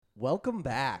Welcome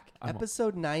back.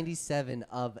 Episode 97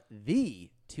 of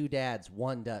the Two Dads,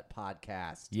 One Dut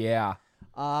podcast. Yeah.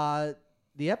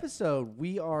 The episode,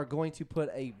 we are going to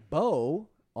put a bow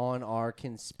on our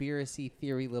conspiracy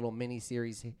theory little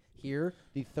mini-series here,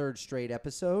 the third straight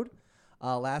episode.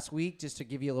 Last week, just to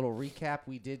give you a little recap,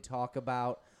 we did talk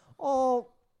about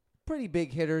all pretty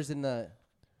big hitters in the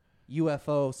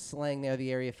UFO slang there,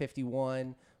 the Area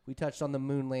 51. We touched on the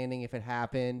moon landing if it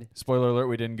happened. Spoiler alert,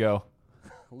 we didn't go.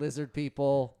 Lizard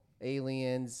people,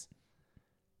 aliens.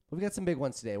 But we got some big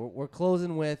ones today. We're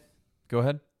closing with... Go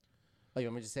ahead. Oh, you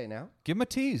want me to say it now? Give him a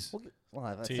tease.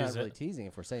 Well, that's Tease not really it. teasing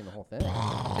if we're saying the whole thing.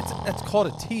 That's called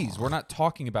a tease. We're not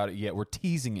talking about it yet. We're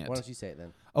teasing it. Why don't you say it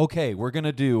then? Okay, we're going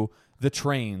to do the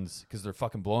trains because they're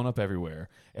fucking blowing up everywhere.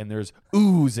 And there's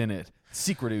ooze in it.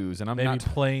 Secret ooze. And I'm Maybe not...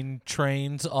 plane,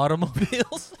 trains,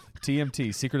 automobiles.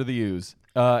 TMT, Secret of the Ooze.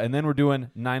 And then we're doing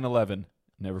 9/11.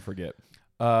 Never forget.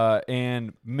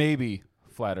 And maybe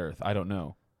Flat Earth. I don't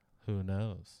know. Who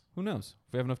knows? Who knows?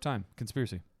 If we have enough time.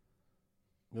 Conspiracy.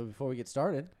 Well, before we get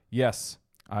started, Yes.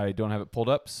 I don't have it pulled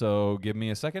up, so give me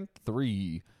a second.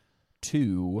 3,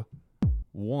 2,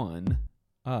 1.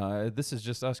 This is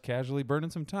just us casually burning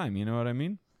some time. You know what I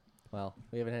mean? well,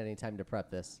 we haven't had any time to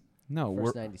prep this. No,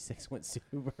 First 96 went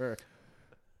super.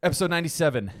 Episode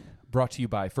 97, brought to you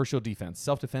by First Shield Defense.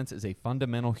 Self-defense is a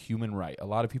fundamental human right. A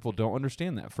lot of people don't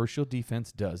understand that. First Shield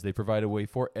Defense does. They provide a way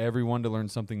for everyone to learn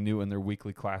something new in their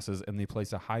weekly classes, and they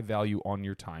place a high value on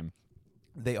your time.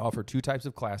 They offer 2 types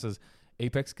of classes,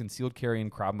 Apex Concealed Carry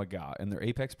and Krav Maga. In their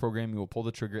Apex program, you will pull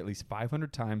the trigger at least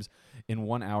 500 times in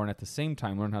 1 hour, and at the same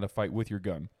time, learn how to fight with your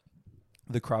gun.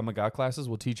 The Krav Maga classes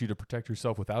will teach you to protect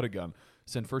yourself without a gun.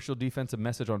 Send First Shield Defense a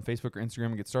message on Facebook or Instagram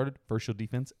and get started.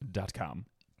 FirstShieldDefense.com.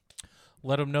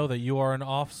 Let them know that you are an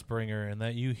offspringer and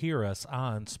that you hear us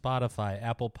on Spotify,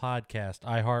 Apple Podcast,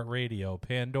 iHeartRadio,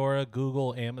 Pandora,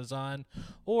 Google, Amazon,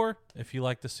 or if you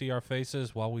like to see our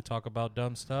faces while we talk about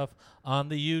dumb stuff, on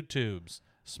the YouTubes.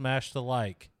 Smash the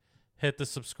like, hit the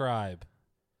subscribe,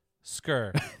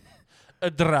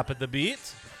 drop at the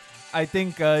beat. I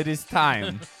think it is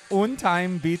time. Un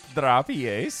time beat drop,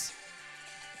 yes.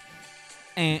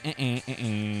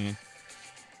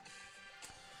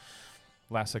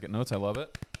 Last second notes, I love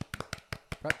it.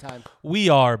 Prep time. We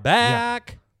are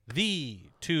back. The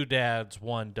Two Dads,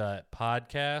 One Dut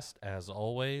podcast. As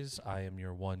always, I am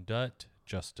your One Dut,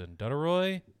 Justin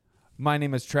Dutteroy. My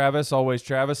name is Travis, always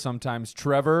Travis, sometimes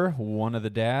Trevor, one of the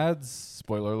dads.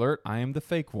 Spoiler alert, I am the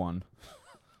fake one.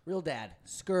 Real dad.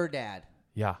 Skur dad.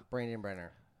 Yeah. Brandon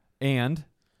Brenner. And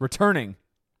returning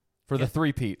for the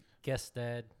three-peat. Guest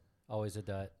dad, always a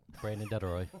dut. Brandon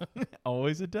Dutteroy.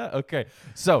 Always a dad. Okay,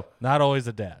 so Not always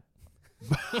a dad.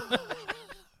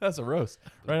 that's a roast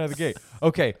right out of the gate.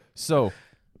 Okay, so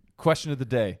question of the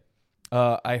day.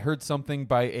 I heard something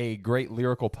by a great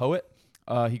lyrical poet.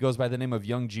 He goes by the name of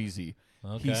Young Jeezy.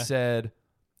 Okay. He said,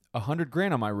 100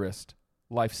 grand on my wrist.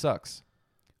 Life sucks.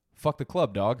 Fuck the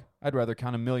club, dog. I'd rather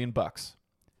count $1 million.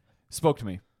 Spoke to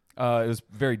me. It was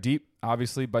very deep,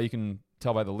 obviously, but you can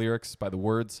tell by the lyrics, by the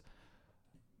words.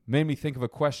 Made me think of a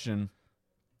question.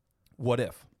 What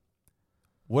if?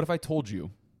 What if I told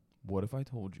you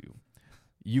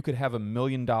you could have $1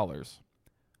 million,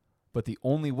 but the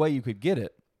only way you could get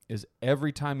it is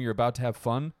every time you're about to have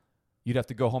fun, you'd have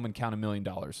to go home and count $1 million.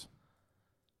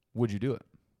 Would you do it?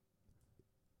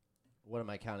 What am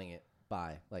I counting it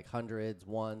by? Like hundreds,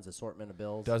 ones, assortment of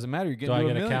bills? Doesn't matter. You're Do getting I to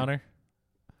get $1 a million. counter?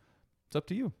 It's up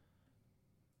to you.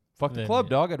 Fuck the Then club, yeah.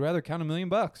 dog. I'd rather count $1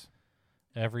 million.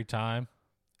 Every time.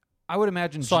 I would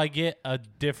imagine. So I get a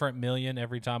different million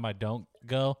every time I don't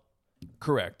go?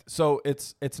 Correct. So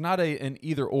it's not an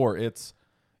either or. It's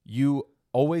you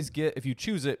always get, if you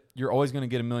choose it, you're always going to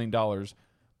get $1 million.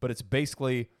 But it's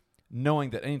basically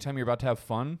knowing that anytime you're about to have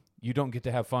fun, you don't get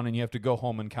to have fun and you have to go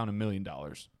home and count $1 million.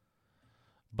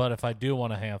 But if I do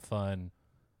want to have fun,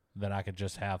 then I could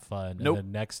just have fun. Nope. And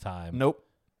then next time, Nope.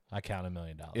 I count $1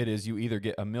 million. It is you either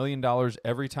get $1 million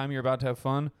every time you're about to have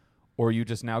fun, or you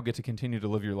just now get to continue to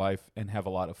live your life and have a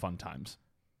lot of fun times.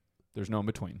 There's no in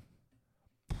between.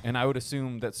 And I would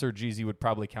assume that Sir Jeezy would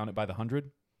probably count it by the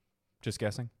 100. Just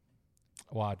guessing.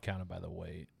 Well, I'd count it by the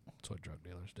weight. That's what drug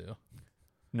dealers do.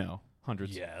 No,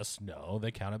 hundreds. Yes, no, they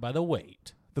count it by the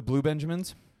weight. The Blue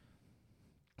Benjamins.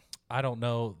 I don't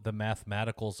know the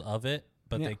mathematicals of it,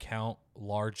 but Yeah. they count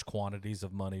large quantities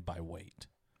of money by weight.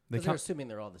 They They're count. assuming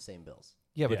they're all the same bills.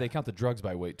 Yeah, but Yeah. they count the drugs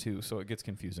by weight too, so it gets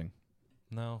confusing.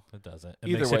 No, it doesn't. It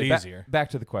Either makes way, it easier. back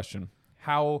to the question: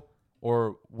 how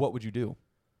or what would you do?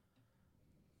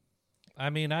 I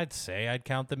mean, I'd say I'd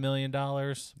count the $1 million,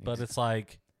 but it's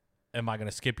like, am I going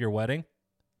to skip your wedding?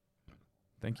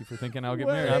 Thank you for thinking I'll get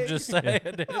Wait. married. I'm just saying.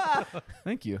 Dude.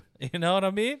 Thank you. You know what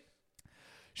I mean?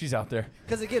 She's out there.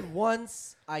 Because again,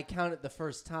 once I count it the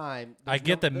first time, I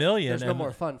get the million There's no and-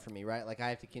 more fun for me, right? Like I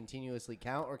have to continuously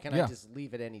count, or can Yeah. I just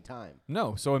leave at any time?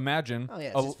 No, so imagine. Oh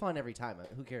yeah, it's just fun every time.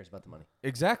 Who cares about the money?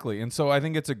 Exactly. And so I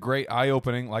think it's a great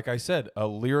eye-opening, like I said, a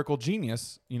lyrical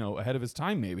genius, ahead of his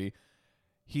time maybe.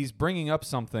 He's bringing up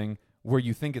something where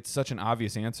you think it's such an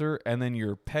obvious answer, and then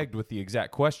you're pegged with the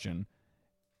exact question,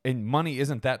 and money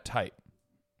isn't that tight.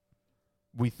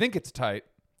 We think it's tight.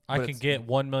 I but can it's- get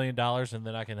 $1 million and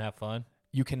then I can have fun.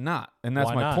 You cannot, and that's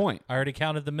Why my not? point. I already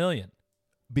counted the million.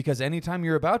 Because anytime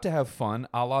you're about to have fun,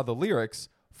 a la the lyrics,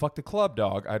 fuck the club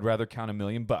dog, I'd rather count $1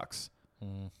 million.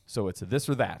 So it's a this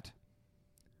or that.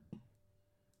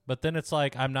 But then it's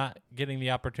like I'm not getting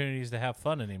the opportunities to have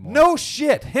fun anymore. No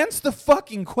shit. Hence the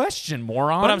fucking question,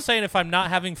 moron. But I'm saying if I'm not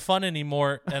having fun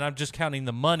anymore and I'm just counting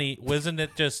the money, wasn't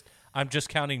it just I'm just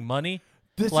counting money?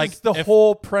 This like is the if-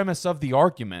 whole premise of the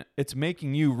argument. It's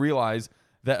making you realize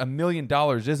that $1 million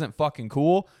isn't fucking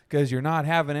cool because you're not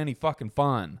having any fucking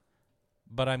fun.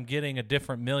 But I'm getting a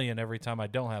different million every time I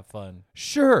don't have fun.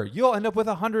 Sure, you'll end up with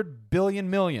 100 billion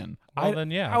million. Well,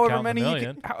 then yeah, I'm however counting many the you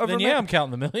million. can, however Then yeah, many- I'm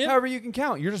counting the million. however you can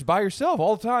count. You're just by yourself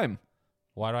all the time.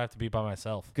 Why do I have to be by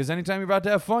myself? Because anytime you're about to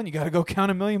have fun, you got to go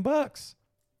count $1 million.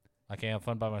 I can't have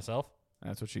fun by myself.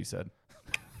 That's what she said.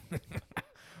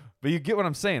 But you get what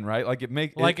I'm saying, right? Like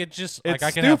It's just like it's I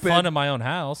can have stupid. fun in my own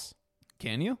house.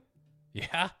 Can you?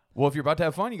 Yeah, Well, if you're about to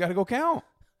have fun, you got to go count.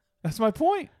 That's my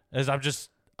point. as I'm just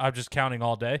counting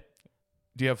all day.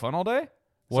 Do you have fun all day?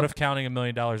 What if counting $1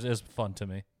 million is fun to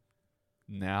me?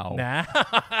 Now. Nah.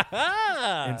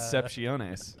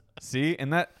 Inceptiones. See,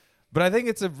 but I think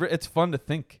it's fun to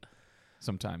think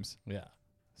sometimes. Yeah.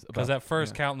 Because at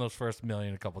first, counting those first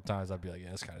million a couple times, I'd be like,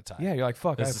 yeah, it's kind of tight. Yeah, you're like,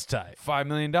 fuck, This I is have tight. $5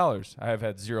 million. I have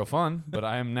had zero fun, but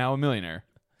I am now a millionaire.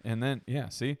 And then, yeah,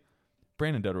 see?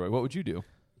 Brandon Dutteroy, what would you do?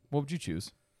 What would you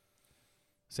choose?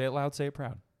 Say it loud, say it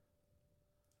proud.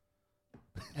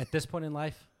 At this point in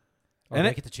life, or And do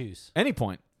I it- get to choose? Any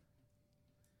point.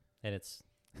 And it's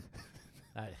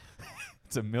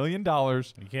It's $1 million.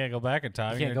 You can't go back in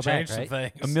time. You You're can't gonna go back, change some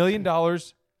right? things. $1 million,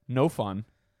 no fun.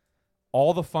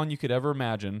 All the fun you could ever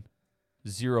imagine,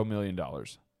 $0 million.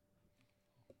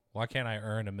 Why can't I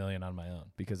earn $1 million on my own?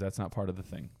 Because that's not part of the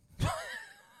thing.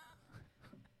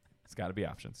 It's got to be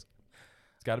options.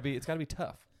 It's got to be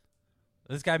tough.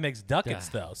 This guy makes ducats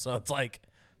though, so it's like,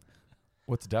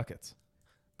 What's ducats?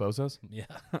 Bozos? yeah.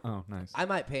 Oh, nice. I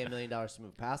might pay $1 million to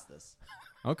move past this.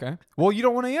 Okay. Well, you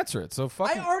don't want to answer it, so fuck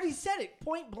I it. already said it,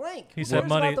 point blank. He Who said cares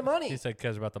money. about the money. He said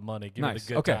cares about the money. Give Nice. me the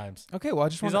good Okay. times. Okay. Well, I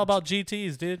just He's want all about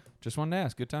GTs, dude. just wanted to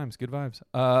ask. Good times, good vibes.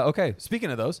 Okay. Speaking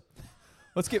of those,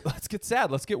 let's get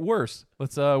sad. Let's get worse.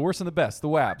 Let's worse than the best. The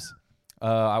Wabs.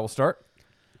 I will start.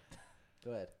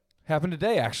 Go ahead. Happened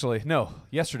today, actually. No,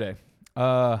 yesterday.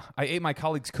 I ate my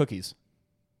colleague's cookies.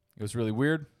 It was really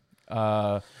weird.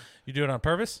 You do it on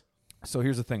purpose? So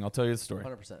here's the thing. I'll tell you the story.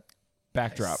 100%.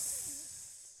 Backdrop.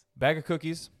 Bag of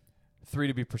cookies, 3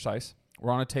 to be precise.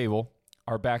 We're on a table,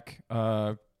 our back,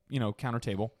 counter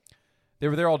table. They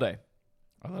were there all day.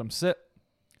 I let them sit.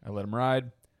 I let them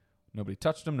ride. Nobody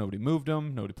touched them. Nobody moved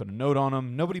them. Nobody put a note on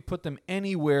them. Nobody put them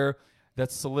anywhere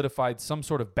that solidified some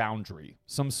sort of boundary,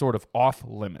 some sort of off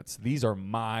limits. These are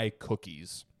my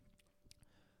cookies.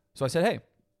 So I said, hey,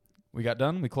 we got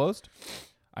done. We closed.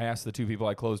 I asked the 2 people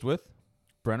I closed with,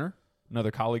 Brenner,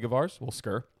 another colleague of ours,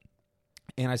 Skr.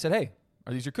 And I said, hey,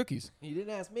 are these your cookies? You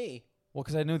didn't ask me. Well,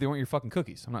 because I knew they weren't your fucking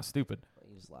cookies. I'm not stupid.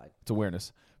 You just lied. It's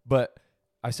awareness. But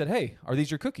I said, hey, are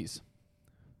these your cookies?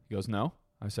 He goes, no.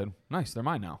 I said, nice, they're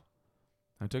mine now.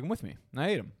 I took them with me, and I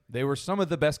ate them. They were some of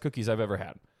the best cookies I've ever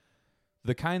had.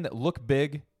 The kind that look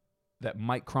big, that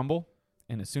might crumble,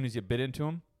 and as soon as you bit into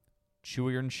them,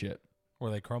 chewier than shit.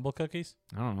 Were they crumble cookies?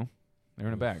 I don't know. They were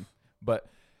in a bag. But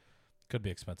Could be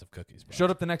expensive cookies. Bro.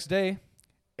 showed up the next day,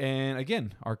 and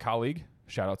again, our colleague,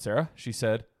 shout out Sarah, she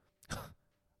said,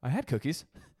 I had cookies.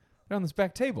 They're on this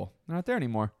back table. They're not there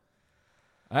anymore.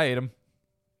 I ate them.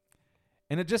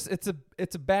 And it's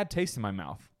a bad taste in my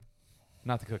mouth.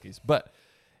 Not the cookies, but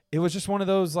it was just one of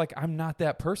those, like, I'm not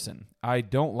that person. I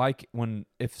don't like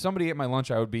if somebody ate my lunch,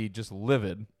 I would be just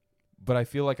livid, but I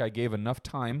feel like I gave enough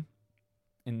time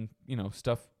and,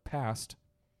 stuff passed,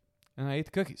 and I ate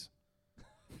the cookies.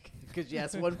 Because you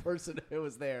asked one person if it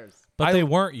was theirs. But they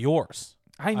weren't yours.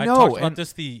 I know. talked about and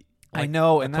this I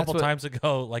know, a and that's couple what- times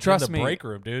ago, like Trust in the me, break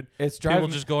room, dude. it's People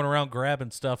driving just going around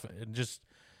grabbing stuff and just,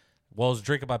 I was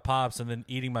drinking my pops and then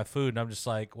eating my food, and I'm just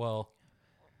like, well,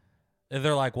 and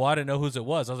they're like, well, I didn't know whose it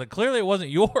was. I was like, clearly it wasn't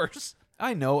yours.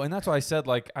 I know, and that's why I said,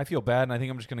 like, I feel bad, and I think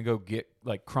I'm just going to go get,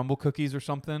 like, crumble cookies or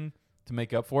something to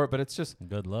make up for it. But it's just,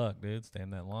 Good luck, dude. Stand in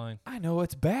that line. I know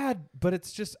it's bad, but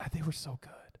it's just they were so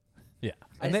good. Yeah.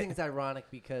 I And just think it's ironic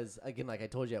because, again, like I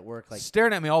told you at work, like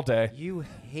Staring at me all day. you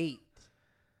hate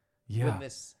Yeah. when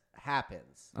this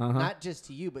happens. Uh-huh. Not just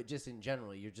to you, but just in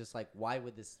general. You're just like, why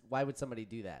would somebody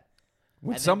do that?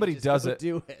 When And then somebody you just does go it,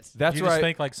 do it. that's you right. just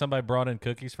think like somebody brought in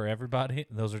cookies for everybody?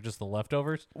 And those are just the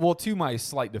leftovers? Well, to my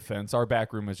slight defense, our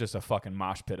back room is just a fucking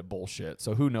mosh pit of bullshit.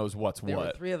 So who knows what's There were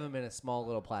what? 3 of them in a small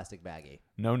little plastic baggie.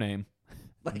 No name.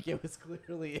 Like it was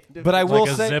clearly individual. But I will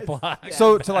Like a say, Ziploc. Yeah.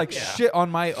 so to like shit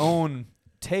on my own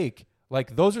take,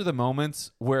 like those are the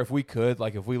moments where if we could,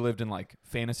 like if we lived in like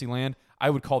Fantasyland,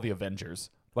 I would call the Avengers.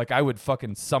 Like I would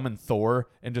fucking summon Thor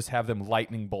and just have them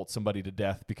lightning bolt somebody to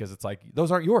death because it's like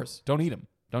those aren't yours. Don't eat them.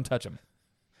 Don't touch them.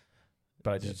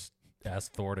 But I did. Just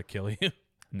ask Thor to kill you.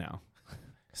 No.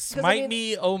 Smite mean-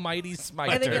 me, oh mighty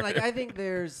smiter. And again, like I think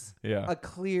there's Yeah. a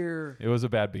clear, It was a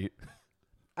bad beat.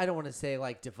 I don't want to say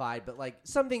like divide, but like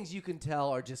some things you can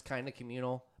tell are just kind of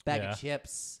communal. Bag Yeah. of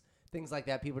chips, things like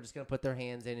that. People are just gonna put their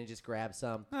hands in and just grab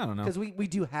some. I don't know. Because we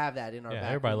do have that in our Yeah, back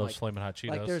everybody room. loves Flamin' Hot Cheetos.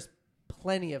 Like there's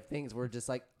plenty of things where just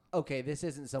like, okay, this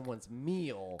isn't someone's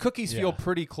meal. Cookies feel Yeah.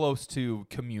 pretty close to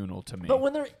communal to me. But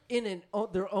when they're in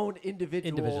their own individual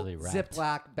Individually wrapped.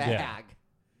 Ziploc bag,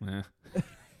 Eh.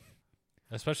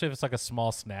 Especially if it's like a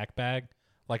small snack bag,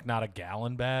 like not a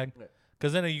gallon bag. Right.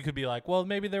 Because then you could be like, well,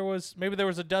 maybe there was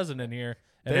a dozen in here,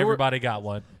 and They were- everybody got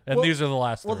one, and Well- these are the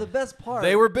last well, three. the best part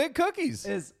They were big cookies.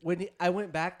 is when I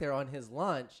went back there on his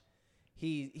lunch.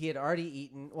 He had already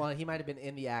eaten. Well, he might have been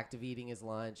in the act of eating his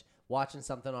lunch, watching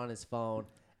something on his phone,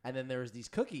 and then there was these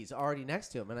cookies already next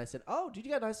to him. And I said, "Oh, dude,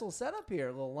 you got a nice little setup here,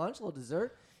 a little lunch, a little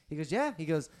dessert." He goes, "Yeah." He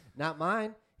goes, "Not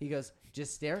mine." He goes,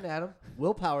 "Just staring at him.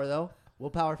 Willpower though,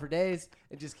 willpower for days."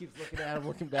 And just keeps looking at him,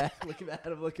 looking back, looking at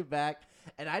him, looking back.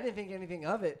 And I didn't think anything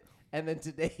of it. And then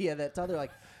today he had that they're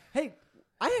like, "Hey,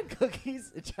 I had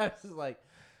cookies." And Travis is like,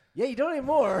 "Yeah, you don't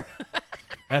anymore."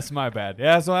 That's my bad.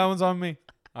 Yeah, so that one's on me.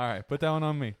 All right, put that one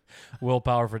on me.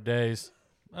 Willpower for days,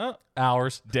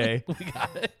 hours. Day. We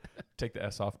got it. Take the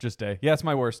S off. Just day. Yeah, it's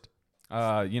my worst.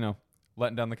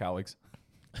 Letting down the colleagues.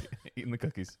 Eating the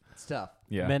cookies. It's tough.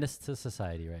 Yeah. Menace to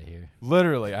society right here.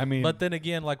 Literally. I mean, But then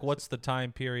again, like, what's the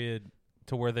time period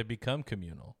to where they become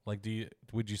communal? Like,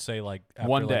 would you say like after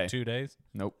One like day. 2 days?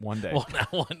 nope, one day.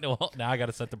 Well, now I got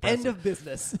to set the End precedent. of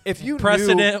business. If you knew,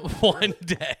 Precedent one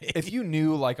day. if you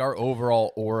knew like our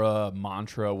overall aura,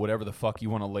 mantra, whatever the fuck you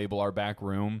want to label our back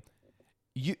room,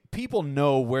 people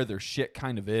know where their shit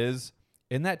kind of is,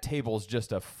 and that table's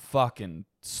just a fucking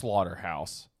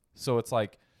slaughterhouse. So it's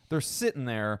like they're sitting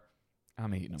there,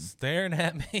 I'm eating them. Staring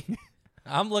at me.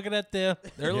 I'm looking at them.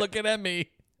 They're looking at me.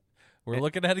 We're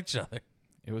looking at each other.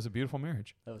 It was a beautiful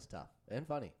marriage. That was tough and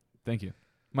funny. Thank you.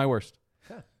 My worst.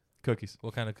 Huh. Cookies.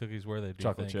 What kind of cookies were they? Do you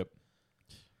Chocolate think? chip.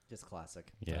 Just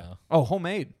classic. Yeah. Oh,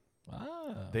 homemade.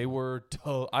 Ah. They were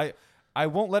I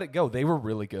won't let it go. They were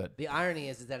really good. The irony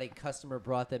is that a customer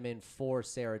brought them in for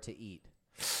Sarah to eat.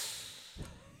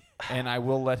 And I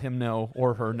will let him know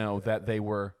or her know that they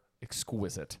were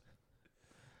exquisite.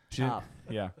 She didn't- Tough.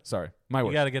 yeah, sorry. My You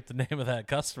worst. got to get the name of that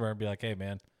customer and be like, hey,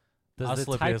 man, I'll Does the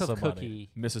slip you type of some money. cookie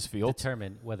Mrs. Fields.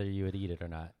 determine whether you would eat it or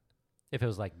not? If it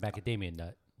was like macadamia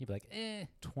nut, you'd be like, eh.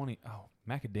 20. Oh,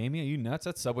 macadamia? You nuts?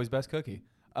 That's Subway's best cookie.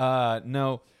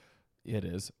 No, it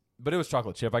is. But it was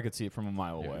chocolate chip. I could see it from a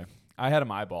mile away. I had them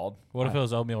eyeballed. What if it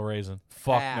was oatmeal raisin?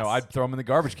 Fuck Ass. no. I'd throw them in the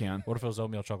garbage can. What if it was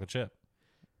oatmeal chocolate chip?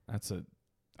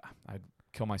 I'd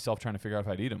kill myself trying to figure out if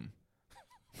I'd eat them.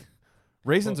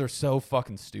 Raisins are so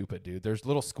fucking stupid, dude. There's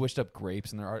little squished up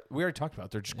grapes, and we already talked about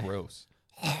it. They're just gross.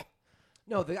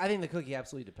 No, I think the cookie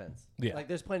absolutely depends. Yeah. Like,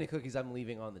 there's plenty of cookies I'm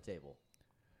leaving on the table.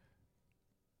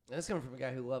 And that's coming from a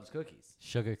guy who loves cookies.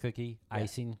 Sugar cookie,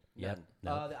 icing. Yep.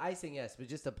 None. No. The icing, yes, but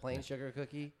just a plain sugar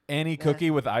cookie. Any cookie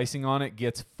with icing on it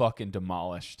gets fucking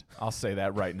demolished. I'll say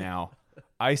that right now.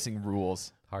 Icing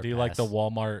rules. Hard Do you like pass. the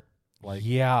Walmart like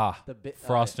Yeah. The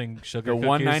frosting sugar The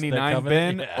cookies that $1.99 come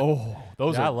in? bin. Yeah. Oh,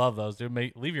 those Yeah, I are love those, dude.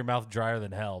 Leave your mouth drier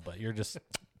than hell, but you're just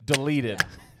deleted.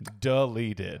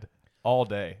 Deleted. All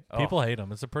day. Oh. people hate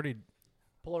them. It's a pretty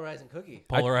polarizing cookie.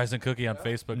 polarizing cookie on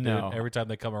Facebook, dude. No. Every time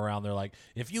they come around, they're like,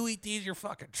 "If you eat these, you're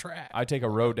fucking trash." I take a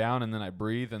row down and then I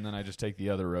breathe and then I just take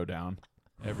the other row down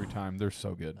every time. They're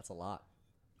so good. That's a lot.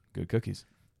 Good cookies.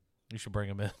 You should bring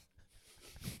them in.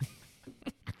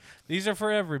 These are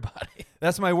for everybody.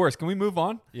 That's my worst. Can we move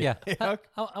on? Yeah. Yeah.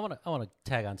 I want to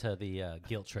tag onto the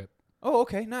guilt trip. Oh,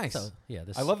 okay. Nice. So yeah,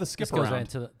 this I love the skip this goes around.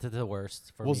 right into the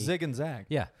worst for We'll me. zig and zag.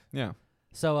 Yeah. Yeah.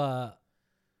 So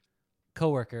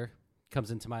coworker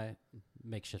comes into my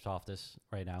makeshift office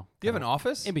right now. Do you have an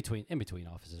office? in between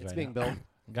offices It's right being now. built.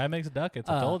 Guy makes ducats.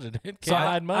 I told you, dude. Can't So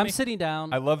hide money I'm sitting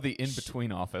down. I love the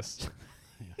in-between office.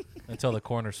 until the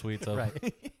corner suites open.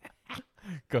 Right.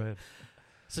 Go ahead.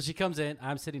 So she comes in.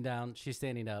 I'm sitting down. She's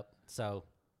standing up. So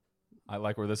I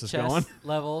like where this is chest going.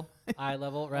 level, eye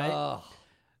level, right? Oh,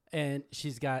 And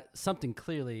she's got something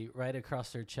clearly right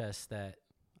across her chest that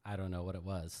I don't know what it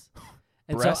was.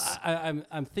 And Breasts? so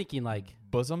I'm thinking like,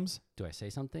 Bosoms? do I say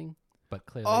something? But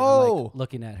clearly I'm Oh. like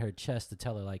looking at her chest to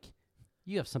tell her like,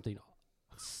 you have something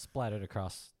splattered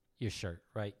across your shirt,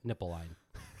 right? Nipple line.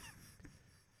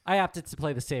 I opted to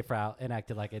play the safe route and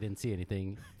acted like I didn't see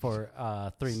anything for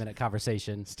a 3-minute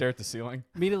conversation. Stare at the ceiling.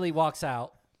 Immediately walks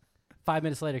out. 5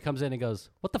 minutes later comes in and goes,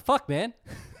 what the fuck, man?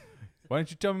 Why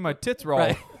didn't you tell me my tits were all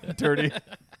Right. dirty?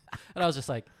 And I was just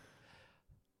like,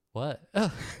 what?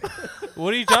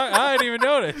 What are you talking? I didn't even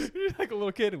notice. You're like a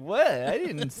little kid. What? I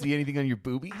didn't see anything on your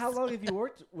boobies. how long have you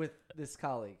worked with this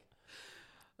colleague?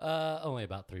 Only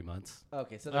about 3 months.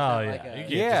 Okay, so there's Oh, not yeah. like You a. can't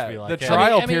Yeah, just be like, the hey.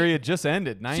 trial I mean, period just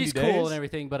ended. 90 She's days. cool and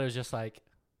everything, but it was just like,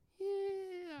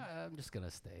 yeah, I'm just going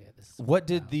to stay at this. What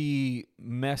did now. the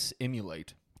mess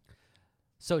emulate?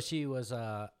 So she was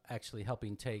actually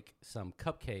helping take some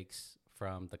cupcakes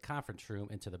from the conference room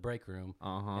into the break room.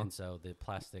 Uh-huh. And so the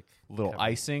plastic. Little cover-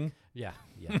 icing. Yeah.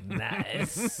 Yeah.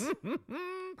 Nice.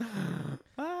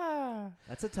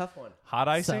 That's a tough one. Hot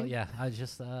So, icing? yeah, I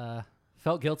just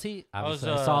felt guilty. was, Obviously,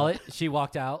 I saw it. She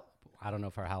walked out. I don't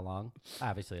know for how long.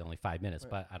 Obviously, only 5 minutes,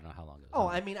 but I don't know how long it was. Oh,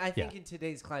 on. I mean, I think Yeah. in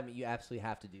today's climate, you absolutely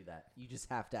have to do that. You just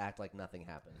have to act like nothing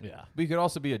happened. Yeah. But you could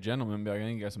also be a gentleman and be like, I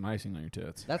think you got some icing on your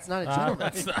tits. That's not a gentleman.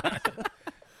 That's not-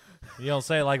 you don't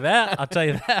say it like that. I'll tell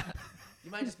you that. You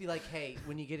might just be like, hey,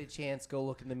 when you get a chance, go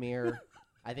look in the mirror.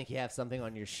 I think you have something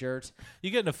on your shirt.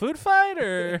 You get in a food fight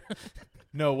or?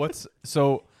 No, what's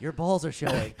so Your balls are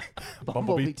showing.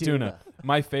 Bumblebee Tuna.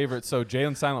 My favorite. So Jay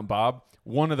and Silent Bob,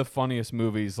 one of the funniest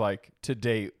movies like to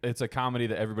date. It's a comedy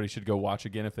that everybody should go watch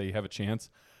again if they have a chance.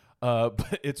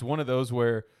 But it's one of those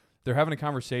where they're having a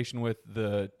conversation with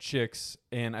the chicks,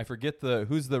 and I forget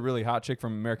who's the really hot chick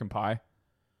from American Pie.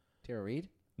 Tara Reid?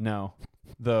 No,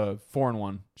 the foreign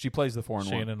one. She plays the foreign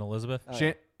one. Shannon Elizabeth.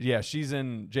 Oh, Yeah, she's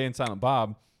in Jay and Silent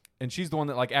Bob, and she's the one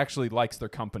that like actually likes their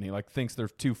company, like thinks they're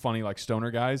two funny like stoner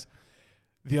guys.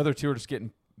 The other two are just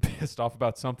getting pissed off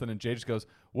about something, and Jay just goes,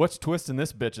 "What's twisting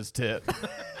this bitch's tit?"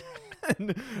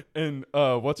 and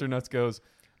what's her nuts goes,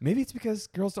 "Maybe it's because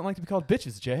girls don't like to be called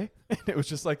bitches, Jay." And it was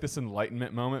just like this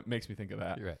enlightenment moment. Makes me think of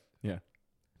that. You're right. Yeah,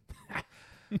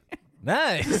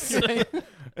 Nice.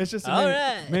 it's just All made,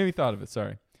 right. made me thought of it.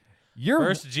 Sorry, you're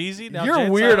First Jeezy. Now you're Jay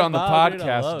and weird Silent on the Bob, dude. I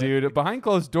podcast, love it. dude. Behind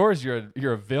closed doors,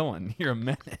 you're a villain. You're a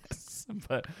menace.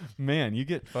 But man, you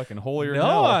get fucking holier than No,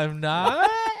 hell. I'm not.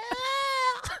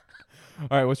 All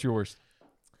right, what's your worst?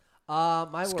 My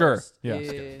Skur. worst Yeah.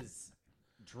 is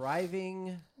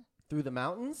driving through the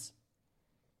mountains.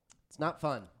 It's not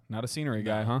fun. Not a scenery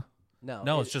guy, huh? No.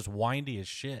 No, it's just windy as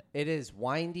shit. It is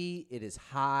windy. It is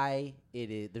high.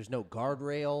 There's no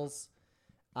guardrails.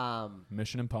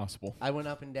 Mission Impossible. I went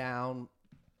up and down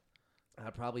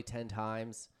probably 10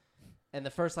 times. And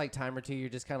the first like time or two, you're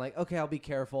just kind of like, okay, I'll be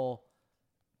careful.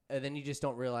 And then you just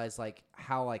don't realize like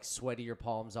how like sweaty your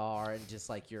palms are and just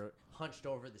like you're hunched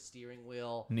over the steering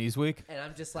wheel. Knees weak. And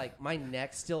I'm just like, my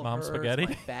neck still Mom hurts, spaghetti?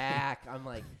 my back. I'm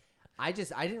like, I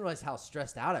didn't realize how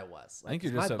stressed out I was. Like, I think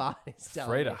you're my just body's telling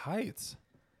afraid me. of heights.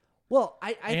 Well,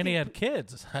 I And he think- had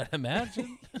kids, I'd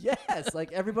imagine. yes,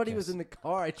 like everybody was Yes. in the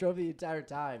car. I drove the entire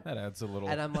time. That adds a little.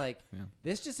 And I'm like, Yeah.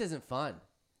 this just isn't fun.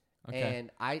 Okay.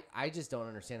 And I just don't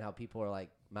understand how people are like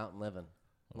mountain living.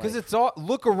 Because Like, it's all.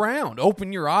 Look around.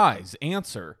 Open your eyes.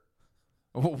 Answer.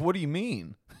 What do you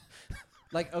mean?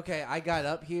 like, okay, I got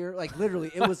up here. Like,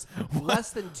 literally, it was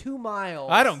less than 2 miles.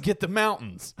 I don't get the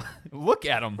mountains. Look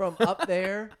at them. From up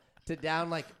there to down,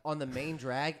 like, on the main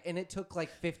drag, and it took,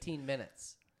 like, 15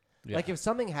 minutes. Yeah. Like, if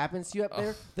something happens to you up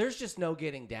there, there's just no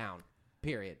getting down,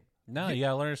 period. No, you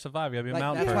gotta learn to survive. You gotta be a Like,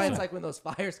 mountain that's why person. it's like when those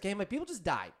fires came, like, people just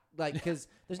died. Like, because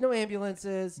there's no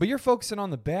ambulances. But you're focusing on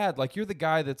the bad. Like you're the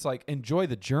guy that's like, enjoy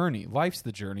the journey. Life's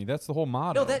the journey. That's the whole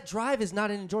motto. No, that drive is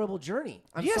not an enjoyable journey.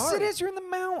 I'm yes, sorry. it is. You're in the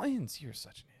mountains. You're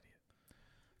such an idiot.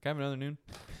 Can I have another noon?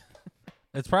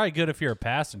 It's probably good if you're a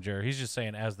passenger. He's just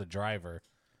saying, as the driver,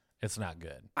 it's not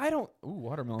good. I don't. Ooh,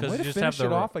 watermelon. 'Cause Way you to just have finish the it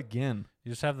re- off again.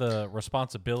 You just have the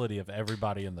responsibility of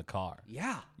everybody in the car.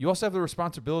 Yeah. You also have the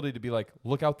responsibility to be like,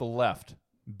 look out the left.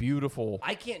 Beautiful.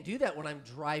 I can't do that when I'm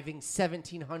driving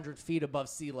 1,700 feet above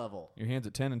sea level. Your hands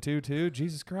at 10 and 2 too.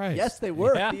 Jesus Christ. Yes, they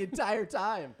were Yeah. the entire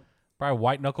time. Probably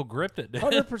white knuckle gripped it. dude.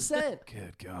 100%.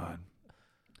 Good God.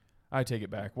 I take it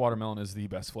back. Watermelon is the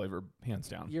best flavor, hands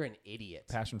down. You're an idiot.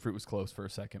 Passion fruit was close for a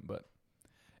second, but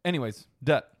anyways,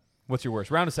 Dut, what's your worst?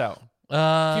 Round us out.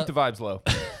 Keep the vibes low.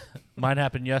 Mine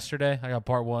happened yesterday. I got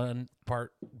part 1,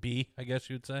 part B, I guess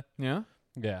you would say. Yeah.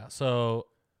 Yeah. So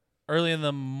early in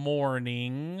the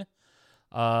morning,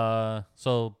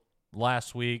 so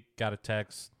last week got a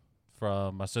text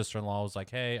from my sister-in-law. Was like,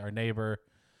 "Hey, our neighbor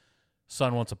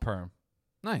son wants a perm.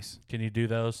 Nice. Can you do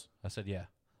those?" I said, "Yeah."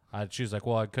 She was like,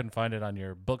 "Well, I couldn't find it on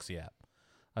your Booksy app."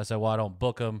 I said, "Well, I don't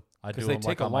book them. I do Because they them take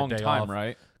like a on long my day time, off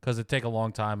right? because it take a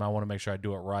long time. I want to make sure I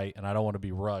do it right, and I don't want to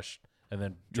be rushed and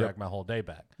then drag my whole day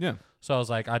back." Yeah. So I was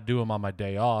like, "I'd do them on my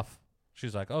day off."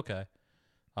 She's like, "Okay."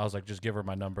 I was like, "Just give her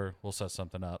my number. We'll set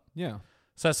something up." Yeah.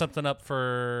 Set something up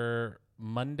for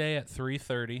Monday at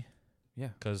 3:30 Yeah.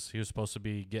 because he was supposed to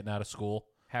be getting out of school.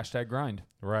 Hashtag grind.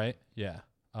 Right? Yeah.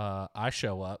 I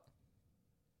show up.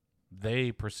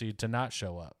 They proceed to not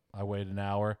show up. I wait an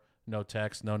hour, no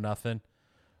text, no nothing.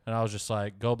 And I was just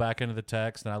like, go back into the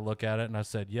text, and I look at it, and I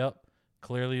said, "Yep,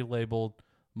 clearly labeled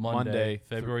Monday,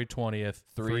 February 20th,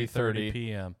 3:30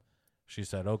 p.m. She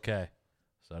said, "Okay."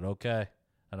 I said, "Okay."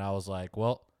 And I was like,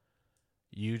 "Well,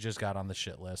 you just got on the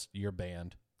shit list. You're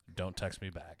banned. Don't text me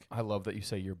back." I love that you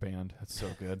say you're banned. That's so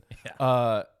good.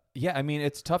 Yeah. Yeah, I mean,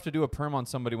 it's tough to do a perm on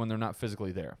somebody when they're not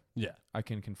physically there. Yeah. I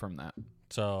can confirm that.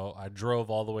 So I drove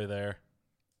all the way there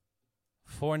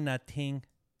for nothing.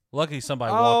 Luckily,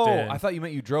 somebody walked in. I thought you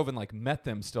meant you drove and like met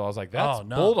them still. I was like, that's Oh,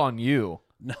 no. bold on you.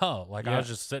 No, like I Yeah. was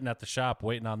just sitting at the shop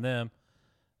waiting on them.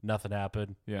 Nothing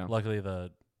happened. Yeah. Luckily,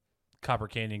 the Copper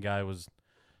Canyon guy was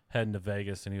heading to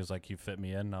Vegas, and he was like, "You fit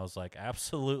me in?" And I was like,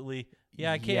 "Absolutely,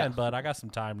 yeah, I can, Yeah. but I got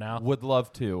some time now." Would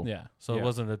love to. Yeah, so Yeah. it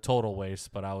wasn't a total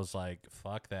waste, but I was like,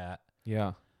 "Fuck that."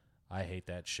 Yeah. I hate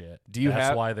that shit. Do you That's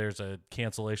have- why there's a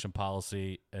cancellation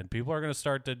policy, and people are going to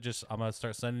start to just. I'm going to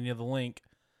start sending you the link,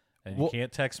 and you Well-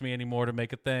 can't text me anymore to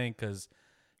make a thing because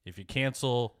if you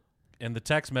cancel in the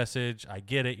text message, I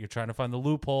get it. You're trying to find the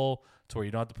loophole to where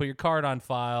you don't have to put your card on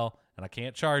file, and I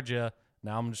can't charge you.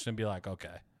 Now I'm just going to be like,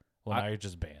 okay, well now you're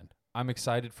just banned. I'm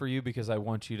excited for you because I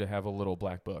want you to have a little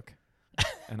black book,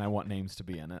 and I want names to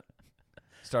be in it.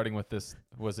 Starting with this,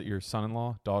 was it your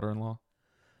son-in-law, daughter-in-law?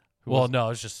 Who Well, was- no,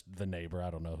 it's just the neighbor. I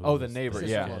don't know who. Oh, it the is. neighbor,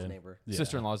 Sister-in-law's yeah. neighbor. Yeah.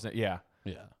 Sister-in-law's, yeah,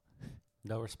 Yeah,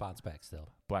 No response back still.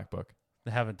 black book.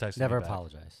 they haven't texted Never me back.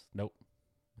 apologize. Nope.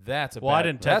 That's a Well, I bad-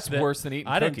 didn't text That's them. worse than eating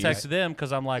I didn't cookies. text them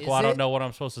because I'm like, Is well, I don't it? know what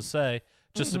I'm supposed to say.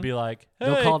 Just to be like, hey,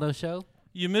 No call, no show.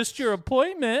 you missed your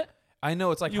appointment. I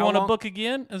know, it's like, You how want to long, book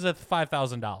again? Is that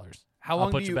 $5,000? how long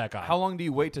I'll put do you back on. How long do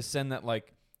you wait to send that,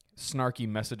 like, snarky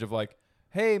message of, like,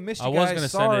 hey, missed you I was guys, gonna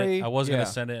sorry. send it. I was Yeah. gonna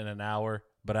send it in an hour,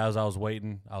 but as I was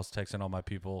waiting, I was texting all my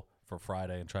people for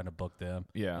Friday and trying to book them.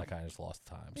 Yeah. and I kind of just lost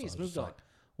time. Hey, So it's I was moved just on. like,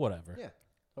 whatever. Yeah,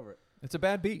 over it. It's a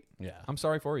bad beat. Yeah, I'm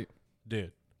sorry for you.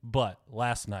 dude. But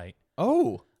last night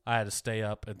Oh, I had to stay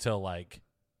up until like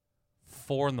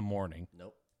 4 a.m.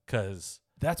 Nope. because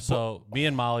that's so me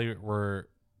and Molly were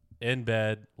in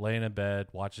bed, laying in bed,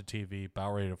 watching TV,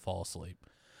 about ready to fall asleep.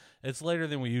 It's later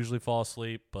than we usually fall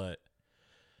asleep, but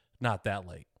not that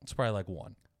late. It's probably like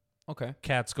 1. okay.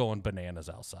 Cat's going bananas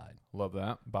outside. Love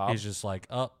that, Bob. He's just like,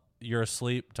 "Up, you're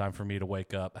asleep. Time for me to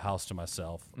wake up. House to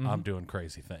myself. I'm doing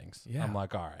crazy things." Yeah. I'm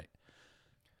like, "All right."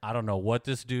 I don't know what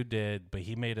this dude did, but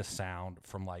he made a sound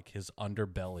from like his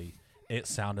underbelly. It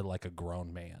sounded like a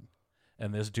grown man.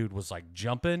 And this dude was like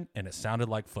jumping, and it sounded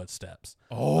like footsteps.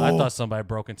 Oh. I thought somebody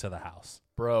broke into the house.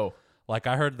 Bro, Like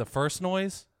I heard the first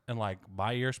noise, and like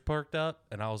my ears perked up,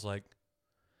 and I was like,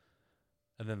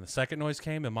 and then the second noise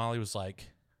came, and Molly was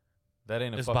like, that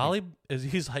ain't a "Is fucking... Molly?"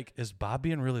 He's like, "Is Bob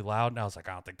being really loud?" And I was like,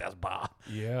 "I don't think that's Bob."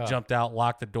 Yeah. Jumped out,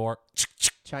 locked the door.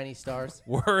 Chinese stars.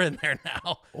 We're in there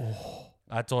now.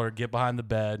 I told her to get behind the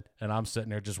bed, and I'm sitting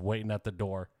there just waiting at the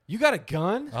door. You got a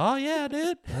gun? Oh yeah,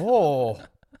 dude. Oh.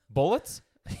 Bullets?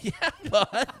 Yeah,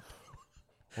 but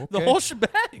the Okay. whole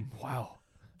shebang. Wow.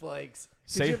 Blanks. Could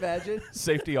Safe- you imagine?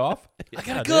 Safety off? I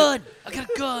got a gun. I got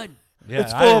a gun. Yeah,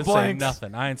 It's I full of didn't say blanks.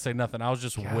 nothing. I didn't say nothing. I was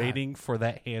just God. waiting for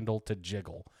that handle to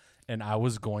jiggle, and I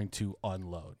was going to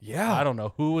unload. Yeah. I don't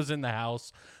know who was in the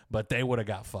house, but they would have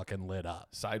got fucking lit up.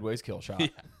 Sideways kill shot. Yeah.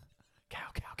 Cow,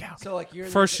 cow, cow. So like you're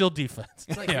in First the, shield defense.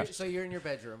 it's like Yeah. so you're in your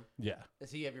bedroom. Yeah.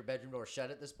 So you have your bedroom door shut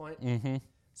at this point. Mm-hmm.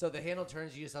 So the handle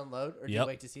turns, you just unload, or do Yep. you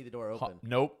wait to see the door open?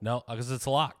 Nope. No, because it's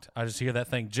locked. I just hear that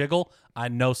thing jiggle. I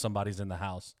know somebody's in the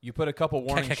house. You put a couple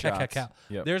warning shots.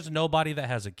 Yep. There's nobody that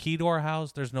has a key to our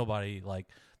house. There's nobody like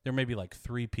there may be like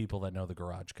 3 people that know the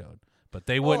garage code, but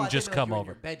they Oh, wouldn't I just didn't know if come you were in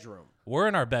over. your bedroom. We're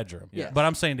in our bedroom. Yes. But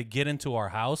I'm saying to get into our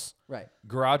house, Right.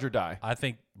 Garage or die. I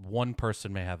think one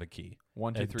person may have a key.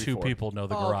 1, 2, And 3, 2 4. people know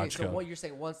the Oh, okay. garage So code. what you're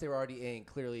saying, once they were already in,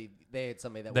 clearly they had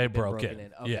somebody that They would've been broke broken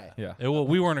in. Okay. Yeah. Yeah.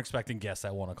 We weren't expecting guests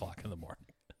at 1 o'clock in the morning.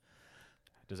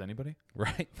 Does anybody?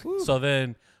 Right. So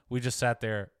then we just sat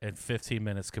there in 15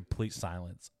 minutes, complete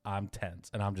silence. I'm tense,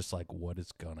 and I'm just like, what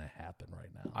is going to happen right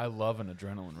now? I love an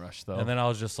adrenaline rush, though. And then I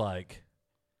was just like,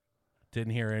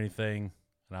 didn't hear anything,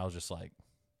 and I was just like,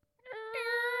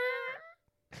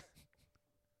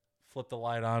 flipped the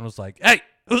light on, was like, hey,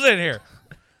 who's in here?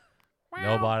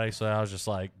 Nobody. So I was just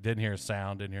like, didn't hear a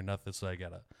sound, didn't hear nothing. So I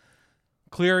got to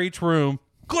clear each room.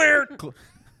 Clear.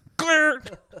 Clear.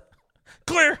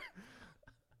 Clear.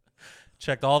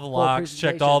 Checked all the locks,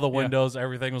 checked all the windows,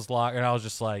 everything was locked, and I was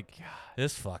just like,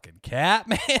 this fucking cat,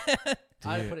 man.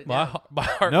 I'd put it My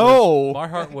down.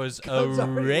 heart was Gun's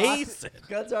already racing. locked-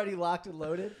 Gun's already locked and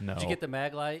loaded. No. Did you get the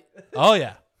mag light? Oh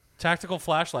yeah, tactical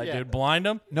flashlight, Yeah. dude. Blind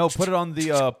them. No, put it on the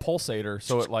pulsator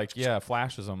so it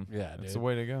flashes them. Yeah, That's dude. the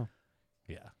way to go.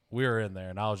 Yeah, we were in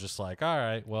there, and I was just like, all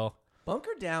right, well,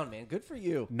 Bunker down, man. Good for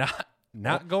you.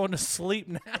 not going to sleep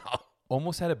now.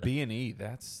 Almost had a B&E.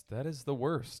 That is the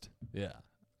worst. Yeah.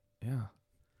 Yeah.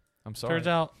 I'm sorry. Turns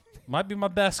out, might be my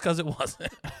best because it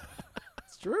wasn't.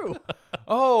 It's true.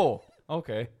 Oh,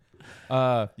 okay.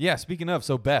 Yeah, speaking of,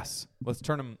 so Bess, let's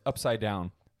turn them upside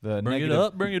down. The Bring negative, it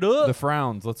up. Bring it up. The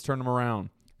frowns, let's turn them around.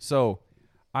 So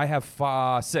I have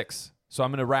 6, so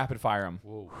I'm going to rapid fire them.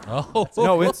 Oh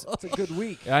No, it's, It's a good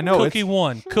week. I know, cookie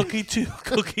 1, cookie 2,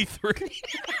 cookie 3.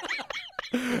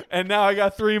 and now I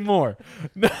got 3 more.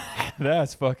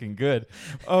 That's fucking good.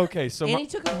 Okay, so And he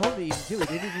took him home to eat him, too.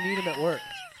 He didn't even need him at work.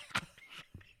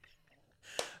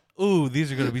 Ooh,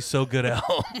 these are gonna be so good at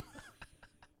home.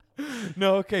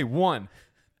 no, okay, 1.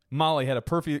 Molly had a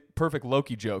perfect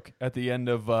Loki joke at the end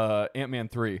of Ant-Man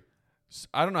 3.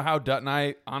 I don't know how Dut and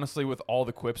I, honestly, with all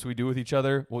the quips we do with each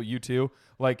other, well, you too,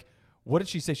 like, what did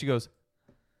she say? She goes,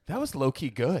 that was low-key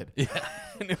good. Yeah.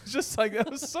 And it was just like, that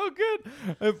was so good.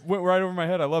 It went right over my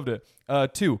head. I loved it.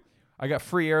 2, I got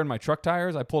free air in my truck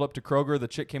tires. I pulled up to Kroger. The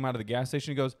chick came out of the gas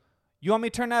station. He goes, you want me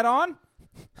to turn that on?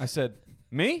 I said,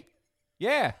 me?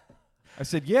 Yeah. I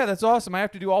said, yeah, that's awesome. I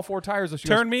have to do all 4 tires. So she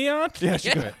Turn me on. yeah,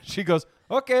 she goes,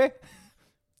 okay.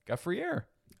 Got free air.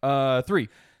 3,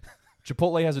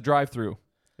 Chipotle has a drive-through.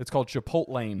 It's called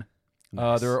Chipotlane.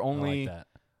 Nice. There are I like only that.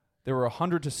 there were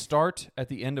 100 to start at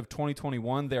the end of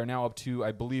 2021. They are now up to,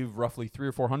 I believe, roughly 300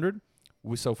 or 400.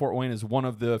 So Fort Wayne is one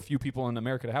of the few people in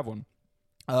America to have one.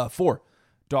 4,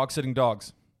 dog sitting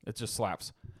dogs. It just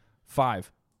slaps.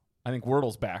 5, I think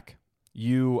Wordle's back.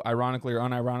 You, ironically or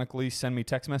unironically, send me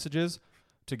text messages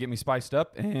to get me spiced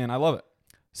up, and I love it.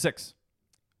 6,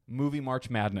 movie March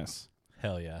Madness.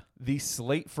 Hell yeah. The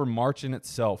slate for March in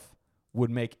itself would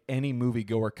make any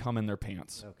moviegoer come in their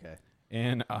pants. Okay.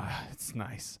 And it's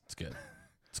nice. It's good.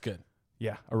 It's good.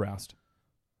 Yeah, aroused.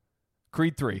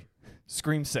 Creed 3,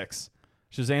 Scream 6,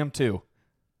 Shazam 2,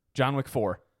 John Wick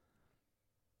 4,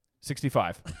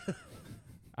 65.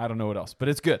 I don't know what else, but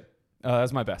it's good.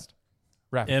 That's my best.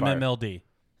 Rapid fire. MMLD.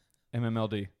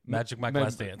 MMLD. Magic Mike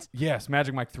Last Dance. Yes,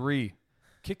 Magic Mike 3.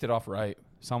 Kicked it off right.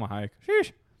 Salma Hayek.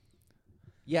 Sheesh.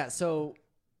 Yeah, so,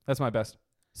 That's my best.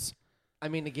 I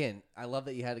mean, again, I love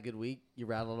that you had a good week. You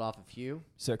rattled off a few.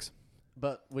 6.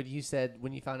 But when you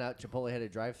found out Chipotle had a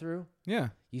drive-through, Yeah.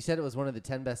 you said it was one of the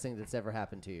 10 best things that's ever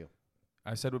happened to you.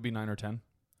 I said it would be 9 or 10.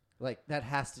 Like, that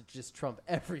has to just trump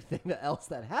everything else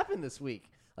that happened this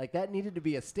week. Like, that needed to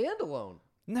be a standalone.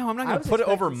 No, I'm not I going was to put it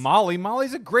over expecting Molly.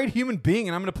 Molly's a great human being,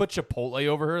 and I'm going to put Chipotle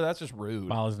over her. That's just rude.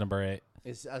 Molly's number 8. I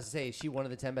was going to say, is she one of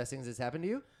the 10 best things that's happened to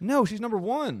you? No, she's number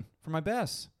 1 for my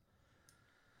best.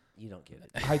 You don't get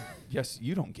it. Yes,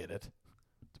 you don't get it.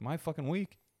 It's my fucking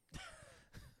week.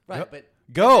 Right, Yep. but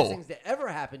Go. 10 best things that ever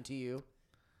happened to you.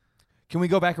 Can we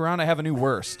go back around? I have a new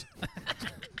worst.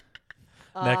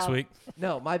 Next week.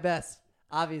 No, my best.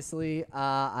 Obviously,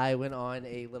 I went on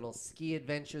a little ski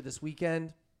adventure this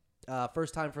weekend.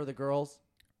 First time for the girls.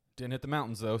 Didn't hit the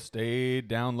mountains, though. Stayed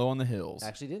down low on the hills.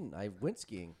 Actually didn't. I went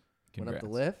skiing. Congrats. Went up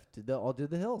the lift. Did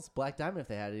the hills. Black Diamond if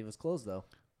they had it. It was closed, though.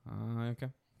 Okay.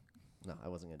 No, I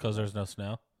wasn't going to. Because there's no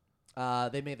snow.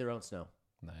 They made their own snow.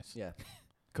 Nice. Yeah.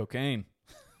 Cocaine.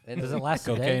 And Does it last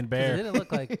a day? Cocaine 'Cause Bear. It didn't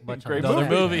look like much. Great on the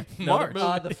Another movie. movie. March.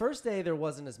 Another movie. the first day there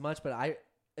wasn't as much, but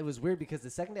it was weird because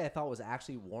the second day I thought was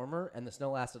actually warmer, and the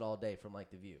snow lasted all day from like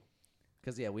the view.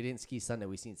 Because we didn't ski Sunday,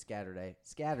 we seen Scatterday.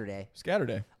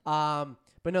 Scatterday.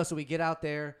 But no, so we get out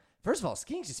there. First of all,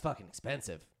 skiing's just fucking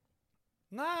expensive.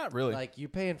 Not really. Like you're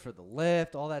paying for the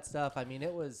lift, all that stuff. I mean,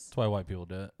 it was. That's why white people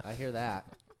do it. I hear that.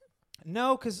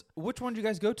 No, because which one did you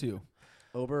guys go to?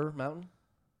 Ober Mountain.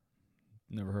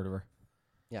 Never heard of her.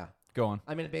 Yeah. Go on.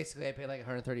 I mean, basically, I paid like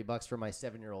 $130 for my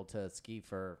 7-year-old to ski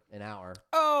for an hour.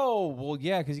 Oh, well,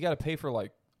 yeah, because you got to pay for,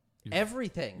 like,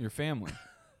 Everything. your family.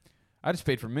 I just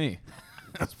paid for me.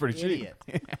 That's pretty cheap.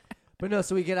 Idiot. But no,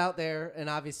 so we get out there, and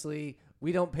obviously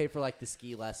We don't pay for like the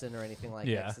ski lesson or anything like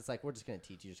Yeah. this. It's like we're just gonna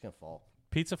teach you. You're just gonna fall.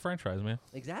 Pizza, French fries, man.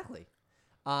 Exactly.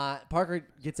 Parker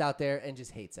gets out there and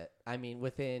just hates it. I mean,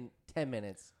 within 10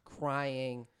 minutes,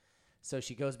 crying. So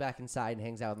she goes back inside and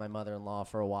hangs out with my mother-in-law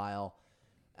for a while.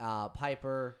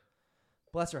 Piper,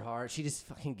 bless her heart, she just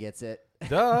fucking gets it.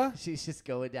 Duh. She's just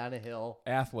going down a hill.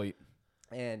 Athlete.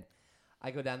 And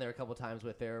I go down there a couple times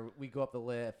with her. We go up the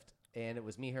lift, and it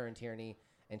was me, her, and Tierney.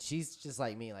 And she's just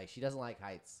like me. Like, she doesn't like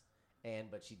heights.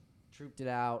 But she trooped it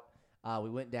out. We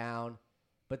went down.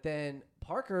 But then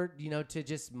Parker, to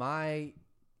just my,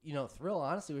 thrill,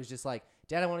 honestly, was just like,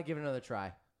 Dad, I want to give it another try.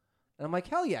 And I'm like,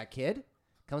 hell yeah, kid.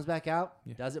 Comes back out,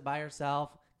 does it by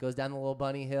herself, goes down the little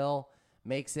bunny hill,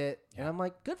 makes it. And I'm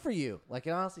like, good for you. Like,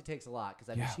 it honestly takes a lot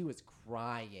because, she was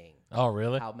crying. Oh,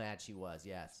 really? How mad she was,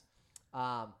 yes.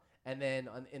 And then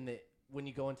when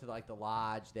you go into like the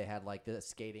lodge, they had like the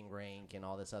skating rink and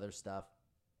all this other stuff.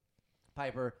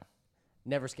 Piper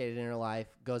never skated in her life,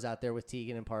 goes out there with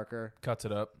Tegan and Parker, Cuts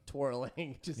it up.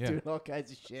 twirling, just Yeah. doing all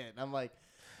kinds of shit. And I'm like,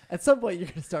 at some point you're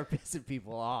gonna start pissing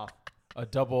people off. A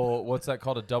double, what's that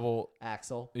called? A double,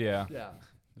 Axel. yeah. Yeah.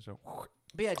 So,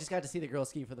 But yeah, I just got to see the girls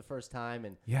ski for the first time,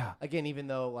 and yeah. again, even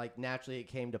though like naturally it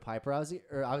came to Piper, I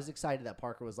was excited that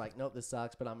Parker was like, nope, this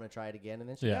sucks, but I'm gonna try it again, and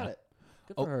then she Yeah. got it.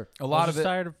 Good for her. A lot of it,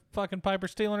 tired of fucking Piper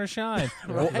stealing her shine.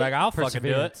 Right? Like, I'll fucking do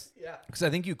it. Perseverance. Yeah. because I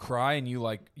think you cry and you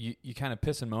like you kind of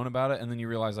piss and moan about it, and then you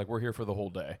realize like we're here for the whole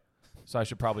day, so I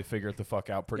should probably figure it the fuck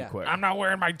out pretty Yeah. quick. I'm not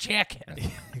wearing my jacket.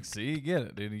 See, you get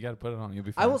it, dude. You got to put it on. You'll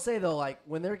be fine. I will say though, like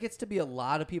when there gets to be a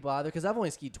lot of people out there, because I've only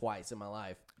skied twice in my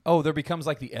life. Oh, there becomes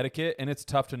like the etiquette, and it's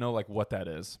tough to know like what that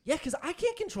is. Yeah, because I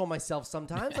can't control myself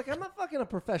sometimes. Like I'm not fucking a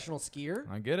professional skier.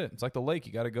 I get it. It's like the lake.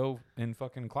 You got to go in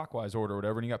fucking clockwise order or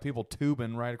whatever, and you got people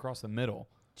tubing right across the middle.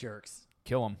 Jerks.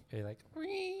 Kill them. You're like,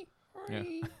 Yeah.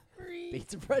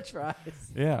 Pizza French fries.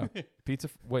 Yeah. Pizza.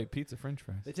 Wait, pizza French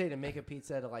fries. They tell you to make a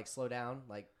pizza to like slow down.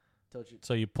 Like told you.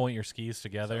 So you point your skis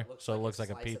together, so it looks like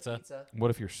a slice pizza. of pizza.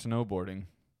 What if you're snowboarding?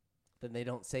 Then they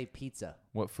don't say pizza.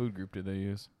 What food group do they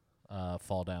use?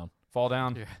 Fall down. Fall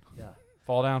down. Yeah.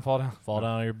 Fall down. Fall down. Fall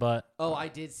down on your butt. Oh, I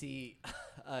did see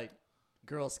a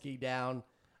girl ski down.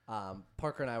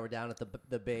 Parker and I were down at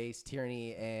the base.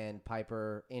 Tierney and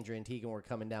Piper, Andrea and Tegan were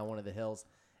coming down one of the hills.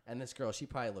 And this girl, she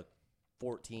probably looked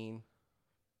 14,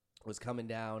 was coming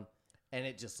down. And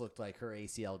it just looked like her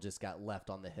ACL just got left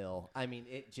on the hill. I mean,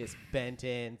 it just bent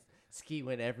in. Ski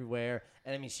went everywhere.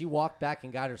 And, I mean, she walked back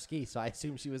and got her ski, so I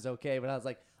assumed she was okay. But I was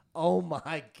like, oh,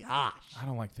 my gosh. I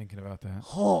don't like thinking about that.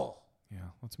 Oh. Yeah.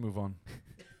 Let's move on.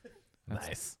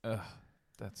 Nice.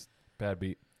 That's bad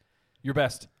beat. Your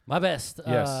best. my best.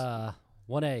 Yes.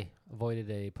 1A, avoided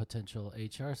a potential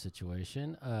HR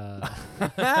situation.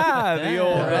 The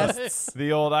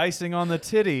old icing on the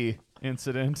titty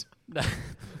incident.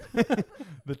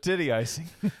 The titty icing.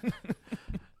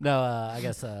 No, I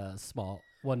guess small.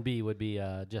 1B would be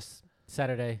just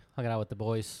Saturday, hung out with the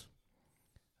boys,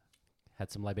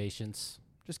 had some libations.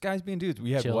 Just guys being dudes.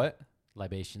 We have Chill. what?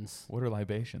 Libations. What are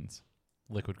libations?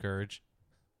 Liquid courage.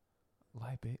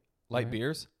 Light Right.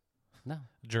 beers? No.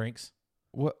 Drinks.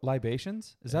 What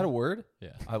libations? Is that a word? Yeah.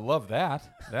 I love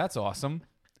that. That's awesome.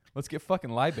 Let's get fucking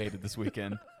libated this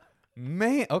weekend.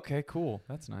 Man, okay, cool.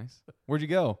 That's nice. Where'd you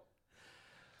go?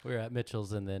 We were at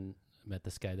Mitchell's and then met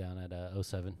this guy down at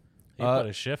 07. He put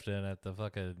a shift in at the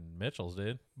fucking Mitchell's,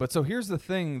 dude. But so here's the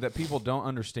thing that people don't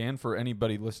understand for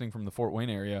anybody listening from the Fort Wayne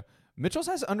area. Mitchell's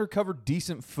has undercover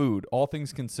decent food, all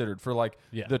things considered, for like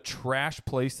Yeah. the trash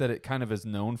place that it kind of is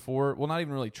known for. Well, not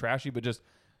even really trashy, but just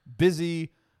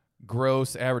busy,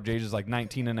 gross, average age is like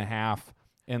 19 and a half.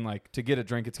 And like to get a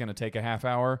drink, it's going to take a half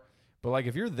hour. But like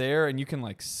if you're there and you can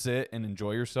like sit and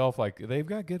enjoy yourself, like they've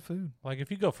got good food. Like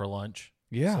if you go for lunch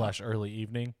Yeah. / early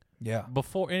evening, Yeah.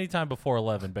 anytime before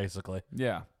 11, basically,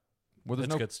 Yeah. Well, there's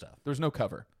it's no good stuff. there's no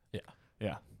cover. Yeah.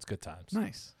 Yeah. It's good times.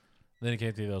 Nice. Then he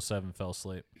came to the 07, fell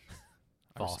asleep.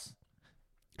 False.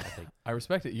 I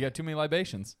respect it. You got too many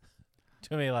libations.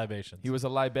 Too many libations. He was a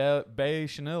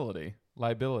liability.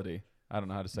 I don't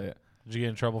know how to say it. Did you get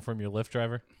in trouble from your Lyft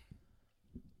driver?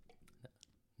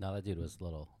 No, that dude was a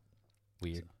little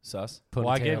weird. Sus. Well,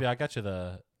 I Ponytail. got you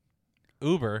the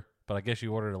Uber, but I guess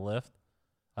you ordered a Lyft.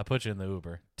 I put you in the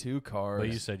Uber, 2 cars. but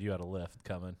you said you had a Lyft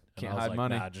coming. And Can't I was hide like,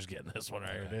 money. Nah, just getting this one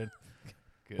right here, dude.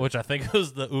 Good. Which I think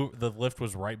was the Lyft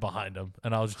was right behind him,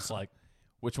 and I was just like,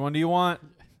 Which one do you want?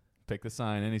 Pick the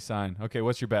sign, any sign. Okay,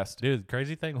 what's your best? dude,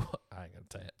 crazy thing. I ain't gonna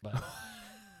tell it, but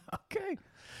Okay.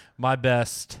 my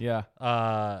best. Yeah.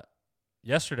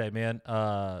 Yesterday, man.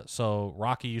 So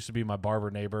Rocky used to be my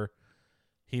barber neighbor.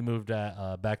 He moved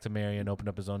back to Marion, opened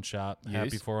up his own shop. Yes.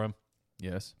 Happy for him.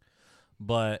 Yes.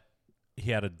 But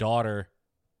he had a daughter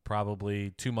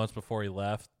probably 2 months before he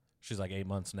left. She's like 8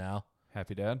 months now.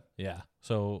 Happy dad. Yeah.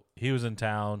 So he was in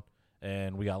town,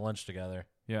 and we got lunch together.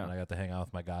 Yeah. And I got to hang out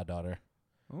with my goddaughter.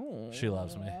 Oh. She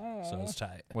loves me, so it's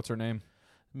tight. What's her name?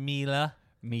 Mila.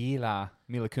 Mila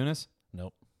Kunis.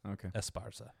 Nope. Okay.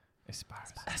 Esparza.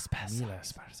 Esparza. Mila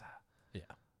Esparza. Yeah.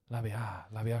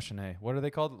 Labiachene. What are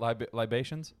they called?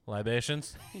 Libations?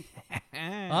 Libations.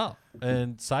 Oh,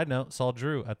 and side note, saw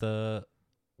Drew at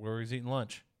where he was eating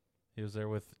lunch. He was there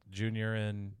with Junior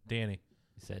and Danny.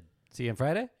 He said, "See you on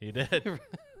Friday." He did.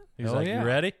 He's Oh, like, yeah. "You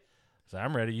ready?" I said,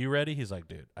 "I'm ready. You ready?" He's like,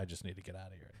 "Dude, I just need to get out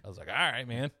of here." I was like, "All right,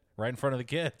 man. Right in front of the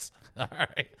kids. All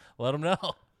right, let them know."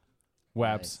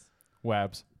 Wabs. Nice.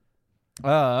 Wabs.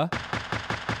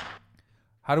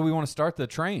 How do we want to start the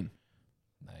train?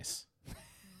 Nice.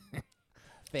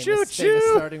 Famous Choo-choo.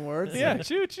 starting words. Yeah,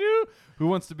 choo choo. Who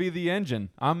wants to be the engine?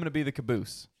 I'm going to be the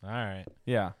caboose. All right.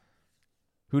 Yeah.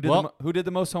 Who did Well- who did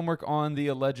the most homework on the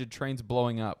alleged trains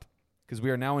blowing up? Because we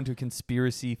are now into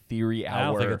conspiracy theory hour. I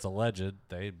don't think it's alleged.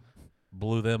 They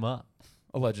blew them up.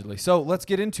 Allegedly. So let's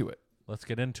get into it. Let's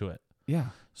get into it. Yeah.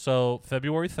 So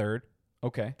February 3rd,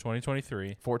 Okay.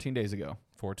 2023, 14 days ago.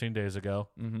 14 days ago.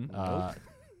 Mm-hmm.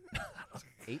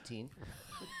 18.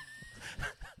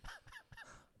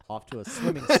 Off to a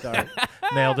swimming start.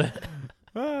 Nailed it.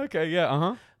 Okay. Yeah. Uh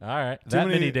huh. All right. Too That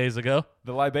many- many days ago.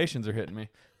 The libations are hitting me.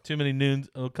 Too many noons.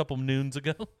 A couple noons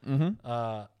ago. Mm-hmm.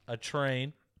 A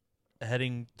train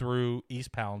heading through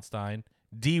East Palestine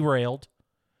derailed,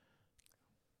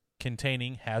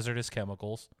 containing hazardous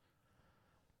chemicals.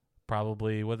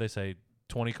 Probably, what they say,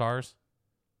 20 cars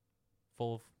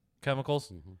full of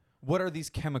chemicals. What are these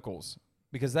chemicals?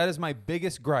 Because that is my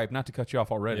biggest gripe. Not to cut you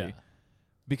off already. Yeah.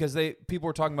 Because people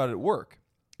were talking about it at work,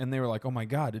 and they were like, "Oh my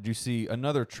God, did you see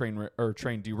another train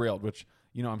train derailed?" Which,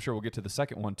 you know, I'm sure we'll get to the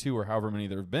second one too, or however many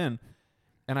there have been.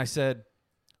 And I said,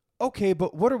 "Okay,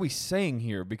 but what are we saying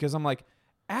here?" Because I'm like,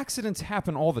 accidents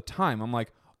happen all the time. I'm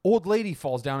like, old lady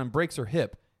falls down and breaks her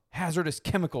hip. Hazardous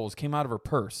chemicals came out of her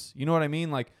purse. You know what I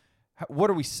mean? Like, what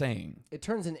are we saying? It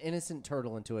turns an innocent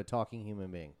turtle into a talking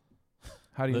human being.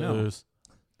 How do you The know? ooze.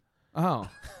 Oh,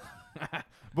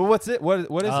 but what's it? What is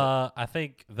it? I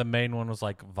think the main one was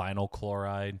like vinyl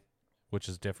chloride, which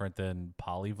is different than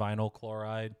polyvinyl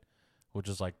chloride, which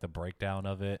is like the breakdown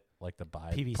of it, like the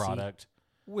PVC. byproduct.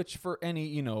 Which for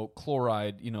any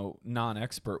chloride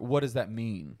non-expert, what does that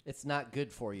mean? It's not good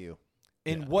for you.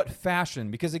 In Yeah. what fashion?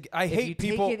 Because I If you hate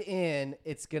people. take it in,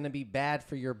 it's going to be bad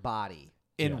for your body.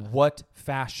 In Yeah. what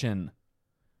fashion?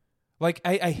 Like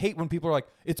I hate when people are like,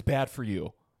 "It's bad for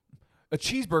you."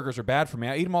 Cheeseburgers are bad for me.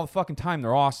 I eat them all the fucking time.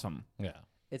 They're awesome. Yeah.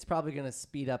 It's probably going to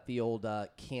speed up the old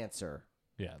cancer.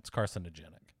 Yeah. It's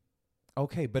carcinogenic.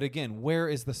 Okay, but again, where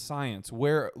is the science?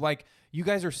 Where, like, you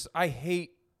guys are?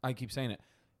 I keep saying it.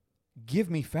 Give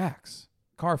me facts,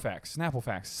 Carfax, Snapple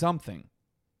facts, something.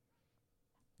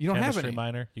 You don't Chemistry have any.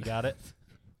 minor. You got it?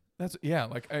 That's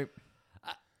like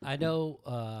I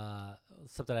know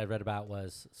something I read about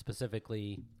was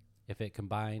specifically if it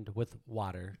combined with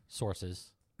water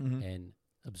sources Mhm. and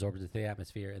absorbed into the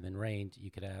atmosphere and then rained,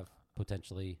 you could have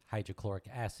potentially hydrochloric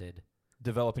acid.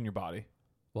 develop in your body.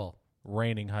 Well,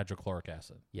 Raining hydrochloric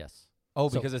acid. yes. Oh,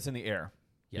 So- because it's in the air.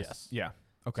 Yes. Yeah.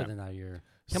 Okay. So then now your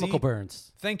chemical See?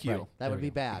 burns. Thank you. Right. That There would we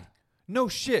be go. bad. No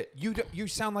shit. You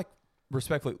sound like,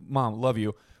 respectfully, Mom, love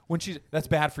you. When that's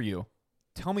bad for you.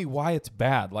 Tell me why it's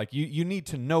bad. Like you need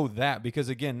to know that, because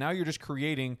again, now you're just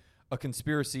creating a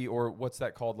conspiracy, or what's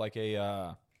that called? Like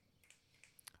a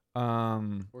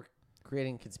We're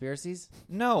creating conspiracies?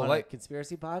 no, on a like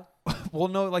conspiracy pod? well,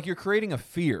 no, like you're creating a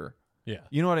fear. Yeah.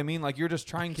 You know what I mean? Like you're just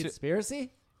trying to.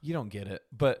 Conspiracy? You don't get it.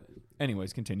 But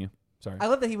anyways, continue. Sorry. I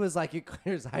love that he was like,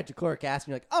 here's hydrochloric acid.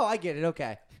 And you're like, oh, I get it.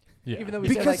 Okay. Yeah. Even though we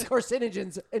said like Because-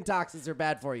 carcinogens and toxins are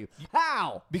bad for you.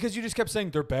 How? Because you just kept saying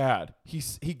they're bad. He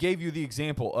gave you the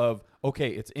example of,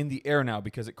 okay, it's in the air now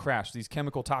because it crashed. These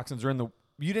chemical toxins are in the.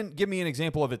 You didn't give me an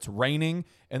example of it's raining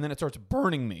and then it starts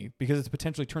burning me because it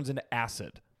potentially turns into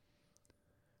acid.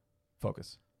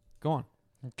 Focus. Go on.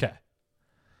 Okay.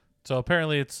 So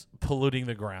apparently it's polluting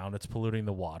the ground, it's polluting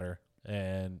the water,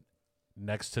 and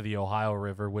next to the Ohio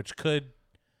River, which could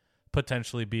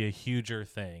potentially be a huger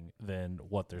thing than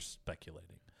what they're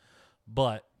speculating.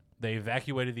 But they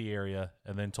evacuated the area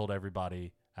and then told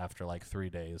everybody after like 3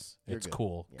 days, You're it's good.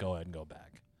 cool, Yeah. go ahead and go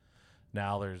back.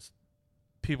 Now there's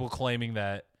people claiming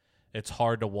that it's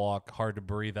hard to walk, hard to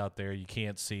breathe out there. You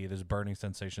can't see. There's burning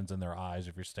sensations in their eyes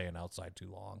if you're staying outside too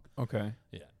long. Okay.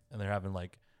 Yeah. And they're having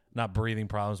like not breathing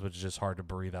problems, but it's just hard to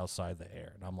breathe outside the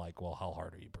air. And I'm like, well, how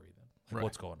hard are you breathing? Like, Right.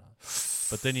 what's going on?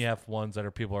 But then you have ones that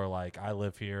are people are like, I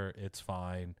live here, it's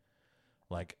fine.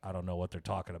 like, I don't know what they're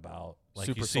talking about. Like,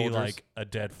 Super you see, soldiers. like, a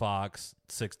dead fox,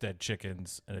 6 dead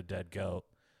chickens, and a dead goat,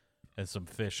 and some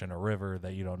fish in a river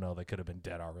that you don't know they could have been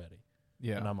dead already.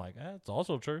 Yeah. And I'm like, it's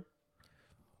also true.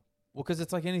 Well, because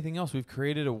it's like anything else. We've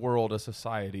created a world, a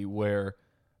society where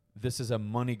this is a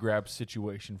money grab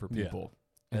situation for Yeah. people.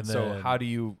 And And so then- how do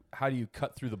you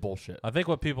cut through the bullshit? I think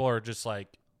what people are just,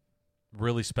 like,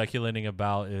 really speculating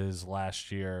about is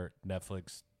last year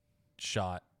Netflix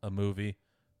shot a movie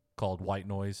called White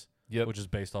Noise, Yep. which is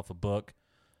based off a book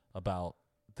about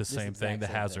the same thing, exact the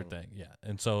same hazard thing. thing. Yeah.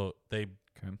 And so they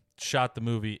Okay. shot the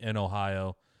movie in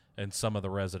Ohio, and some of the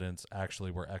residents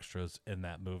actually were extras in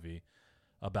that movie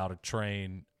about a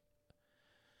train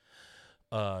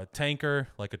tanker,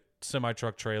 like a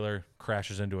semi-truck trailer,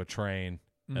 crashes into a train,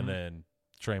 Mhm. and then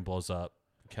train blows up,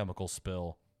 chemical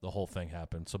spill, the whole thing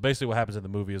happens. So basically what happens in the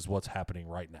movie is what's happening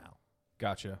right now.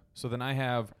 Gotcha. So then I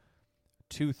have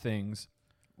two things.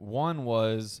 One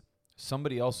was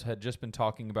somebody else had just been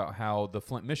talking about how the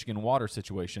Flint, Michigan water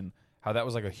situation, how that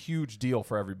was like a huge deal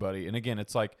for everybody. And again,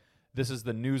 it's like this is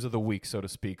the news of the week, so to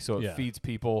speak. So it Yeah. feeds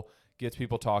people, gets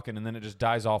people talking, and then it just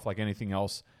dies off like anything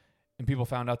else. And people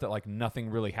found out that like nothing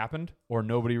really happened or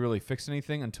nobody really fixed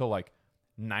anything until like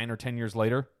 9 or 10 years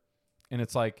later. And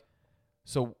it's like,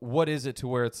 so what is it to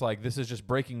where it's like this is just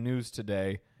breaking news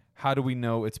today? How do we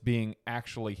know it's being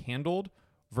actually handled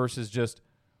versus just,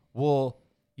 well,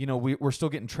 you know, we're still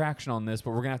getting traction on this,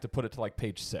 but we're going to have to put it to like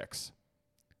page 6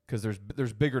 because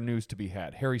there's bigger news to be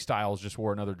had. Harry Styles just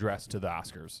wore another dress to the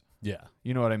Oscars. Yeah.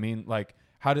 You know what I mean? Like,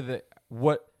 how did they,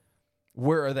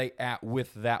 where are they at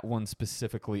with that one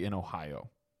specifically in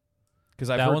Ohio? Because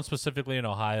I've That heard, one specifically in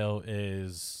Ohio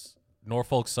is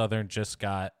Norfolk Southern just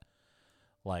got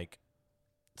like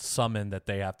summoned that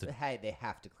they have to They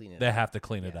have to clean it they up. have to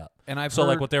clean it Yeah. up. and I've So heard,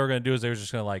 like what they were going to do is they were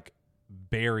just going to like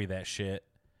bury that shit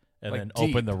and Like then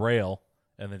deep. open the rail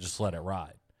and then just let it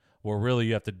ride. Where really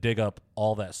you have to dig up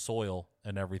all that soil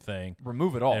and everything.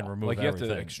 remove it all. and remove like you have to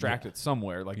everything. extract Yeah. it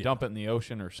somewhere, like Yeah. dump it in the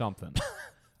ocean or something.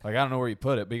 Like I don't know where you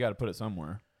put it, but you got to put it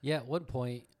somewhere. Yeah, at one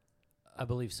point, I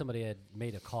believe somebody had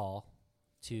made a call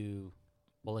to,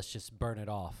 well, let's just burn it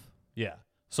off. Yeah.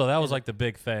 So that was And- like the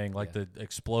big thing, like Yeah. the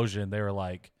explosion. They were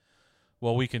like,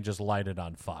 well, we can just light it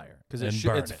on fire Because and it's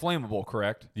burn it. flammable,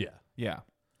 correct? Yeah. Yeah.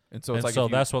 And so And it's like so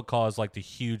if you- that's what caused like the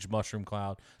huge mushroom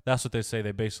cloud. That's what they say.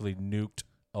 They basically nuked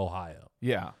Ohio.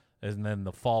 yeah. And then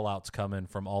the fallout's coming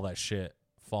from all that shit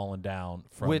falling down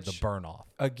from Which- the burn off.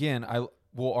 Again, I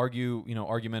will argue,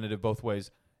 argumentative both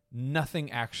ways. Nothing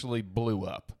actually blew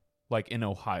up like in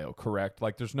Ohio, correct?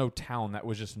 Like there's no town that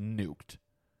was just nuked.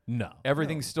 No.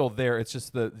 Everything's still there. It's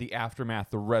just the aftermath,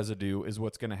 the residue is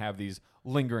what's going to have these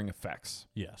lingering effects.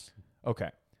 Yes.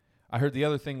 Okay. I heard the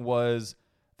other thing was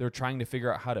they're trying to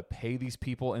figure out how to pay these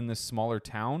people in this smaller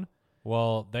town.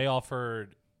 Well, they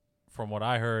offered, from what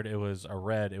I heard, it was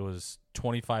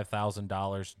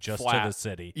 $25,000 just to Flat. the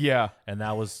city. Yeah. And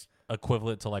that was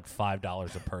equivalent to like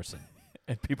 $5 a person.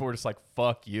 And people were just like,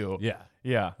 fuck you. Yeah.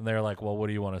 Yeah. And they're like, well, what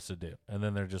do you want us to do? And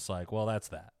then they're just like, well, that's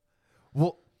that.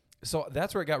 Well, so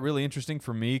that's where it got really interesting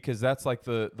for me because that's like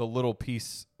the little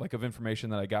piece like of information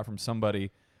that I got from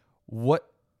somebody. What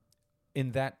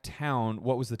in that town?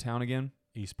 What was the town again?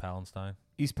 East Palestine.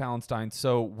 East Palestine.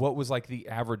 So what was like the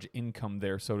average income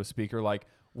there, so to speak, or like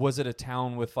was it a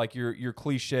town with like your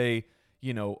cliche,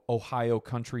 Ohio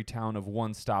country town of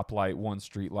one stoplight, one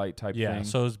street light type Yeah. thing?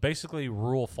 So it's basically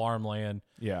rural farmland.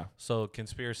 Yeah. So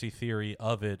conspiracy theory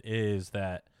of it is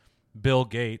that Bill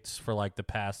Gates for like the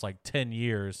past like 10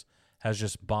 years has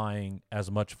just buying as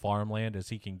much farmland as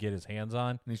he can get his hands on.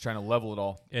 And he's trying to level it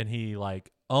all. And he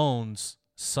like owns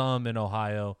some in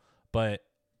Ohio, but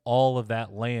all of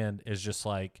that land is just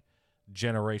like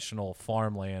generational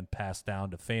farmland passed down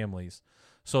to families.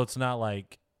 So it's not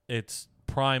like it's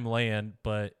prime land,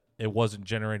 but it wasn't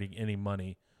generating any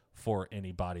money for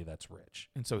anybody that's rich.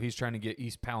 And so he's trying to get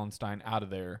East Palestine out of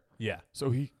there. Yeah.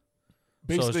 So he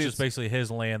So it's just basically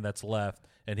his land that's left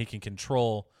and he can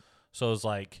control. So it's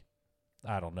like,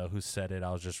 I don't know who said it.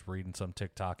 I was just reading some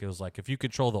TikTok. It was like, if you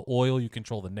control the oil, you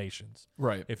control the nations.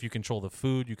 right. If you control the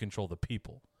food, you control the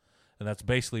people. And that's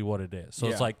basically what it is. So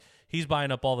Yeah. it's like he's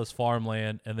buying up all this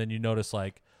farmland. And then you notice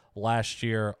like last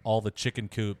year, all the chicken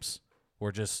coops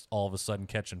were just all of a sudden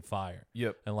catching fire.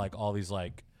 Yep. And like all these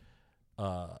like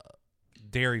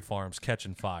dairy farms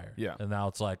catching fire. Yeah. And now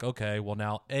it's like, okay, well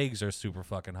now eggs are super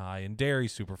fucking high and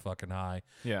dairy's super fucking high.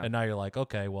 Yeah. And now you're like,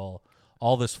 okay, well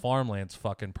all this farmland's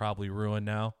fucking probably ruined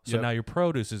now. So Yep. now your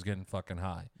produce is getting fucking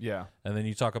high. Yeah. And then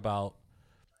you talk about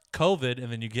COVID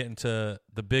and then you get into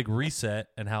the big reset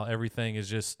and how everything is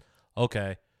just,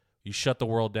 okay, you shut the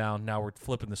world down. Now we're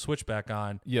flipping the switch back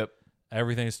on. Yep.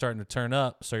 everything's starting to turn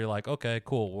up. So you're like, okay,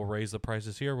 cool. We'll raise the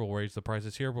prices here. We'll raise the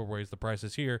prices here. We'll raise the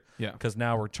prices here. Yeah. Because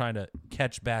now we're trying to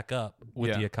catch back up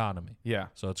with Yeah. the economy. Yeah.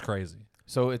 So it's crazy.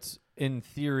 So it's, in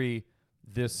theory,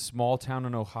 this small town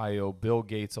in Ohio, Bill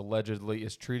Gates allegedly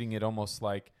is treating it almost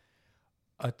like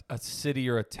a city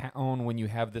or a town when you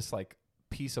have this like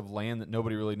piece of land that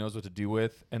nobody really knows what to do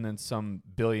with, and then some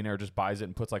billionaire just buys it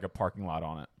and puts like a parking lot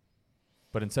on it.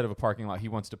 But instead of a parking lot, he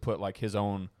wants to put like his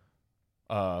own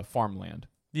farmland.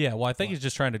 Yeah. Well, I think he's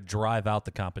just trying to drive out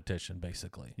the competition,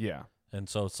 basically. Yeah. And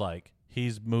so it's like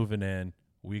he's moving in.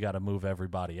 We got to move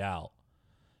everybody out.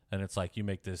 And it's like you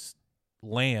make this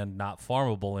land not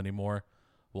farmable anymore.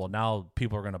 Well, now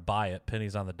people are going to buy it,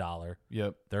 pennies on the dollar.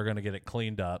 Yep. They're going to get it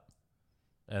cleaned up.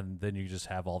 And then you just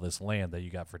have all this land that you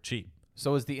got for cheap.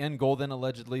 So is the end goal then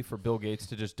allegedly for Bill Gates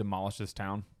to just demolish this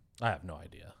town? I have no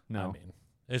idea. No. I mean,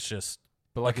 it's just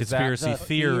But a like, is that conspiracy The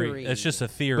theory. theory. It's just a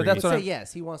theory. But You that's could what say I'm-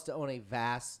 yes. He wants to own a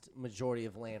vast majority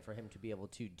of land for him to be able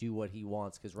to do what he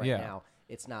wants. Because right Yeah. now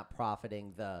it's not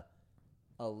profiting the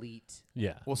elite.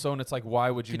 yeah. well, so and it's like, why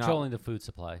would you Controlling the food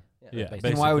supply. Yeah, basically.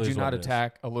 then why would basically you is not what it is.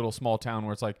 attack a little small town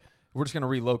where it's like, we're just going to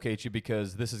relocate you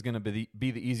because this is going to be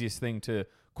the easiest thing to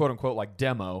quote unquote like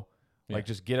demo, like Yeah.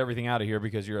 just get everything out of here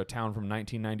because you're a town from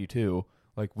 1992.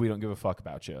 Like, we don't give a fuck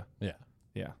about you. Yeah.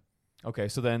 Yeah. Okay.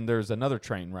 So then there's another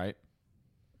train, right?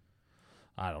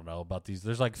 I don't know about these.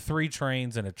 There's like 3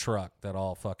 trains and a truck that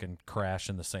all fucking crash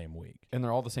in the same week. And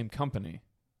they're all the same company.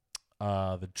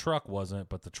 The truck wasn't,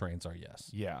 but the trains are, yes.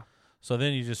 Yeah. So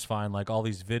then you just find like all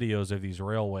these videos of these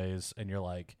railways, and you're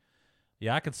like,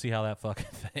 yeah, I can see how that fucking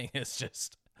thing is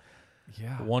just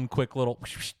Yeah. one quick little,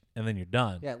 and then you're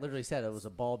done. Yeah, it literally said it was a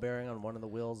ball bearing on one of the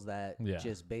wheels that Yeah.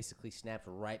 just basically snapped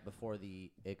right before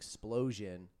the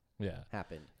explosion Yeah.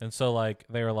 happened. And so like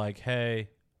they were like, hey,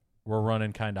 we're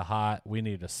running kind of hot. We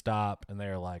need to stop. And they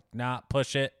were like, nah,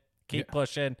 push it. Keep Yeah.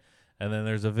 pushing. And then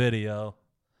there's a video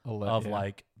of yeah.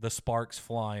 like the sparks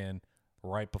flying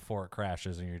right before it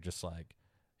crashes. And you're just like,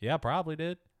 yeah, probably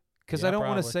did. Because Yeah, I don't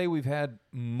want to probably. say we've had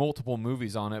multiple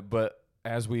movies on it, but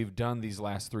as we've done these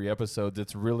last 3 episodes,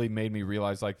 it's really made me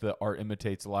realize like the art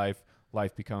imitates life,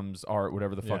 life becomes art,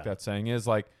 whatever the fuck Yeah. that saying is.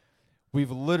 Like, we've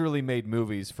literally made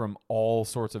movies from all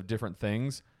sorts of different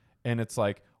things, and it's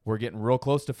like we're getting real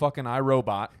close to fucking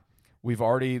iRobot.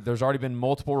 There's already been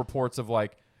multiple reports of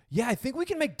like, yeah, I think we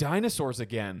can make dinosaurs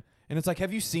again. And it's like,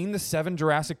 have you seen the 7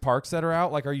 Jurassic Parks that are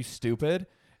out? Like, are you stupid?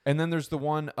 And then there's the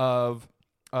one of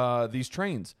these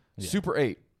trains. Yeah. Super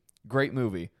 8. Great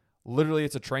movie. Literally,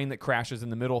 it's a train that crashes in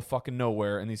the middle of fucking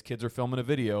nowhere, and these kids are filming a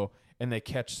video, and they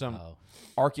catch some Oh.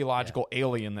 archaeological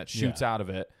alien that shoots out of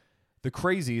it. The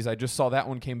Crazies, I just saw that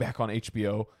one came back on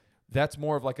HBO. That's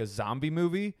more of like a zombie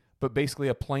movie, but basically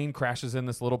a plane crashes in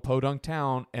this little podunk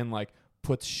town and like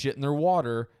puts shit in their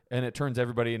water, and it turns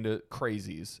everybody into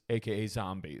crazies, aka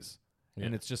zombies. Yeah.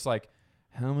 And it's just like,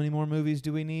 how many more movies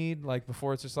do we need? Like,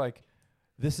 before it's just like,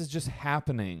 this is just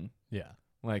happening. Yeah.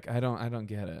 Like, I don't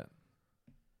get it.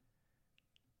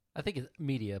 I think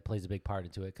media plays a big part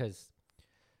into it because,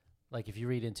 like, if you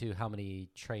read into how many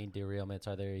train derailments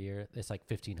are there a year, it's like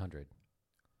 1,500.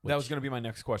 That was going to be my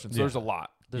next question. So Yeah. there's a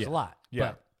lot. There's Yeah. a lot.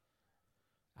 Yeah. But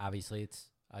obviously, it's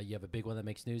you have a big one that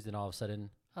makes news, then all of a sudden,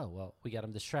 oh, well, we got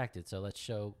them distracted, so let's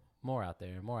show more out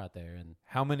there and more out there. And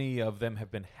How many of them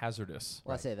have been hazardous?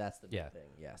 Well, I say that's the big Yeah. thing.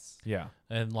 Yes. Yeah.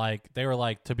 And like they were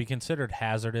like, to be considered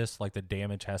hazardous, like the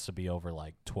damage has to be over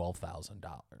like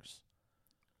 $12,000.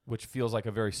 Which feels like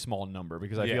a very small number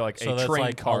because I Yeah. feel like So a that's train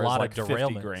like car a lot is like of 50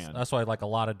 derailments. grand. That's why like a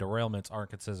lot of derailments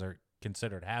aren't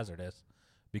considered hazardous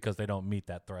because they don't meet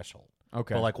that threshold.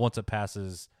 Okay. But like once it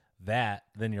passes that,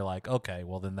 then you're like, okay,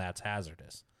 well then that's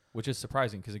hazardous. Which is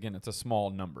surprising because, again, it's a small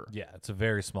number. Yeah, it's a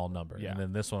very small number. Yeah. And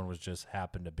then this one was just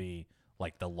happened to be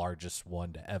like the largest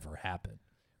one to ever happen.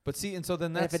 But see, and so then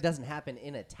And that's... if it doesn't happen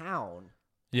in a town,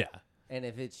 Yeah. and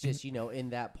if it's just in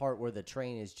that part where the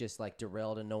train is just like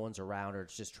derailed and no one's around, or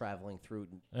it's just traveling through,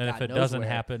 And God if it knows doesn't where,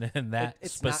 happen in that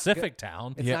it's not specific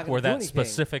town it's not gonna where do that anything.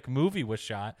 specific movie was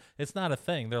shot, it's not a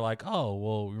thing. They're like, oh,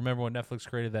 well, remember when Netflix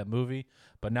created that movie?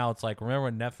 But now it's like, remember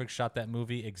when Netflix shot that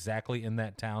movie exactly in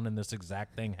that town and this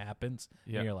exact thing happens?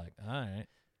 Yeah. And you're like, all right.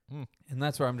 And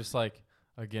that's where I'm just like,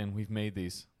 again, we've made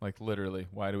these. Like, literally.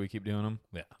 Why do we keep doing them?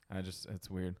 Yeah. It's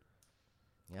weird.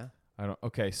 Yeah.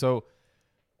 Okay, so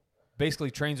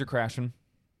basically trains are crashing.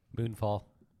 Moonfall.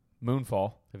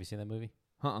 Moonfall. Have you seen that movie?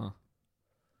 Uh-uh.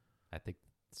 I think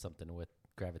something with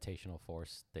gravitational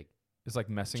force. They It's like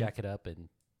messing. jack it up and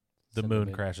The send moon them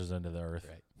in. crashes into the earth.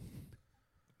 Right.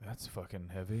 That's fucking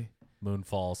heavy. Moon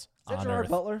falls Is that on Gerard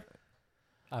earth. Butler?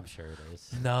 I'm sure it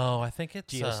is. No, I think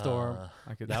it's Geostorm.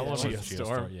 I could That one was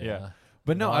Geostorm. Geostorm. Yeah.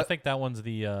 But no, I think that one's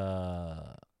the.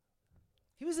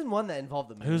 He was in one that involved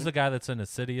the moon. Who's the guy that's in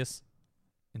Insidious?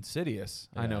 Insidious.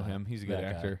 I know Yeah, him. He's a good that guy.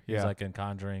 actor. He's Yeah, like in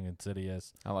Conjuring,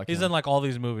 Insidious. I like He's him. in like all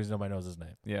these movies. Nobody knows his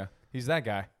name. Yeah, he's that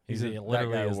guy. He's that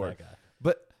literally guy is award. that guy.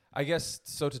 But I guess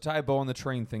so. To tie a bow on the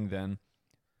train thing, then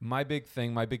my big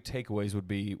takeaways would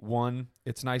be: one,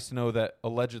 it's nice to know that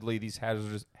allegedly these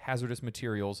hazardous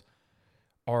materials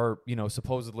are,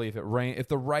 supposedly if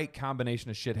the right combination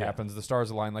of shit Yeah. happens, the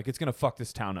stars align, like it's gonna fuck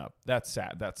this town up. That's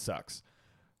sad. That sucks.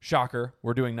 Shocker.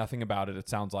 We're doing nothing about it. It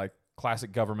sounds like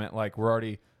classic government. Like we're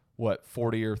already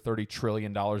 40 or 30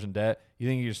 trillion dollars in debt. You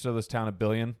think you just throw this town $1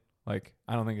 billion? Like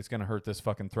I don't think it's gonna hurt this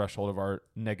fucking threshold of our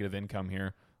negative income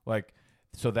here. Like.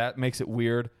 So that makes it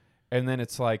weird. And then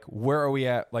it's like, where are we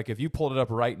at? Like, if you pulled it up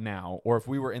right now, or if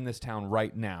we were in this town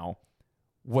right now,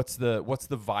 what's the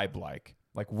vibe like?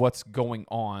 Like, what's going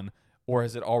on? Or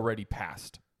has it already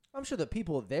passed? I'm sure the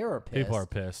people there are pissed. People are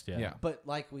pissed. Yeah. Yeah. But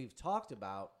like we've talked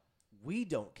about, we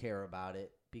don't care about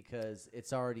it because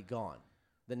it's already gone.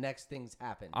 The next thing's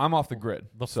happened. I'm off the grid.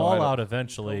 The so I don't- fallout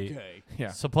eventually. Okay. Yeah.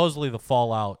 Supposedly the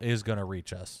fallout is going to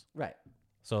reach us. Right.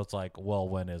 So it's like, well,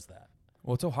 when is that?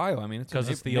 Well, it's Ohio. I mean, it's Because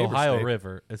a it's the neighbor Ohio state.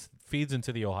 River. It feeds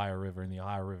into the Ohio River, and the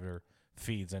Ohio River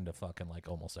feeds into fucking like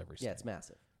almost every state. Yeah, it's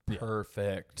massive. Yeah.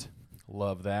 Perfect.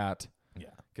 Love that. Yeah.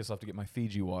 Guess I'll have to get my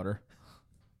Fiji water.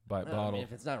 Buy it Well, I bottled. mean,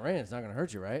 if it's not raining, it's not going to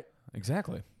hurt you, right?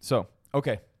 Exactly. So,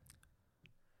 okay.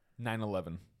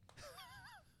 9/11.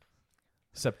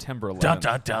 September 11th. Dun,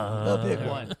 dun, dun. The big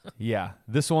one. Yeah,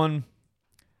 this one,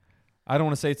 I don't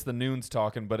want to say it's the Noons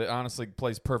talking, but it honestly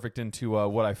plays perfect into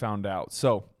what I found out.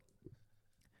 So,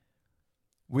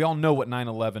 we all know what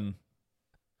 9/11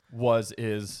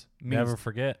 means Never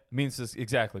forget. means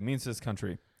this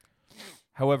country.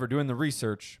 However, doing the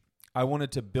research, I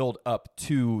wanted to build up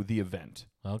to the event,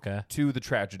 Okay. to the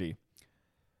tragedy.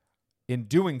 In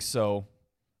doing so,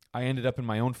 I ended up in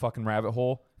my own fucking rabbit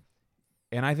hole,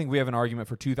 and I think we have an argument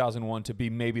for 2001 to be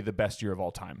maybe the best year of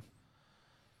all time.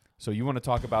 So you want to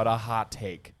talk about a hot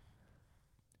take?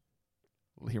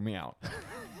 Hear me out.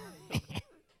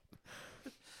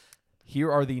 Here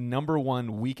are the #1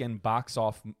 weekend box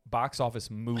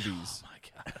office movies Oh my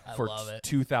God. I for love it.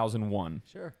 2001.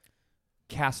 Sure.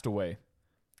 Castaway,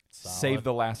 Solid. Save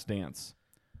the Last Dance,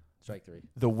 Strike 3.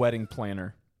 The Wedding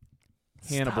Planner,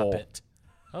 Hannibal, Stop it.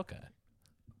 Okay.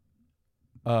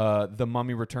 The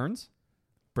Mummy Returns,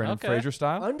 Brendan Okay. Fraser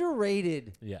style.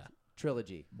 Underrated Yeah.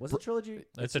 trilogy. Was it trilogy?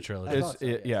 It's a trilogy. I It's, thought so, it-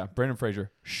 yes. yeah, Brendan Fraser,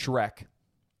 Shrek,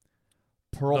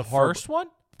 The Pearl first one?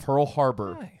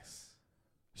 Harbor, Nice.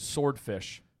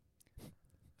 Swordfish,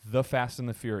 The Fast and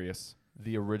the Furious,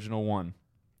 the original one.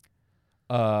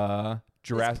 Is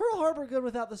Jurassic. Pearl Harbor good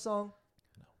without the song?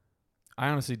 I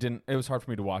honestly didn't. It was hard for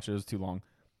me to watch. It was too long.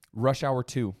 Rush Hour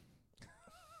 2,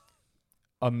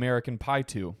 American Pie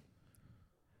 2.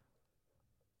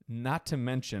 Not to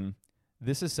mention,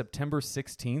 this is September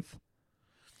 16th.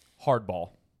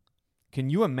 Hardball. Can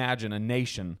you imagine a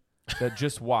nation that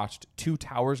just watched 2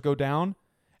 towers go down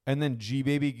and then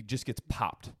G-Baby just gets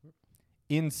popped?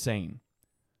 Insane.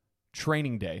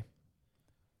 Training Day.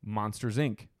 Monsters,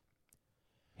 Inc.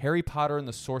 Harry Potter and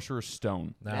the Sorcerer's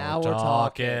Stone. Now we're we're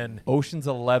talking. Ocean's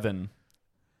 11.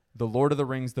 The Lord of the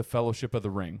Rings, The Fellowship of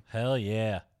the Ring. Hell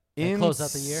yeah. They close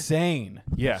out the year? Insane.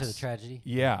 Yes. To the tragedy.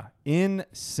 Yeah.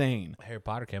 Insane. Harry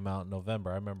Potter came out in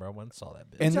November. I remember I went and saw that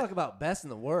bitch. You And talk about best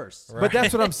and the worst. Right. But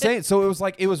that's what I'm saying. So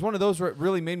it was one of those where it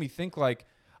really made me think, like,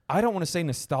 I don't want to say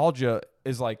nostalgia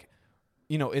is like,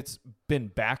 it's been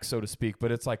back, so to speak,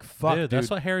 but it's like, fuck, dude. That's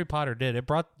what Harry Potter did. It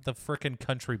brought the freaking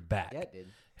country back. Yeah, it did.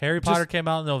 Harry Potter came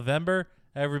out in November.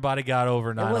 Everybody got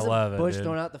over It wasn't 9/11. Bush dude.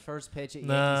 throwing out the first pitch at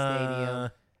Nah. Yankee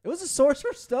Stadium. It was a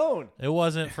Sorcerer's Stone. It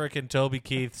wasn't freaking Toby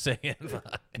Keith saying.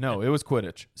 No, it was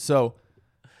Quidditch. So,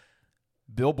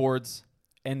 Billboard's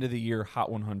end of the year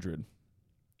Hot 100.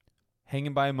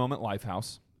 Hanging by a Moment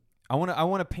Lifehouse. I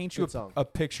want to paint you Good song. a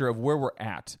picture of where we're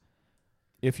at.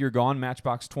 If You're Gone,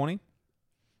 Matchbox 20.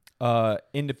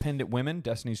 Independent Women,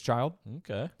 Destiny's Child.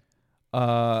 Okay.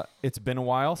 It's Been a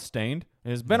While, Stained.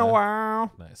 It's been a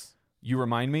while. Nice. You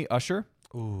Remind Me, Usher.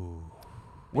 Ooh.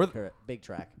 Big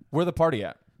track. Where the Party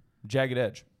At? Jagged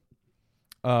Edge.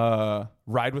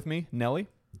 Ride With Me, Nelly.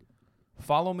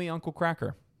 Follow Me, Uncle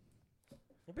Cracker.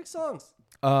 They're big songs.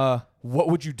 What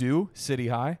Would You Do? City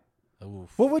High.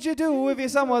 Oof. What would you do if your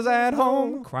son was at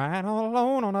home crying all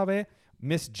alone on a bed?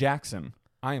 Miss Jackson.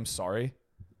 I Am Sorry.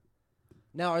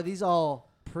 Now, are these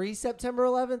all pre-September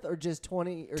 11th or just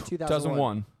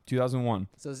 2001? 2001.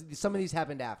 So some of these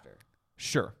happened after.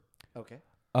 Sure. Okay.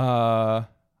 I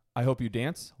Hope You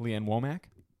Dance, Leanne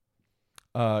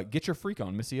Womack. Get Your Freak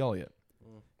On, Missy Elliott.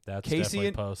 That's Casey definitely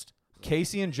and- post.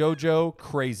 Casey and JoJo,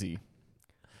 Crazy.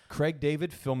 Craig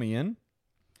David, Fill Me In.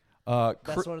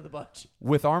 Best one of the bunch.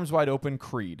 With Arms Wide Open,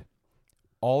 Creed.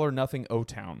 All or Nothing,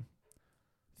 O-Town.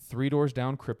 Three Doors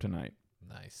Down, Kryptonite.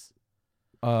 Nice.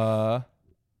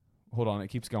 Hold on, it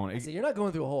keeps going. So you're not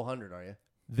going through a whole 100, are you?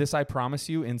 This I Promise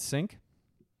You, In Sync.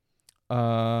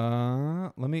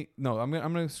 I'm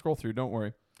gonna scroll through. Don't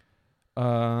worry.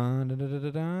 There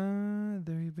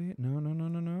you be.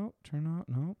 No. Turn on.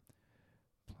 No.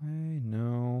 Play.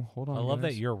 No. Hold on. I love that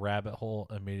guys. your rabbit hole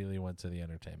immediately went to the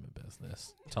entertainment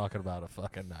business, talking about a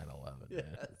fucking 9/11. Yes.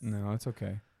 Man. No, it's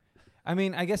okay. I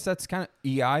mean, I guess that's kind of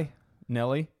EI,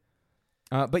 Nelly.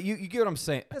 But you get what I'm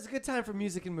saying. That's a good time for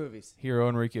music and movies. Hero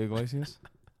Enrique Iglesias.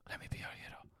 Let me be your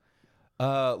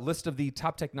hero. List of the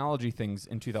top technology things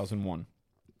in 2001.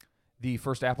 The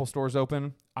first Apple Store is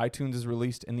open, iTunes is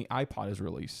released, and the iPod is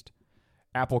released.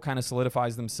 Apple kind of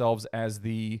solidifies themselves as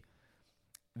the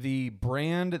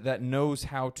brand that knows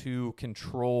how to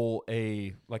control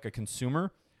a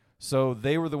consumer. So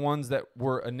they were the ones that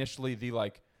were initially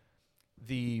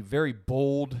the very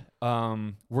bold,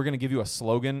 we're going to give you a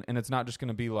slogan, and it's not just going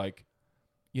to be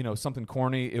something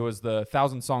corny. It was the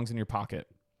 1,000 songs in your pocket.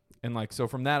 And so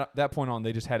from that point on,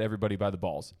 they just had everybody by the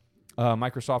balls.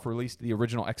 Microsoft released the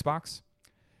original Xbox,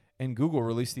 and Google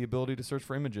released the ability to search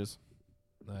for images.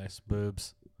 Nice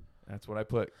boobs. That's what I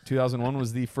put. 2001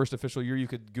 was the first official year you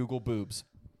could Google boobs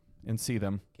and see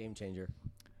them. Game changer.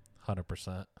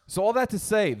 100%. So all that to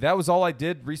say, that was all I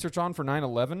did research on for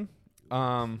 9/11.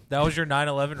 That was your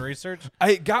 9/11 research?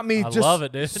 It got me I just love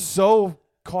it, dude. so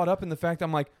caught up in the fact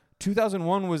I'm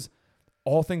 2001 was,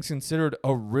 all things considered,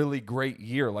 a really great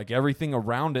year. Everything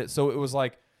around it. So it was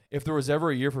if there was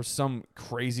ever a year for some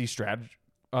crazy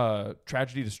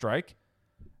tragedy to strike,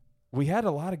 we had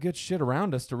a lot of good shit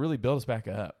around us to really build us back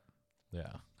up.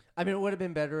 Yeah. I mean, it would have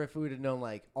been better if we would have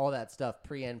known all that stuff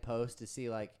pre and post to see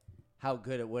how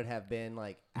good it would have been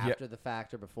after the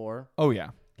fact or before. Oh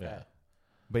yeah, Yeah.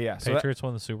 but yeah. So Patriots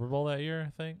won the Super Bowl that year,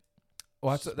 I think.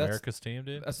 that's America's team,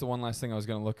 dude. that's the one last thing I was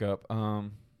gonna look up.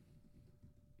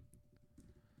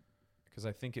 Because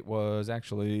I think it was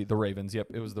actually the Ravens. Yep,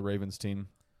 it was the Ravens team.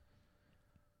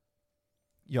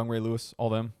 Young Ray Lewis, all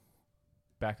them,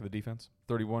 back of the defense,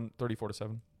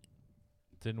 34-7.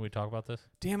 Didn't we talk about this?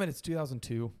 Damn it, it's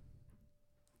 2002.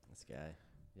 This guy,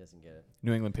 he doesn't get it.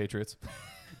 New England Patriots.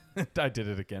 I did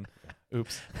it again.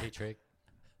 Oops. Patrick.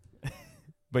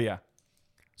 But yeah.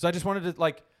 So I just wanted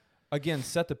to again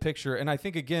set the picture, and I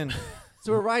think again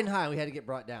So we're riding high. We had to get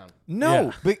brought down.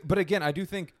 no, but again I do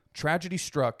think tragedy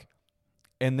struck,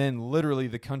 and then literally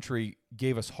the country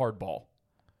gave us hardball,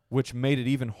 which made it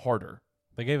even harder.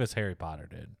 They gave us Harry Potter,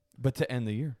 dude. But to end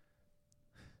the year,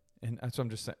 and that's what I'm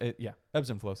just saying. Yeah, ebbs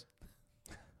and flows.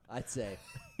 I'd say.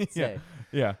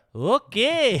 Yeah.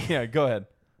 Okay. Yeah. Go ahead.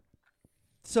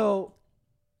 So,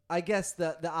 I guess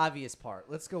the obvious part.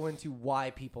 Let's go into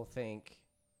why people think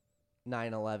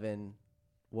 9/11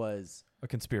 was A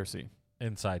conspiracy.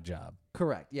 Inside job.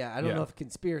 correct. Yeah, I don't Yeah. know if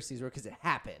conspiracies were because it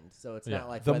happened. So it's Yeah. not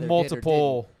like The whether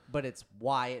multiple. did or didn't, but it's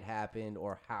why it happened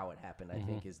or how it happened. I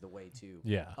think is the way to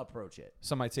Yeah. approach it.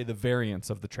 Some might say the variance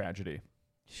of the tragedy.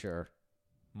 Sure.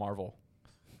 Marvel.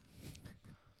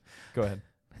 Go ahead.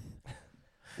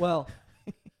 Well,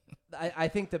 I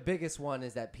think the biggest one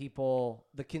is that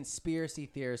the conspiracy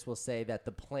theorists will say that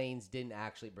the planes didn't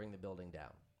actually bring the building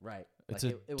down. Right. It's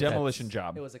Like, a it was demolition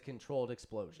job. It was a controlled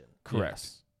explosion. Correct.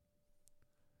 Yes.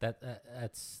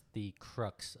 That's the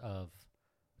crux of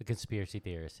the conspiracy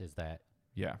theorists, is that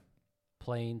Yeah.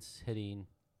 planes hitting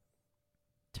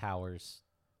towers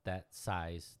that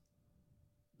size,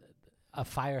 a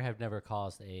fire have never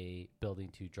caused a building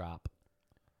to drop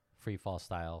free fall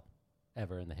style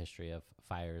ever in the history of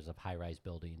fires of high-rise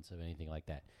buildings or anything like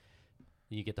that.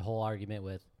 You get the whole argument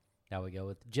with, now we go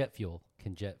with jet fuel.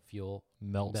 Can jet fuel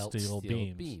Melt steel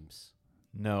beams.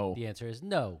 No. The answer is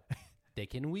no. They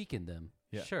can weaken them,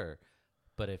 Yeah. sure.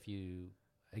 But if you,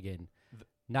 again,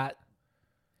 not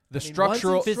The I mean,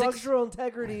 structural. once Physics- structural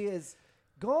integrity is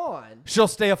gone, She'll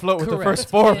stay afloat with the Correct. first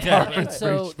four. Yeah, power and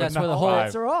so reach, but that's where not the whole- five.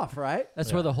 lights are off, right? That's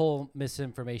Yeah. where the whole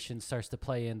misinformation starts to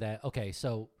play in. That okay,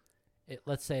 so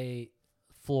let's say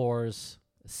floors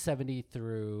 70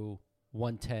 through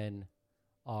 110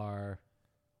 are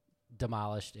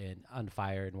demolished and on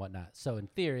fire and whatnot. So in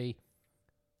theory,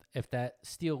 if that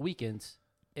steel weakens,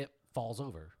 it falls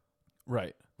over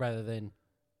Right. rather than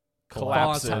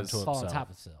Collapses. fall on top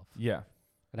of itself. Yeah.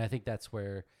 And I think that's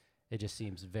where it just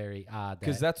seems very odd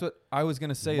Because that that's what I was going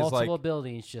to say is multiple like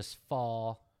buildings just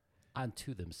fall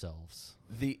onto themselves.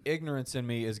 the ignorance in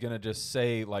me is going to just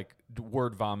say like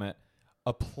word vomit.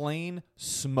 A plane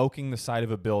smoking the side of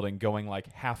a building going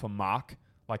like half a Mach.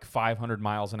 like 500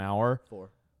 miles an hour,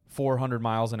 400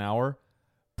 miles an hour,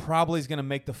 probably is going to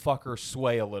make the fucker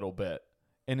sway a little bit.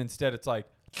 And instead it's like,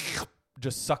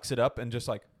 just sucks it up and just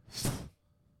like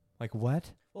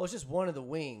what? Well, it's just one of the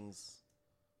wings,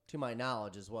 to my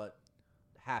knowledge, is what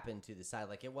happened to the side.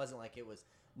 Like, it wasn't like it was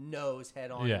nose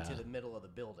head on Yeah. into the middle of the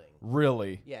building.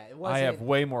 Really? Yeah, it wasn't. I have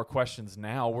way more questions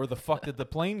now. Where the fuck did the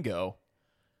plane go?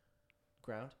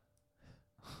 Ground.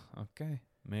 Okay.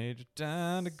 Major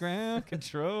down to ground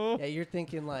control. Yeah, you're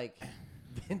thinking like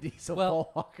Vin Diesel, Well-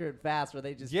 Paul Walker, and Fast, where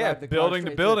they just Yeah, drive the car building to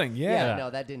straight building, through. yeah. No,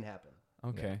 that didn't happen.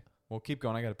 Okay. Well, keep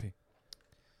going. I got to pee.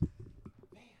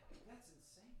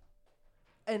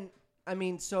 And I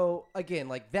mean, so again,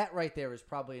 like that right there is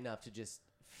probably enough to just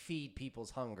feed people's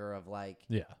hunger of like,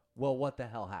 Yeah. well, what the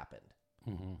hell happened?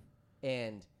 Mm-hmm.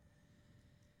 And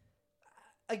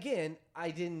again,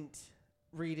 I didn't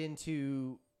read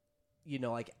into,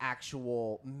 like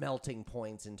actual melting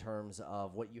points in terms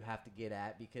of what you have to get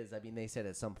at, because I mean, they said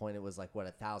at some point it was like,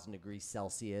 1,000 degrees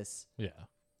Celsius. Yeah.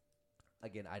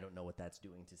 Again, I don't know what that's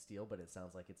doing to steel, but it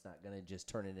sounds like it's not going to just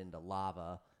turn it into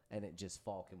lava and it just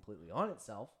fall completely on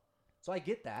itself. So I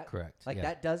get that. Correct, Like yeah.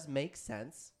 that does make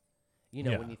sense,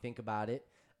 Yeah. when you think about it.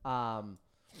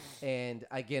 And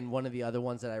again, one of the other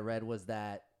ones that I read was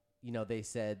that, they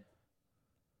said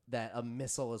that a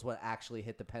missile is what actually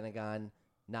hit the Pentagon,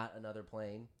 not another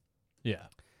plane. Yeah.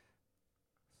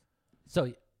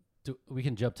 So we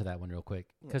can jump to that one real quick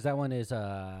because that one is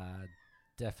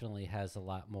definitely has a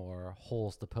lot more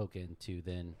holes to poke into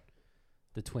than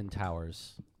the Twin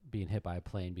Towers being hit by a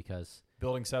plane, because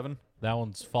Building 7? That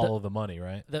one's follow the money,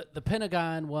 right? the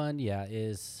Pentagon one,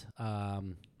 is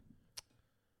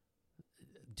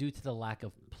due to the lack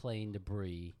of plane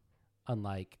debris,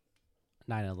 unlike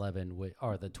 9/11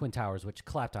 or the Twin Towers, which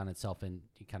collapsed on itself and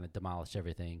kind of demolished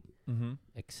everything Mm-hmm.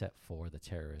 except for the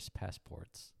terrorist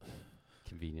passports,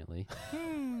 conveniently.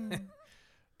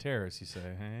 Terrorists, you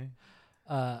say, hey?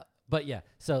 But yeah,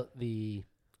 so the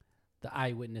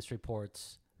eyewitness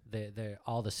reports, the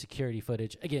all the security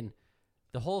footage. Again,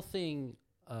 the whole thing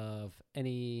of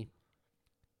any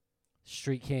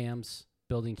street cams,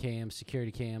 building cams,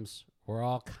 security cams were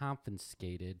all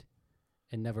confiscated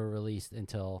and never released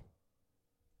until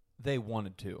They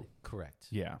wanted to. correct.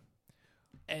 Yeah.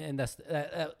 And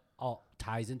that all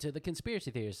ties into the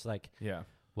conspiracy theories. Like, Yeah.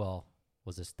 well,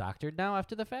 was this doctored now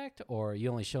after the fact, or are you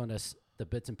only showing us the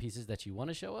bits and pieces that you want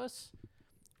to show us?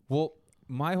 Well,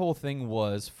 my whole thing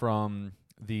was from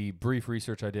the brief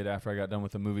research I did after I got done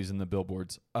with the movies and the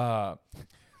billboards.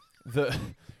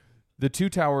 The two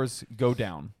towers go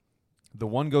down. The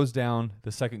one goes down,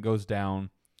 the second goes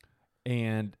down,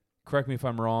 and correct me if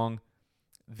I'm wrong,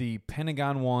 the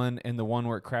Pentagon one and the one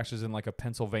where it crashes in like a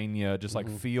Pennsylvania, just like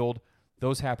field,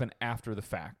 those happen after the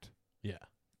fact. Yeah.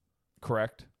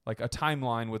 Correct? Like a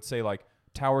timeline would say like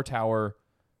tower,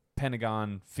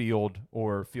 Pentagon, field,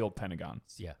 or field, Pentagon.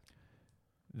 Yeah.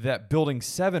 That building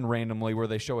 7 randomly, where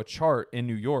they show a chart in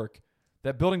New York,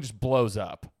 that building just blows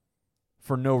up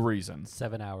for no reason.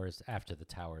 7 hours after the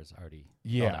tower's already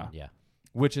Yeah. fell down. Yeah.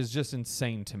 Which is just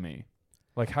insane to me.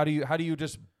 Like, how do you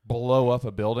just blow up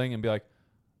a building and be like,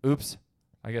 oops,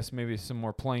 I guess maybe some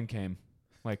more plane came.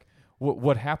 Like,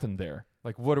 what happened there?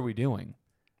 Like, what are we doing?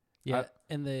 Yeah.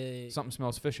 And the Something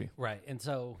smells fishy. right. And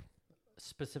so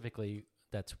specifically,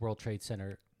 that's World Trade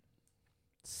Center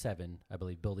 7, I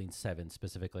believe, building 7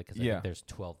 specifically, because I Yeah. think there's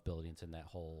 12 buildings in that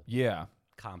whole Yeah.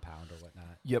 compound or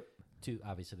whatnot. Yep.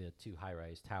 Obviously the 2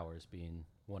 high-rise towers being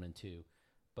 1 and 2,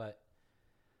 but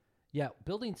yeah,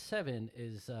 building 7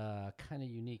 is kind of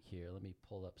unique here. Let me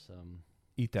pull up some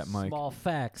Eat that mic. small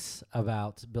facts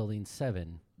about building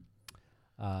 7.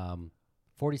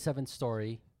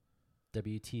 47-story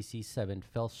WTC 7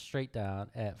 fell straight down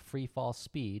at free fall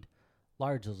speed,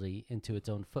 largely into its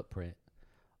own footprint.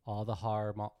 All the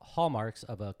hallmarks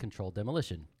of a controlled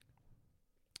demolition.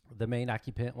 The main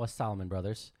occupant was Salomon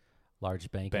Brothers,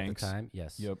 large bank Banks. at the time.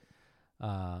 Yes. Yep.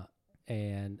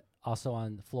 And also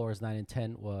on floors 9 and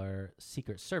 10 were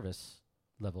Secret Service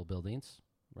level buildings,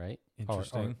 right?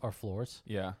 Interesting. Or floors.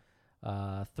 Yeah.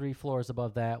 3 floors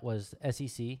above that was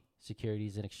SEC,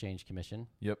 Securities and Exchange Commission.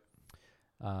 Yep.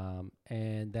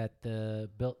 And that the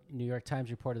New York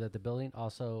Times reported that the building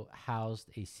also housed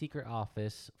a secret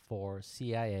office for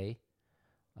CIA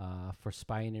for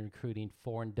spying and recruiting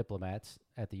foreign diplomats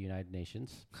at the United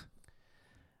Nations.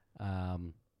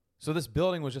 So this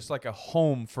building was just like a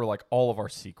home for like all of our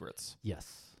secrets.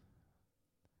 Yes.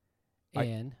 I-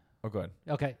 And Oh, go ahead.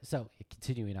 okay, so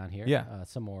continuing on here, Yeah.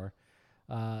 some more.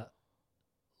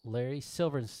 Larry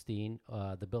Silverstein,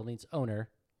 the building's owner.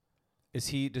 Does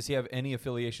he have any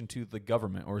affiliation to the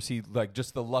government, or is he like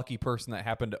just the lucky person that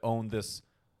happened to own this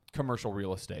commercial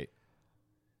real estate.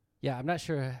 Yeah, I'm not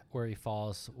sure where he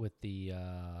falls with the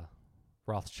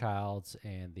Rothschilds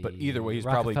and the But either way, he's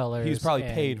probably Rockefellers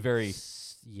paid and very.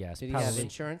 yes, Did he have probably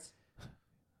insurance?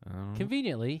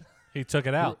 conveniently He took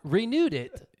it out. renewed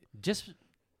it just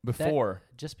Before.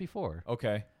 before,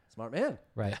 Okay. Smart man.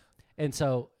 right? And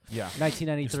so Yeah. You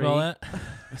 1993, smell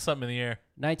that? Something in the air.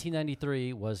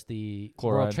 1993 was the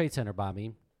Chloride. World Trade Center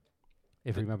bombing.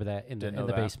 If you remember that in the didn't know in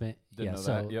the that. basement, Didn't yeah. know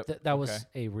So that. Yep. that was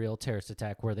Okay. a real terrorist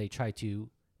attack where they tried to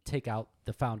take out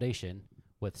the foundation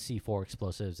with C4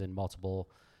 explosives and multiple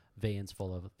vans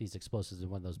full of these explosives in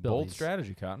one of those Bold buildings.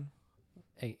 strategy, Cotton.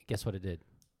 Hey, guess what it did? It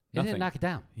Nothing. didn't knock it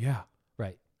down. Yeah.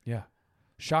 Right. Yeah.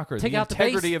 Shocker. Take the out the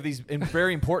integrity base. of these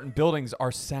very important buildings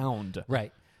are sound.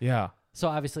 Right. Yeah. So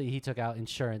obviously he took out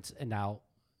insurance, and now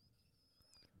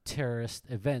terrorist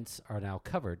events are now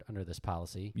covered under this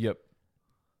policy. Yep.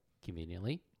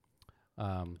 Conveniently.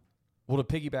 Well, to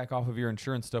piggyback off of your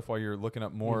insurance stuff while you're looking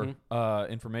up more Mhm.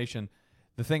 information,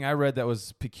 the thing I read that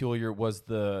was peculiar was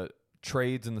the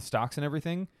trades and the stocks and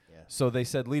everything. Yeah. So they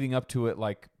said leading up to it,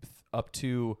 like up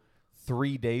to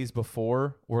 3 days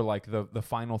before, or like the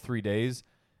final 3 days,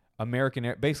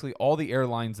 basically all the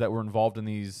airlines that were involved in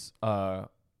these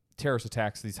terrorist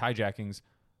attacks, these hijackings,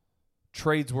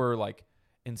 trades were like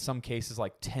in some cases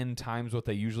like 10 times what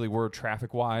they usually were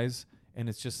traffic wise, and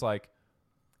it's just like,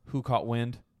 who caught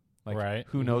wind? Like, Right.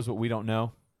 who knows what we don't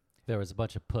know? There was a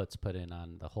bunch of puts put in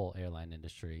on the whole airline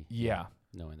industry. Yeah.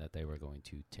 Knowing that they were going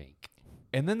to tank.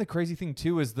 And then the crazy thing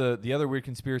too is the other weird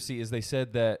conspiracy is they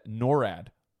said that NORAD,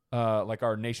 like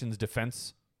our nation's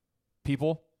defense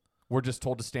people, were just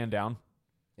told to stand down.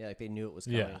 Yeah, like they knew it was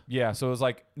coming. Yeah. Yeah, so it was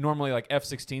like normally like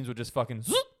F-16s would just fucking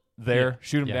there,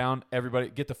 shoot them Yeah. down. Everybody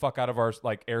get the fuck out of our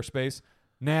like airspace.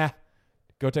 Nah,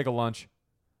 go take a lunch.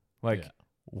 Like, Yeah.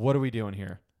 what are we doing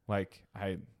here? Like,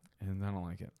 I don't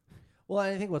like it. Well,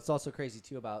 I think what's also crazy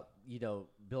too about,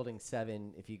 Building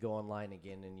 7, if you go online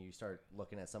again and you start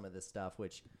looking at some of this stuff,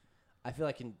 which I feel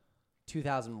like in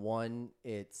 2001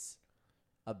 it's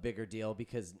a bigger deal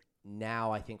because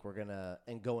now I think we're gonna,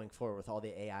 and going forward with all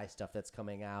the AI stuff that's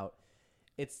coming out,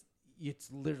 it's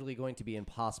literally going to be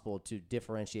impossible to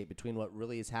differentiate between what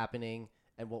really is happening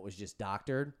and what was just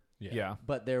doctored. Yeah.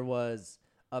 But there was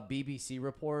a BBC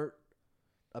report,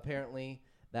 apparently,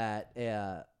 that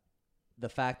the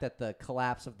fact that the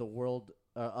collapse of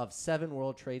of 7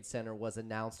 World Trade Center was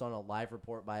announced on a live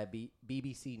report by a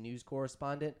BBC news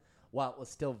correspondent while it was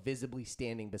still visibly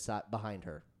standing behind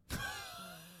her.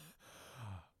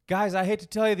 Guys, I hate to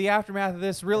tell you, the aftermath of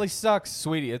this really sucks,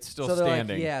 sweetie. It's still So they're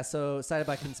standing. like, yeah, so cited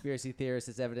by conspiracy theorists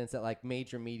is evidence that like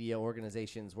major media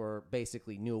organizations were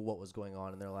basically knew what was going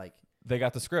on, and they're like, They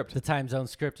got the script. The time zone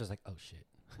script was like, oh shit.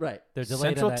 right, They're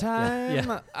delayed Central on that. time.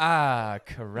 Yeah. Ah,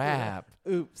 crap.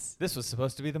 oops. This was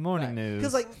supposed to be the morning news.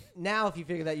 Because like now, if you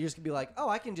figure that, you're just gonna be like, oh,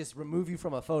 I can just remove you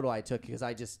from a photo I took because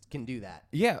I just can do that.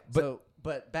 Yeah, but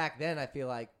But back then, I feel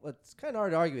like it's kind of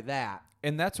hard to argue with that.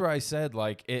 and that's where I said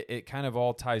like it kind of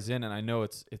all ties in, and I know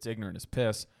it's ignorant as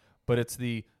piss, but it's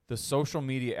the social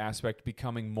media aspect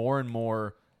becoming more and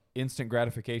more instant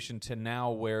gratification to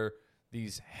now where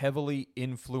these heavily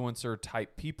influencer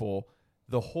type people,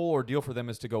 the whole ordeal for them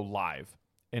is to go live,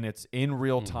 and it's in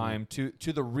real time to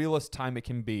the realest time it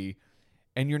can be,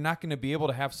 and you're not going to be able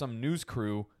to have some news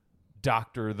crew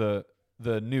doctor the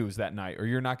news that night, or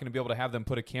you're not going to be able to have them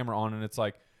put a camera on and it's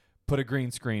like put a green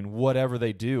screen, whatever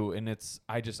they do, and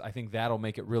I think that'll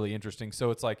make it really interesting. So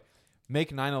it's like,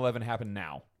 make 9/11 happen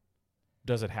now.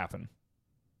 Does it happen?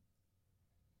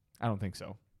 I don't think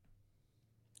so.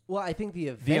 Well, I think the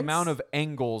events, The amount of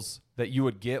angles that you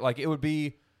would get, like it would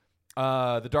be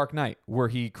The Dark Knight, where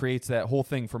he creates that whole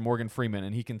thing for Morgan Freeman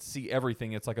and he can see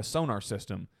everything. It's like a sonar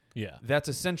system. Yeah. That's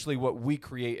essentially what we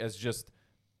create as just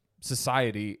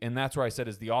society, and that's where I said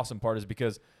is the awesome part, is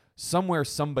because somewhere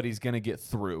somebody's going to get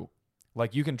through.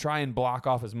 Like, you can try and block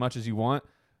off as much as you want.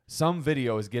 Some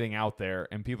video is getting out there,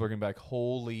 and people are going to be like,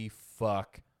 holy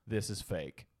fuck, this is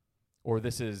fake. Or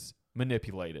this is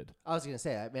manipulated. I was gonna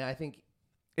say, I mean, I think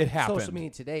It happened. social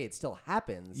media today, it still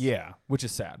happens. Yeah, which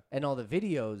is sad. And all the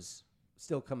videos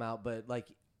still come out, but like,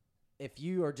 if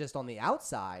you are just on the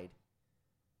outside,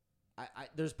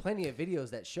 there's plenty of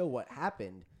videos that show what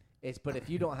happened. But if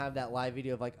you don't have that live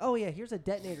video of like, oh yeah, here's a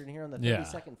detonator in here on the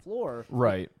 32nd floor,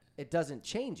 Right. it doesn't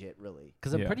change it really.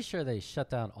 Because I'm Yeah. pretty sure they shut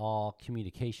down all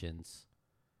communications.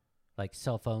 Like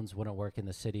cell phones wouldn't work in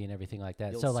the city and everything like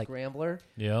that. The So old like, scrambler,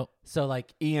 Yep.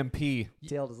 EMP.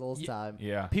 tale as old as time.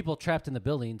 Yeah. people trapped in the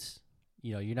buildings,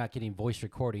 you're not getting voice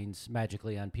recordings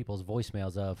magically on people's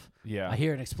voicemails of, Yeah. I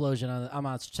hear an explosion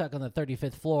I'm stuck on the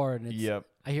 35th floor and it's, Yep.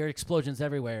 I hear explosions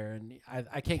everywhere and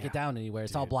I can't get down anywhere.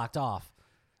 It's all dude. blocked off.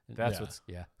 That's Yeah. what's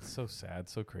Yeah. so sad,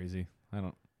 so crazy. I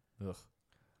don't. Ugh.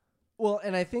 Well,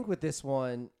 and I think with this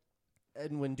one,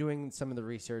 and when doing some of the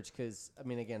research, because I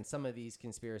mean, again, some of these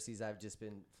conspiracies I've just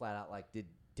been flat out like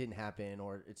didn't happen,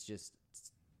 or it's just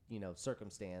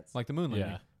circumstance. Like the moon landing.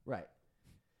 Yeah. Right.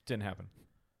 Didn't happen.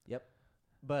 Yep.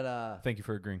 But Thank you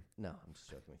for agreeing. no, I'm just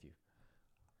joking with you.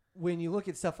 When you look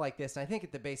at stuff like this, and I think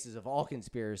at the basis of all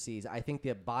conspiracies, I think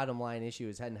the bottom line issue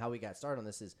is, and how we got started on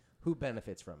this is who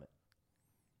benefits from it.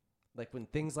 Like when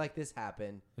things like this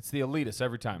happen, It's the elitists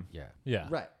every time. Yeah. Yeah.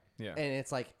 right? Yeah. And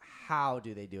it's like, how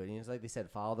do they do it? And it's like they said,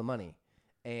 follow the money.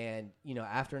 And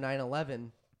after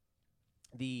 9/11,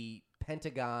 the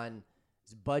Pentagon's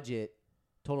budget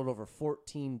totaled over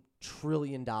 $14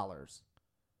 trillion.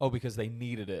 Oh, because they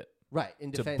needed it Right,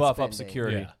 in to defense buff up spending.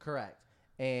 security. Yeah. Correct.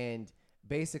 And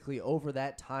basically over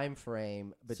that time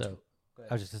frame, So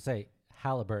I was just gonna say,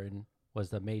 Halliburton was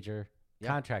the major Yeah.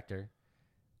 contractor,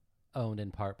 owned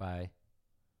in part by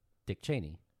Dick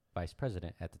Cheney, vice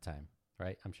president at the time.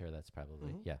 Right? I'm sure that's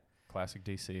probably Mhm. yeah. Classic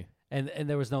DC. And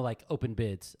there was no like open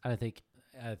bids. I think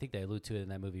they allude to it in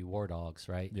that movie War Dogs,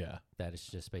 right? Yeah. That it's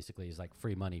just basically is like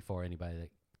free money for anybody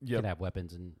that Yep. can have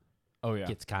weapons and Oh yeah.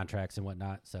 gets contracts and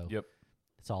whatnot. So Yep.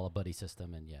 it's all a buddy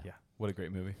system, and yeah. Yeah. What a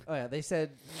great movie. oh yeah, they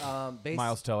said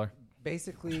Miles Teller.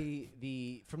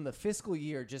 basically from the fiscal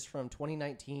year, just from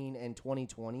 2019 and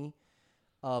 2020,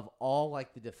 of all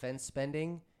like the defense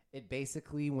spending, it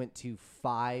basically went to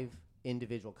 5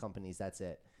 individual companies. That's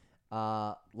it.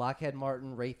 Lockheed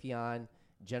Martin, Raytheon,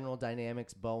 General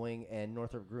Dynamics, Boeing, and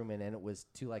Northrop Grumman, and it was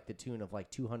to like the tune of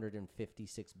like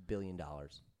 $256 billion.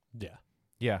 Yeah.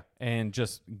 Yeah, and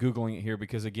just Googling it here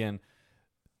because, again,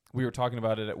 we were talking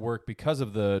about it at work because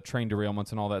of the train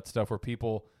derailments and all that stuff where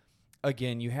people,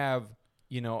 again, you have,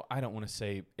 I don't want to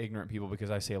say ignorant people because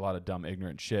I say a lot of dumb,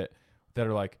 ignorant shit that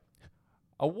are like,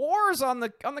 a war's on the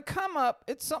come up.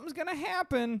 Something's going to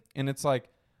happen. And it's like,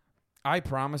 I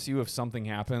promise you if something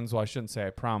happens, well, I shouldn't say I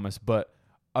promise, but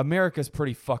America's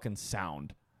pretty fucking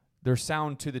sound. They're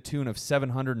sound to the tune of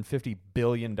 $750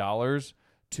 billion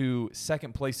to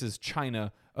second place is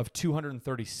China of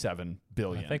 $237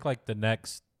 billion.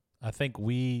 I think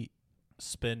we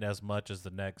spend as much as the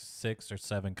next 6 or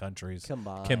 7 countries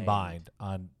Combined.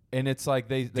 on. And it's like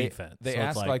they Defense. they So it's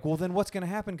ask like- like, well, then what's going to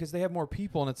happen because they have more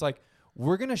people? And it's like,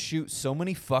 we're going to shoot so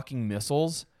many fucking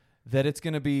missiles that it's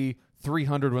going to be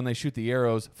 300 when they shoot the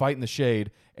arrows, fight in the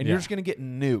shade, and you're Yeah. just going to get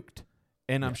nuked.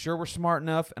 And I'm sure we're smart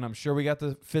enough, and I'm sure we got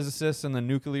the physicists and the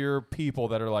nuclear people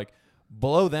that are like,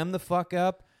 blow them the fuck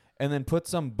up, and then put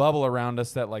some bubble around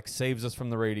us that like saves us from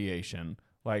the radiation.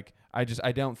 Like, I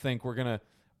don't think we're going to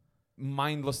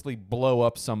mindlessly blow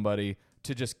up somebody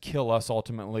to just kill us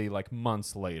ultimately like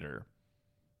months later.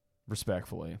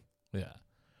 Respectfully. Yeah.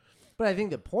 But I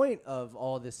think the point of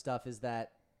all this stuff is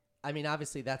that, I mean,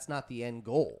 obviously that's not the end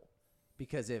goal,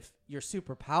 because if you're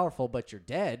super powerful but you're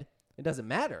dead, it doesn't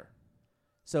matter.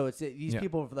 So it's these Yeah.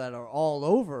 people that are all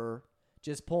over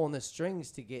just pulling the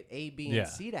strings to get A, B, and Yeah.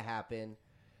 C to happen,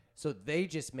 so they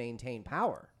just maintain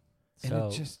power. And So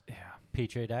it just,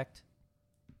 Patriot Act,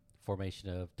 formation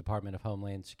of Department of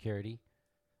Homeland Security,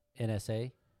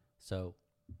 NSA. So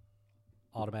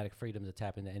automatic freedom to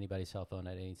tap into anybody's cell phone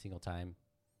at any single time,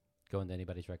 go into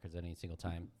anybody's records at any single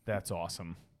time. that's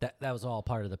awesome. That was all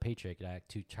part of the Patriot Act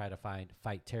to try to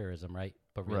fight terrorism, right?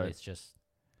 But really, Right. it's just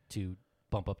to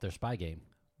bump up their spy game.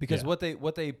 Because Yeah.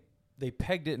 what they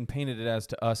pegged it and painted it as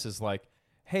to us is like,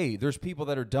 hey, there's people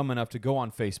that are dumb enough to go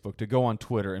on Facebook, to go on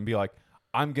Twitter and be like,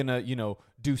 I'm going to,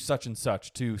 do such and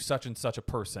such to such and such a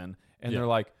person. And Yeah. they're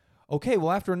like, okay,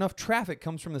 well, after enough traffic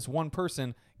comes from this one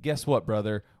person, guess what,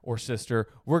 brother or sister?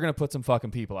 We're going to put some fucking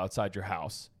people outside your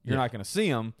house. You're Yeah. not going to see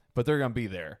them, but they're going to be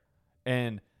there.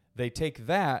 And they take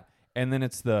that, and then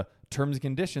it's the terms and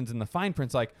conditions and the fine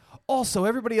print's like, also,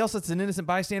 everybody else that's an innocent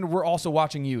bystander, we're also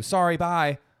watching you. Sorry,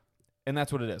 bye. And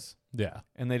that's what it is. Yeah.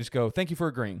 And they just go, thank you for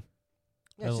agreeing.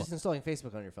 Yeah, it's Oh. just installing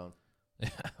Facebook on your phone.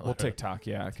 Well, TikTok,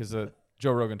 yeah, because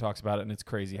Joe Rogan talks about it, and it's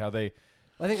crazy how they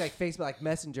I think like Facebook, like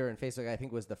Messenger and Facebook, I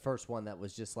think was the first one that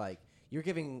was just like you're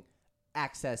giving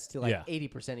access to like Yeah.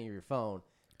 80% of your phone.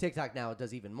 TikTok now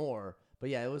does even more, but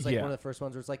yeah, it was like Yeah. one of the first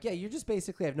ones where it's like, yeah, you just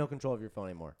basically have no control of your phone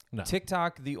anymore. No.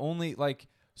 TikTok, the only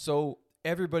so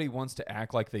everybody wants to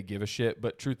act like they give a shit,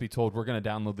 but truth be told, we're going to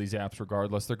download these apps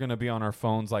regardless. They're going to be on our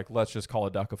phones. Like, let's just call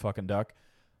a duck a fucking duck.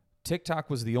 TikTok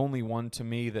was the only one to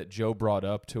me that Joe brought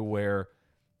up to where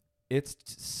it's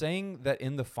saying that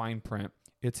in the fine print,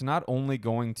 it's not only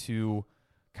going to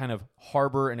kind of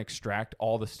harbor and extract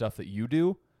all the stuff that you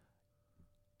do,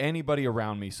 anybody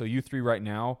around me. So you three right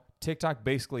now, TikTok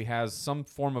basically has some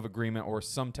form of agreement or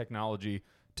some technology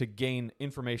to gain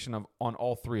information on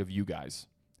all three of you guys.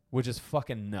 which is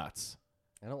fucking nuts.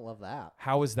 I don't love that.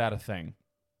 How is that a thing?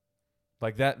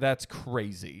 Like that's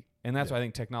crazy. And that's why I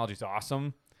think technology's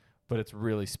awesome, but it's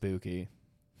really spooky.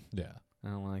 Yeah. I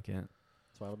don't like it.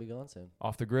 That's why it'll be gone soon.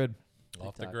 Off the grid.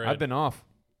 Off the TikTok. grid. I've been off.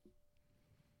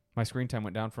 My screen time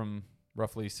went down from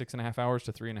roughly 6.5 hours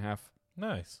to 3.5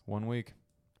 nice. 1 week.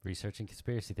 Researching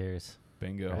conspiracy theories.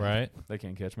 Bingo. Right. They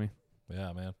can't catch me.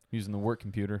 Yeah, man. Using the work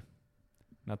computer,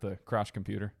 not the crotch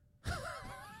computer.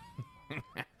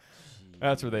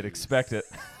 That's where they'd expect it.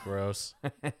 Gross.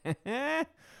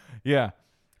 Yeah.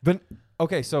 But,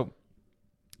 okay, so,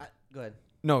 Go ahead.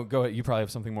 no, go ahead. You probably have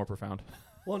something more profound.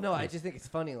 Well, no, I just think it's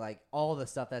funny. Like all the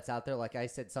stuff that's out there. Like I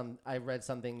said, I read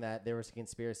something that there was a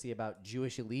conspiracy about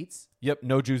Jewish elites. Yep,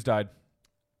 no Jews died.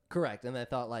 Correct, and I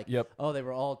thought like, Yep. oh, they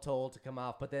were all told to come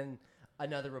off. But then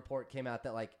another report came out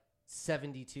that like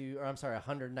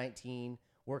 119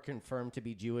 were confirmed to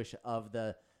be Jewish of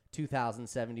the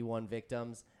 2,071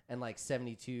 victims, and like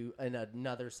 72 and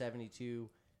another 72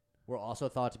 were also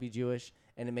thought to be Jewish,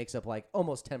 and it makes up like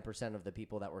almost 10% of the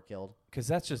people that were killed. Because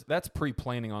that's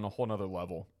pre-planning on a whole nother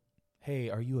level. Hey,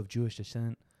 are you of Jewish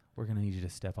descent? We're going to need you to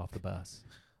step off the bus.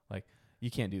 Like, you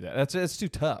can't do that. That's too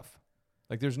tough.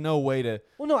 Like, there's no way to...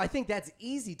 Well, no, I think that's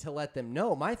easy to let them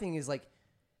know. My thing is like,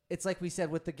 it's like we said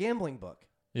with the gambling book.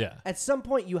 Yeah. At some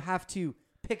point, you have to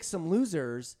pick some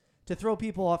losers to throw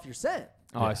people off your scent.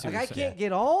 Oh, I see Like, what I you're saying. can't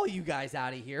get all you guys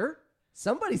out of here.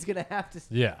 Somebody's going to have to.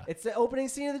 Yeah. It's the opening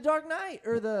scene of The Dark Knight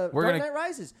or the We're Dark gonna- Knight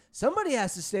Rises. Somebody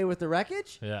has to stay with the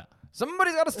wreckage. Yeah.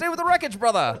 Somebody's got to stay with the wreckage,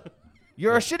 brother.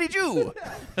 You're a shitty Jew.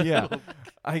 Yeah.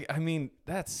 I mean,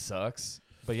 that sucks.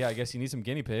 But yeah, I guess you need some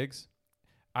guinea pigs.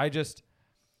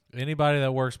 Anybody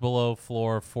that works below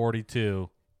floor 42,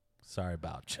 sorry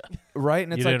about you. Right?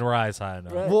 And You it's like, didn't rise high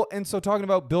enough. Right. well, and so talking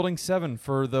about Building 7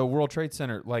 for the World Trade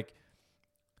Center, like,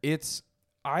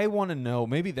 I want to know,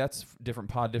 maybe that's different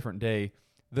pod, different day,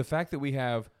 the fact that we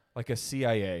have like a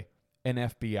CIA, an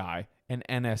FBI, an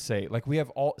NSA, like we have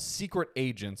all secret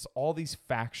agents, all these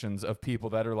factions of people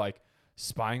that are like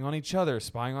spying on each other,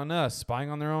 spying on us, spying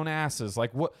on their own asses.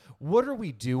 Like what are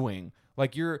we doing?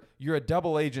 Like you're a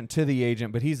double agent to the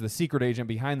agent, but he's the secret agent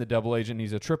behind the double agent. And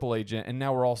he's a triple agent. And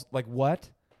now we're all like, what?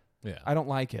 Yeah. I don't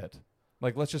like it.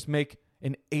 Like, let's just make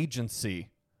an agency.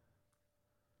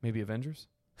 Maybe Avengers?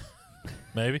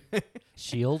 Maybe.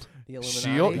 Shield. The Illuminati.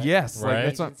 Shield? Yes. Right. Like,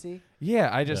 that's not, Agency.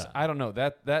 yeah, Yeah. I don't know.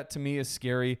 That to me is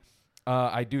scary.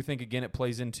 I do think, again, it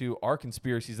plays into our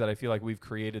conspiracies that I feel like we've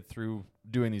created through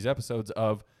doing these episodes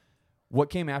of what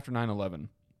came after 9/11.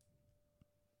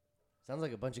 Sounds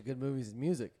like a bunch of good movies and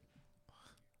music.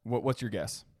 What's your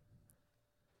guess?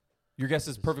 Your guess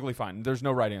is perfectly fine. There's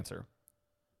no right answer.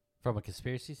 From a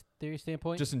conspiracy theory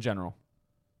standpoint, Just in general.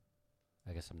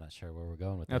 I guess I'm not sure where we're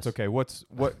going with That's this. okay.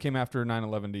 What came after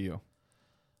 9/11 to you?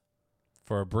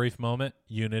 For a brief moment,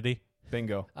 unity.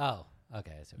 Bingo. Oh,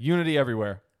 okay. I see. Unity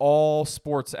everywhere. All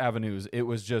sports avenues. It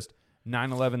was just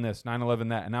 9/11 this, 9/11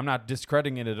 that. And I'm not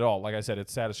discrediting it at all. Like I said,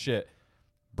 it's sad as shit.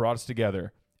 Brought us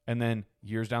together. And then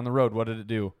years down the road, what did it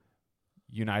do?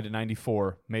 United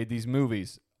 94 made these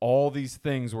movies. All these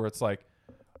things where it's like,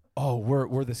 oh,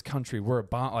 we're this country. We're a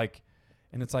bomb. Like,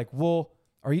 and it's like, well,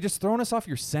 are you just throwing us off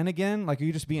your scent again? Like, are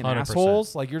you just being 100%.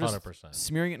 assholes? Like, you're just 100%.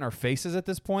 smearing it in our faces at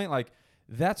this point? Like,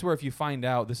 that's where if you find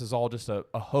out this is all just a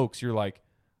hoax, you're like,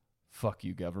 fuck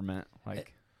you, government.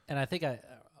 Like, And I think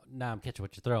now I'm catching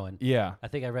what you're throwing. yeah. I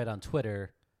think I read on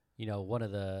Twitter, one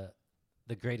of the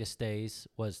greatest days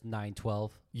was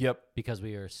 9/12 Yep. because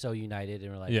we were so united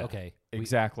and we're like, Yeah, okay,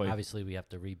 Exactly. obviously we have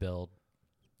to rebuild,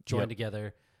 join Yep.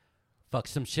 together, fuck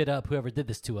some shit up, whoever did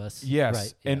this to us. Yes.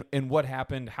 Right. yeah. And what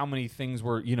happened, how many things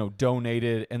were,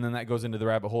 donated, and then that goes into the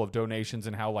rabbit hole of donations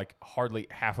and how like hardly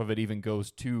half of it even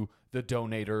goes to the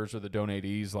donators or the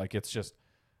donatees. Like it's just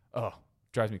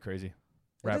drives me crazy. It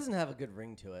Rap- doesn't have a good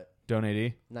ring to it.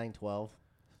 Donatee. 9/12.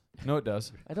 No, it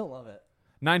does. I don't love it.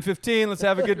 9:15, let's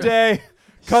have a good day.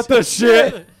 Cut the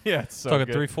shit. Yeah, it's so Talking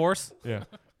good. 3/4. Yeah.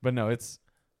 But no,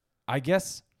 I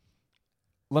guess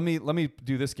let me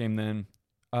do this game then.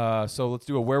 So let's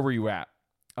do a where were you at?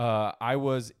 I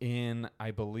was in,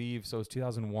 I believe, so it was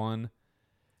 2001.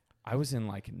 I was in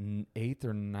like 8th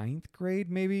or 9th grade,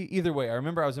 maybe. Either way, I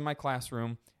remember I was in my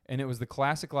classroom and it was the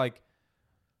classic, like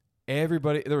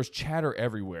everybody, there was chatter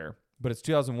everywhere, but it's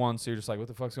 2001. So you're just like, what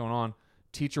the fuck's going on?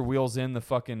 Teacher wheels in the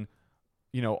fucking,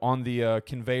 on the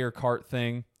conveyor cart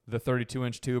thing, the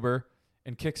 32-inch tuber,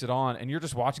 and kicks it on, and you're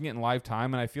just watching it in live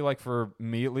time. And I feel like for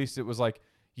me, at least, it was like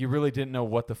you really didn't know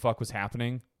what the fuck was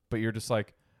happening, but you're just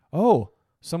like, oh,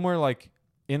 somewhere like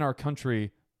in our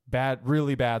country,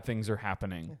 really bad things are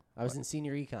happening. I was in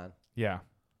senior econ. Yeah,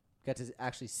 Got to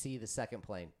actually see the second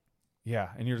plane. yeah,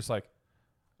 and you're just like,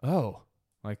 Oh,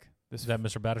 like this. Is that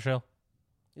Mr. Battershell?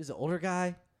 He's an older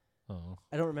guy. Oh,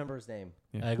 I don't remember his name.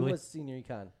 Yeah. Who Egley. was senior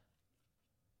econ?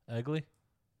 Egley.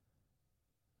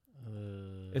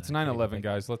 It's I can't 9/11, think.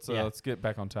 guys. Yeah. Let's get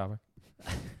back on topic.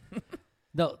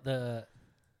 No, the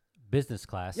business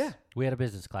class. Yeah. We had a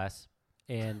business class,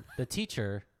 and the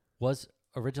teacher was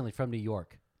originally from New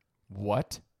York,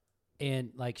 What?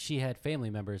 and like she had family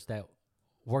members that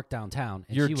worked downtown.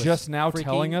 And You're she was just now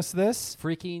telling us this?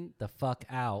 freaking the fuck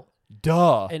out.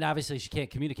 Duh. And obviously she can't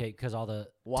communicate because all the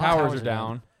Towers are are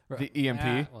down. The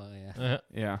EMP. Well, yeah.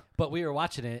 Yeah. But we were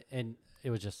watching it, and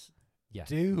it was just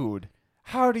Dude,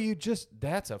 how do you just?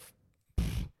 That's a.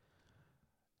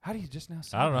 How do you just now?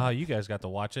 Say I don't know that? how you guys got to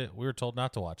watch it. We were told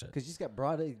not to watch it. Because you just got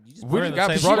brought. You just We We're in got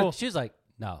the same brought school. She was like,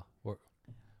 "No, we're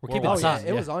We're keeping Oh it yeah, on."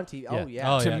 it was on TV. Oh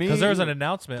yeah. Oh To yeah, me- because there was an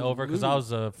announcement over because I Duluth.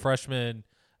 was a freshman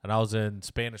and I was in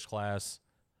Spanish class,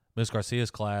 Miss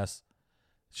Garcia's class.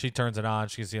 She turns it on.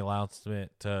 She gets the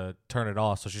announcement to turn it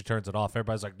off, so she turns it off.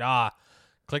 Everybody's like, "Nah,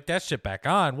 click that shit back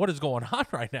on. What is going on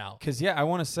right now?" Because, yeah, I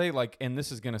want to say, like, and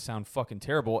this is going to sound fucking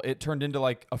terrible, it turned into,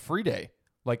 like, a free day.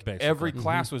 Like, Basically. every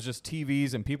class was just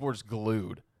TVs and people were just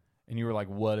glued. And you were like,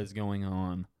 what is going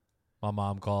on? My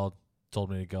mom called, told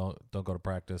me to go. Don't go to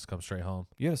practice. Come straight home.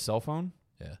 You had a cell phone?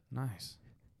 Yeah. Nice.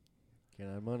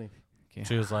 Can't have money.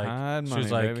 She was like, God, she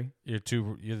was money, like, baby.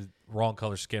 you're the wrong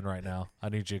color skin right now. I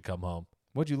need you to come home.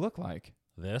 What'd you look like?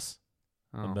 This,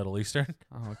 Oh, the Middle Eastern,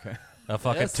 oh okay. a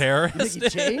fucking This? terrorist. You think he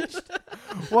changed?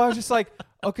 Well, I was just like,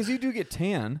 oh, because you do get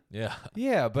tan. Yeah,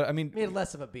 Yeah, but I mean, He had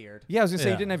less of a beard. yeah, I was going to say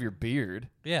Yeah. you didn't have your beard.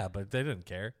 yeah, but they didn't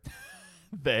care.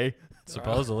 They.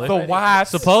 Supposedly, The whites.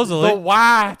 Supposedly. The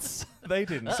whites. They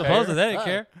didn't supposedly they didn't Uh-uh.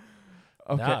 care.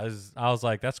 Okay. Nah, I was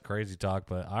like, that's crazy talk,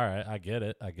 but all right, I get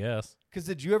it. I guess. Because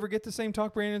did you ever get the same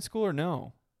talk brand in school or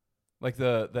no? Like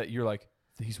that you're like,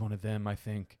 he's one of them, I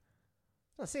think.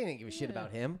 I'm not saying he didn't give a shit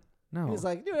about him. No. He was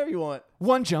like, do whatever you want.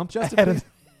 one jump. Justin, ahead of-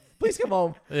 please come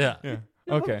home. Yeah. Yeah.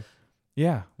 Okay.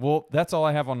 Yeah. Well, that's all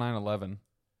I have on 9/11.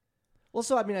 Well,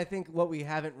 so I mean, I think what we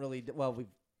haven't really, we've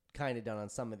kind of done on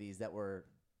some of these that were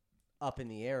up in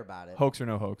the air about it. Hoax or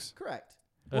no hoax? Correct.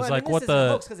 It was I like mean, what this isn't the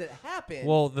hoax because it happened.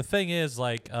 well, the thing is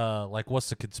like what's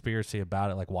the conspiracy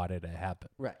about it? Like, why did it happen?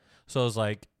 right. So it's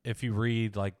like if you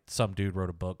read like some dude wrote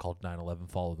a book called 9/11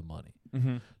 Follow the Money.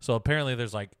 Mm-hmm. So apparently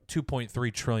there's like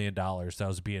 $2.3 trillion that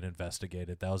was being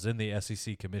investigated that was in the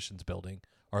SEC commissions building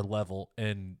or level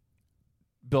in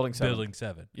Building 7. building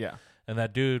 7. Yeah. And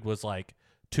that dude was like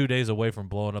 2 days away from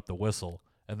blowing up the whistle.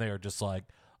 And they were just like,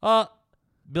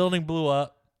 building blew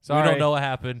up. We Sorry. don't know what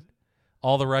happened.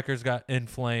 All the records got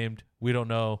inflamed. We don't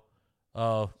know.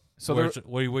 So what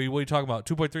are you talking about?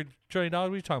 $2.3 trillion?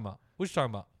 What are you talking about? What are you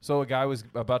talking about? So a guy was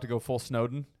about to go full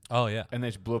Snowden, Oh, yeah. and they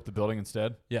just blew up the building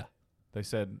instead. Yeah. They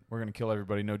said, we're going to kill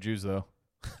everybody. No Jews, though.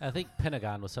 I think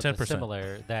Pentagon was something 10%.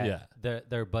 similar. That Yeah.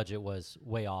 their budget was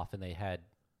way off, and they had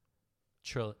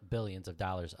billions of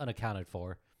dollars unaccounted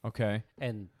for. Okay.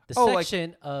 And the Oh, like-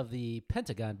 section of the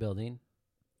Pentagon building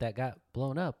that got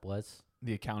blown up was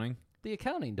The accounting. the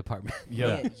accounting department. Yeah.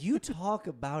 Man, you talk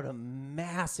about a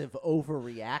massive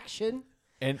overreaction.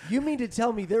 And You mean to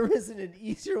tell me there isn't an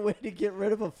easier way to get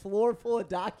rid of a floor full of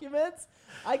documents?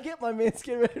 I get my man's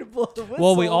getting ready to blow the whistle.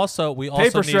 Well, we also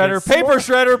paper needed shredder, paper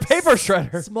shredder, paper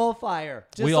shredder. small fire.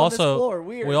 Just we on also this floor.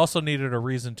 Weird. we also needed a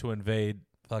reason to invade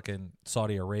fucking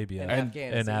Saudi Arabia And and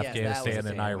Afghanistan. Yes, that was Afghanistan a and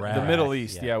thing. Iraq. The Yeah. Middle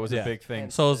East, Yeah. yeah, was Yeah. a big thing.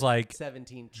 And So it was like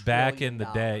 $17 back in the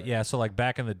trillion. day, yeah. So like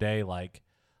back in the day, like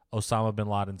Osama bin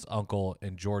Laden's uncle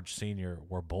and George Sr.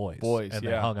 were boys, Boys, and they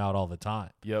yeah. hung out all the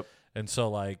time. Yep. And so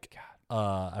like,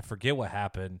 I forget what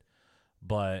happened,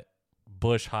 but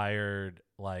Bush hired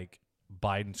like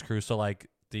Biden's crew. So like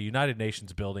the United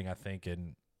Nations building, I think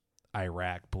in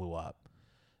Iraq blew up,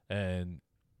 and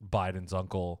Biden's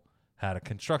uncle had a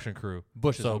construction crew.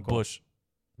 Bush's so uncle. Bush,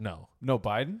 no, No,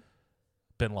 Biden?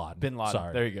 Bin Laden. Bin Laden.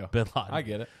 Sorry, There you go. Bin Laden. I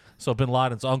get it. So Bin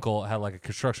Laden's uncle had like a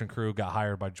construction crew, got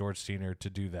hired by George Sr. to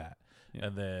do that. Yeah.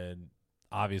 And then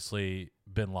obviously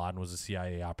Bin Laden was a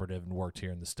CIA operative and worked here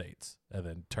in the States and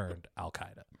then turned Al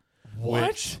Qaeda.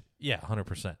 Yeah,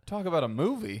 100%. Talk about a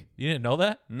movie. You didn't know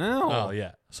that? No. Oh,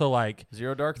 yeah. So like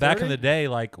Zero Dark back 30? in the day,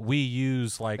 like we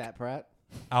used like Fat Pratt.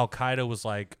 Al Qaeda was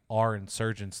like our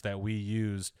insurgents that we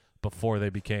used before they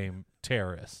became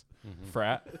terrorists.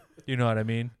 Frat. You know what I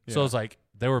mean? So Yeah. it's like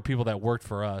there were people that worked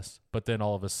for us, but then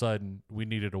all of a sudden we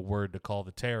needed a word to call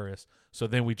the terrorists. So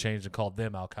then we changed and called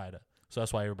them Al Qaeda. So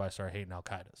that's why everybody started hating Al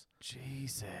Qaeda's.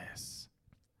 Jesus.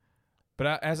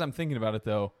 But as I'm thinking about it,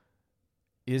 though,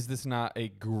 is this not a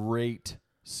great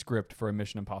script for a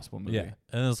Mission Impossible movie? Yeah.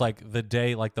 And it was like the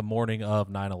day, like the morning of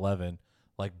 9/11,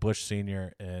 like Bush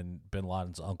Sr. and Bin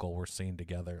Laden's uncle were seen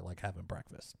together, like having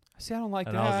breakfast. See, I don't like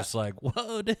And that. I was just like,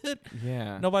 whoa, dude.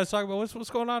 yeah. Nobody's talking about what's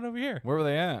going on over here. Where were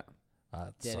they at?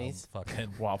 Denny's? Some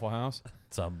fucking Waffle House?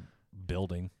 some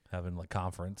building having a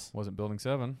conference. Wasn't Building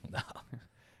 7.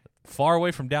 Far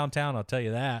away from downtown, I'll tell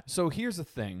you that. So here's the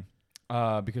thing,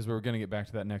 because we were going to get back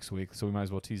to that next week, so we might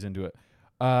as well tease into it.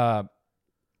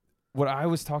 What I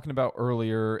was talking about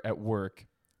earlier at work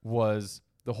was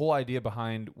the whole idea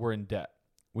behind we're in debt.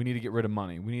 We need to get rid of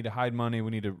money. We need to hide money.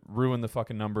 We need to ruin the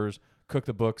fucking numbers, cook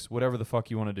the books, whatever the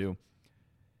fuck you want to do.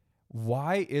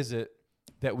 Why is it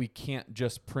that we can't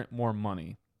just print more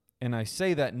money? And I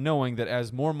say that knowing that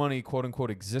as more money, quote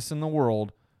unquote, exists in the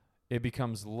world, it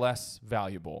becomes less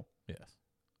valuable. Yes.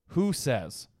 Who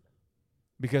says?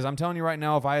 Because I'm telling you right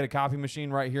now, if I had a copy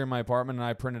machine right here in my apartment and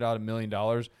I printed out $1 million,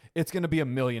 it's going to be $1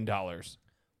 million.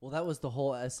 Well, that was the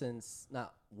whole essence,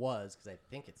 not was, because I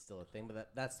think it's still a thing, but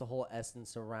that's the whole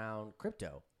essence around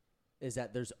crypto, is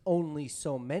that there's only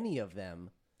so many of them,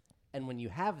 and when you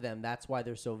have them, that's why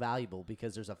they're so valuable,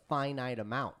 because there's a finite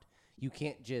amount. You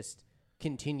can't just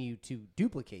continue to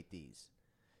duplicate these.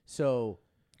 So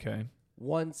Okay.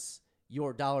 once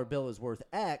your dollar bill is worth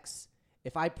X,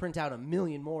 if I print out 1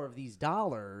 million more of these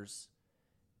dollars,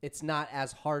 it's not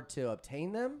as hard to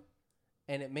obtain them,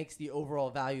 and it makes the overall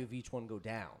value of each one go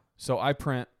down. So I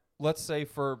print, let's say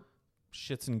for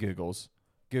shits and giggles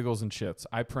and shits,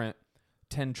 I print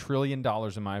 $10 trillion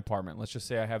in my apartment. Let's just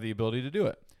say I have the ability to do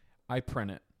it. I print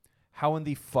it. How in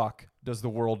the fuck does the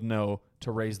world know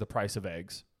to raise the price of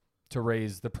eggs, to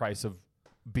raise the price of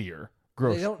beer?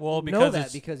 They don't Well, know because that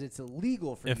it's- because it's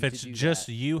illegal for If you it's to do just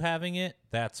that. you having it,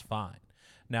 that's fine.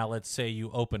 Now, let's say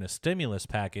you open a stimulus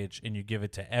package and you give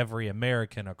it to every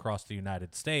American across the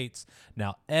United States.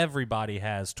 Now, everybody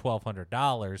has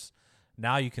 $1,200.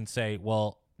 Now you can say,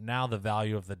 well, now the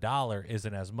value of the dollar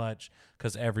isn't as much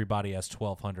because everybody has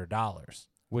 $1,200.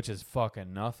 Which is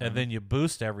fucking nothing. And then you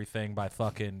boost everything by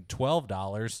fucking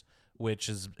 $12, which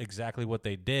is exactly what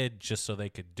they did just so they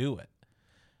could do it.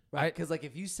 Right, because like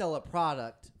if you sell a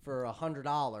product for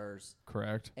 $100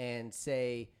 Correct. and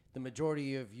say the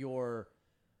majority of your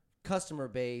customer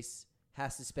base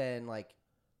has to spend like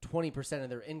 20% of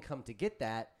their income to get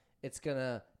that, it's going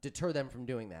to deter them from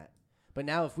doing that. But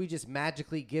now if we just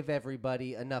magically give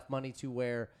everybody enough money to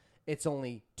where it's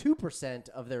only 2%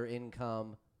 of their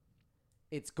income,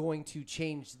 it's going to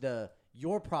change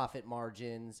your profit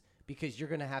margins because you're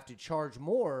going to have to charge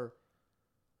more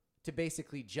to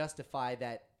basically justify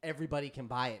that everybody can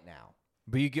buy it now.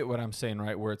 But you get what I'm saying,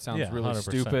 right? Where it sounds Yeah, really 100%.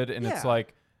 stupid, and it's Yeah.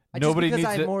 like Just nobody because needs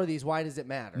I have to, more of these, why does it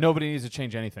matter? nobody needs to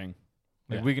change anything.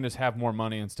 Like Yeah. we can just have more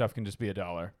money and stuff can just be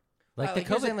 $1. Like Like the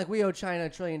you're COVID. saying, like we owe China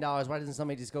 $1 trillion. Why doesn't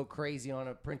somebody just go crazy on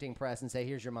a printing press and say,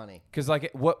 "Here's your money"? Because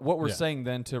like what we're Yeah. saying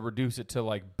then, to reduce it to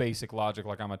like basic logic,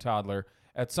 like I'm a toddler,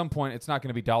 at some point it's not going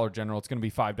to be Dollar General, it's going to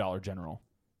be $5 General.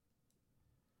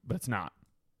 But it's not.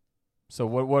 So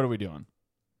what are we doing?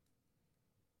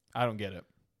 I don't get it.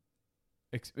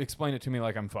 Explain it to me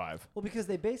like I'm 5. Well, because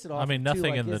they base it off. I mean, of, too,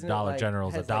 nothing like, in the isn't it, Dollar like, General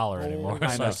is a has, like, dollar gold- anymore. I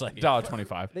So know. it's like-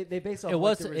 $1.25. They base off It like,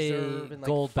 was the a reserve and, like,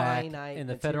 gold back finite in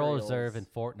the Federal materials. Reserve in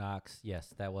Fort Knox.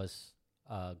 Yes, that was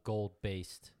a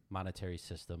gold-based monetary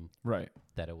system Right.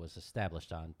 that it was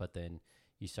established on. But then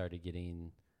you started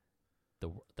getting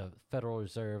the Federal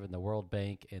Reserve and the World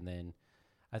Bank, and then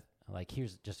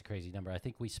here's just a crazy number. I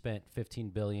think we spent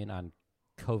 $15 billion on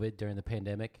COVID during the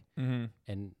pandemic, Mm-hmm.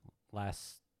 and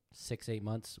last 6-8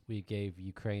 months we gave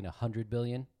Ukraine $100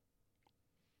 billion.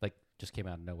 Like, just came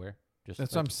out of nowhere. Just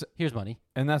That's like, what I'm sa- here's money.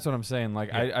 And that's what I'm saying. Like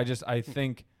Yeah. I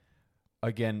think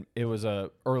again, it was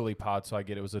a early pod, so I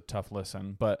get it was a tough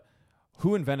listen. But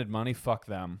who invented money? Fuck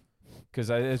them, because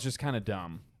it's just kind of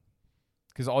dumb.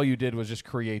 Because all you did was just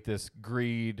create this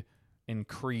greed and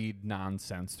creed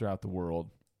nonsense throughout the world.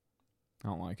 I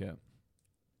don't like it.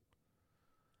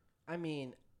 I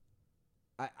mean,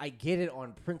 I get it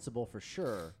on principle for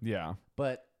sure, Yeah.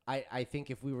 but I think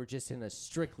if we were just in a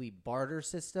strictly barter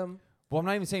system, Well, I'm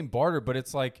not even saying barter, but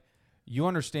it's like you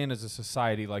understand as a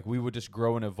society, like we would just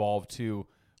grow and evolve too,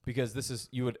 because this is,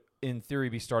 you would in theory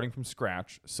be starting from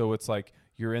scratch. So it's like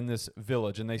you're in this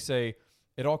village, and they say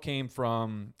it all came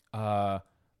from, I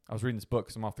was reading this book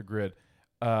because I'm off the grid.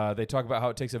 They talk about how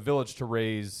it takes a village to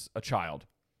raise a child.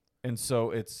 And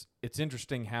so it's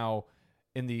interesting how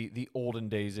in the olden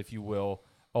days, if you will,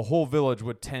 a whole village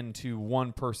would tend to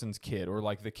one person's kid, or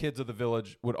like the kids of the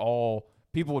village would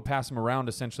people would pass them around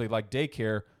essentially like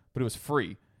daycare, but it was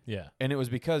free. Yeah. And it was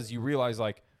because you realize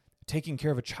like taking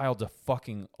care of a child's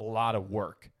a lot of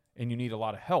work and you need a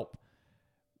lot of help.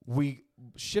 We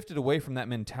shifted away from that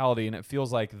mentality, and it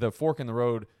feels like the fork in the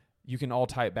road, you can all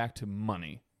tie it back to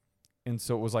money. And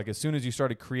so it was like as soon as you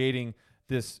started creating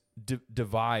this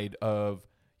divide of,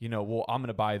 well, I'm going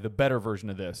to buy the better version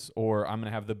of this, or I'm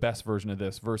going to have the best version of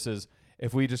this, versus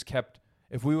if we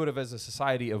would have as a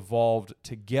society evolved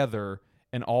together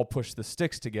and all pushed the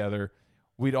sticks together,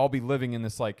 we'd all be living in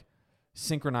this like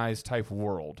synchronized type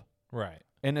world. Right.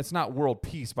 And it's not world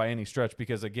peace by any stretch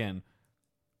because, again,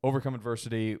 overcome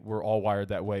adversity, we're all wired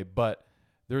that way. But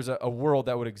there's a world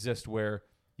that would exist where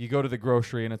you go to the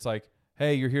grocery and it's like,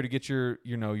 hey, you're here to get your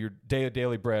day of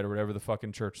daily bread or whatever the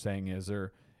fucking church saying is,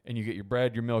 and you get your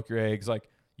bread, your milk, your eggs. Like,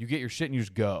 you get your shit and you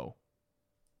just go.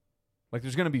 Like,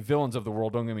 there's going to be villains of the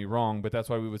world, don't get me wrong, but that's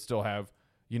why we would still have,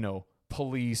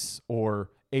 police or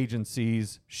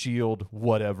agencies, SHIELD,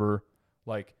 whatever.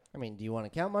 Like, I mean, do you want to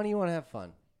count money? You want to have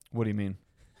fun? what do you mean?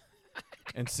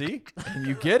 And see? And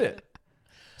you get it.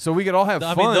 So we could all have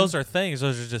I fun. mean, those are things.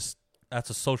 Those are just, that's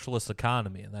a socialist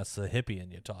economy, and that's the hippie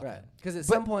in you talking. Right. Because at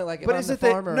some point, like, if but I'm is the it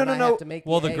that- farmer no, and no, I no. have to make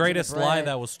Well, the the eggs greatest and the lie bread,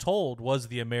 that was told was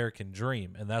the American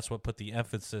dream, and that's what put the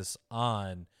emphasis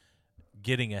on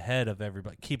getting ahead of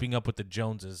everybody, keeping up with the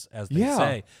Joneses, as they Yeah.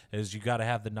 say, is you got to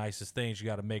have the nicest things, you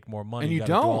got to make more money, And you got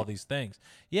to do all don't. these things.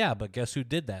 Yeah, but guess who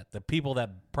did that? The people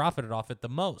that profited off it the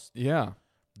most. Yeah.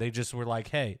 They just were like,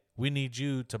 hey, we need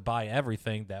you to buy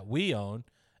everything that we own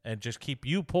and just keep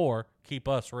you poor, keep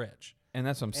us rich. And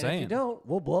that's what I'm and saying. if you don't,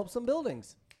 we'll blow up some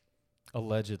buildings.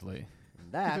 Allegedly.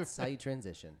 And that's how you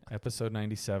transition. Episode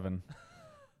 97.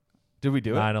 Did we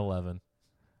do it? 9/11.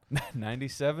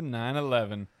 97,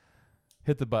 9/11.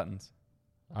 Hit the buttons.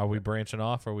 Are we branching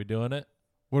off? Are we doing it?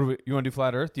 What do we? You want to do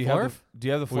flat Earth? Do you have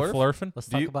Flurf? the We flurf? flurfing? Let's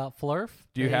Do talk you- about Flurf.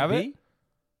 do you have it?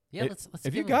 Yeah, It- let's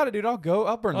if you give got it, dude, I'll go.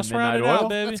 I'll burn Let's the round midnight it oil. out,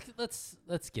 baby.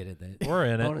 Let's get it then. We're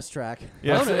in it. Bonus track.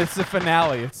 Yeah, it's the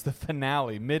finale. It's the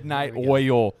finale. Midnight There we go.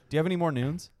 oil. Do you have any more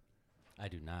noons? I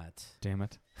do not. Damn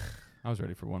it. I was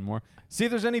ready for one more. See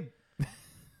if there's any.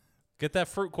 Get that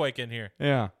fruit quake in here.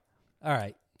 Yeah. All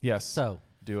right. Yes. So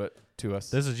Do it to us.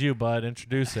 This is you, bud.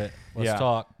 Introduce it. Let's Yeah.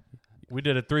 talk. We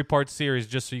did a 3-part series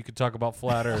just so you could talk about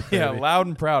flat Earth. yeah, baby. loud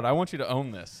and proud. I want you to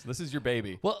own this. This is your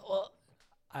baby. well,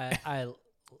 I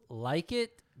like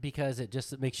it because it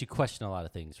just makes you question a lot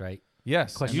of things, right?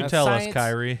 Yes. Question. and You that's- tell us, Science.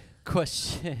 Kyrie.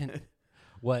 Question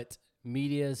what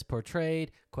media's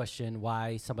portrayed. Question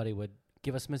why somebody would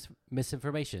give us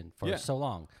misinformation for Yeah. so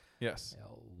long. Yes.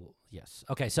 Yes.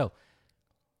 Okay. So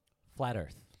flat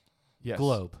Earth, Yes.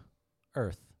 globe,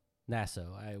 Earth,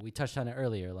 NASA. We touched on it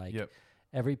earlier. Like Yep.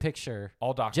 every picture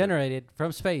All doctored. generated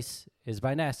from space is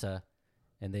by NASA,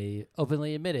 and they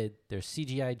openly admitted they're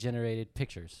CGI generated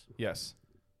pictures, Yes.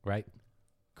 right?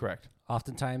 Correct.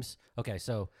 Oftentimes, okay,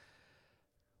 so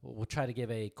we'll try to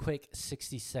give a quick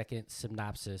 60-second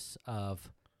synopsis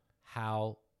of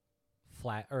how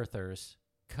flat earthers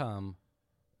come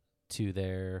to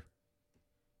their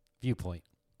viewpoint.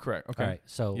 Correct. Okay. All right,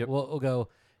 so Yep. we'll go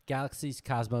galaxies,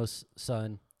 cosmos,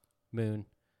 sun, moon.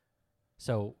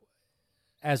 So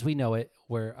as we know it,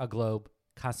 we're a globe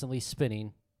constantly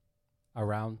spinning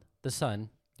around the sun,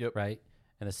 Yep. right?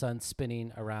 And the sun's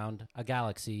spinning around a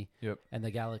galaxy, Yep. and the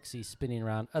galaxy spinning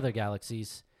around other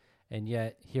galaxies. And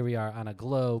yet here we are on a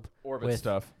globe Orbit with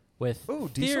stuff. with Ooh,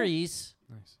 diesel? theories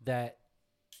Nice. that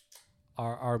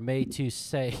are made to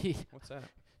say What's that?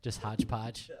 just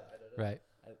hodgepodge, right?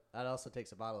 That also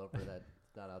takes a bottle opener that's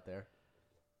not out there.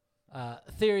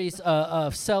 Theories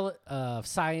of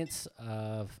science,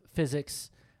 of physics.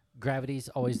 Gravity's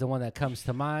always the one that comes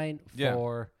to mind Yeah.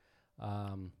 for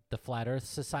the Flat Earth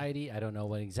Society. I don't know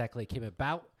when exactly it came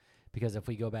about, because if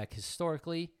we go back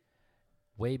historically,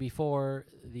 way before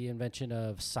the invention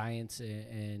of science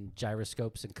and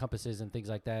gyroscopes and compasses and things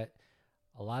like that,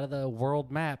 a lot of the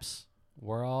world maps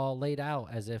were all laid out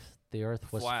as if the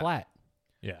Earth was Flat. flat.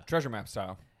 Yeah. Treasure map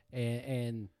style.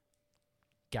 And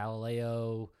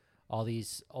Galileo, all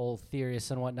these old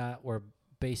theorists and whatnot were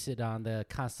based on the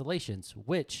constellations,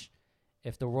 which,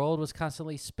 if the world was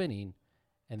constantly spinning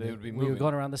and They would be we were moving.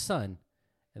 going around the sun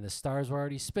and the stars were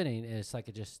already spinning, and it's like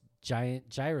a just giant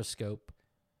gyroscope,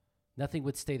 nothing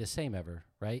would stay the same ever,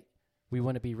 right? We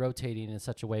wouldn't be rotating in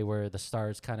such a way where the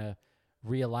stars kind of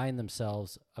realign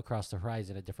themselves across the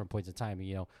horizon at different points in time.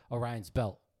 You know, Orion's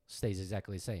belt stays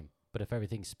exactly the same, but if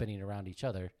everything's spinning around each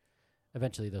other,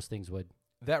 eventually those things would.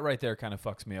 That right there kind of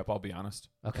fucks me up. I'll be honest.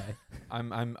 Okay.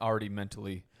 I'm already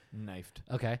mentally knifed.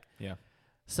 Okay. Yeah.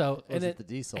 So Was and it it, the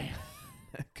diesel?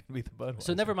 Could be the Budweiser.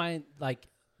 so never mind like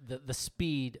the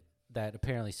speed that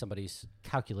apparently somebody's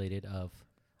calculated of,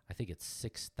 I think it's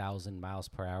 6,000 miles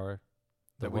per hour.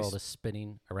 The That we world s- is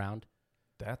spinning around,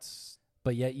 That's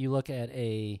but yet you look at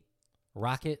a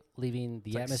rocket leaving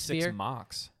the it's like atmosphere. 6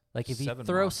 Machs. Like if you 7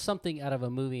 throw Mach. something out of a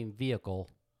moving vehicle,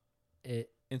 it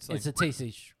It's like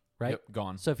instantaneously right? Yep,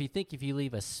 gone. So if you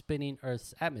leave a spinning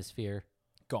Earth's atmosphere,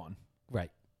 Gone.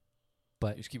 right,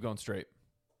 You just keep going straight.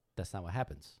 that's not what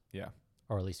happens. Yeah.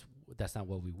 Or at least that's not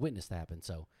what we witnessed happen.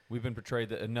 So We've been portrayed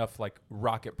that enough like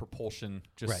rocket propulsion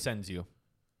just Right. sends you.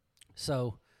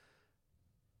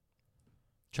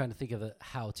 trying to think of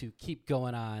how to keep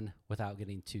going on without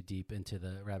getting too deep into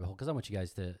the rabbit hole, because I want you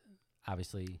guys to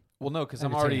obviously Well, no, because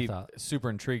I'm Entertaining already thought. super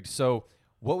intrigued. So,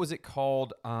 what was it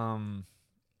called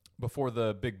before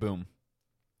the big boom,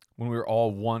 when we were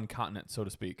all one continent, so to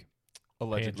speak,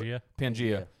 allegedly? Pangea.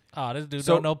 Pangea. Oh, this dude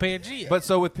So- don't know Pangea. But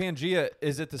so with Pangea,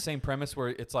 is it the same premise where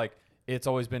it's like it's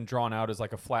always been drawn out as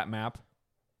like a flat map?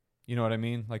 You know what I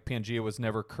mean? Like Pangea was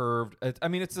never curved. I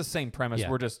mean, it's the same premise. Yeah.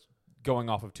 We're just going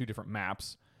off of two different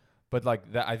maps. But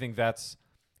like that, I think that's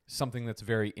something that's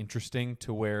very interesting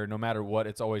to where no matter what,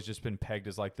 it's always just been pegged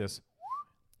as like this.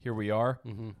 Here we are.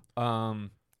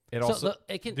 It also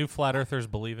it can. Do flat earthers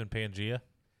believe in Pangea?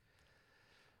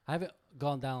 I haven't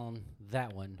gone down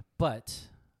that one, but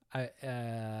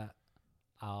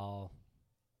I'll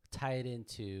tie it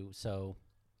into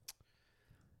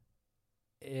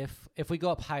if we go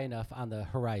up high enough on the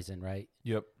horizon, right?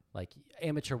 Yep. Like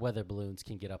amateur weather balloons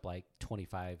can get up like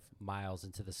 25 miles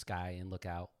into the sky and look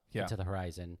out Yeah. into the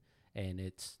horizon, and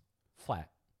it's flat,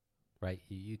 right?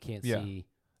 You can't Yeah. see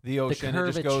The ocean, it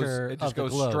just curvature goes of the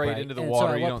goes globe, straight right? into the And so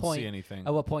water. at You what don't point- see anything.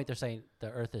 At what point they're saying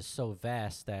the Earth is so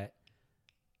vast that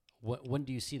when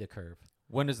do you see the curve?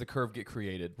 When does the curve get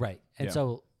created? Right. And Yeah.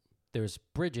 so there's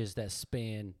bridges that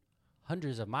span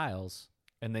hundreds of miles.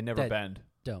 And they never That- bend.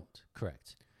 Don't.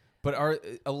 Correct. But are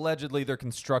allegedly they're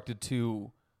constructed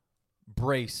to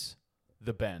brace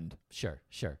the bend. Sure.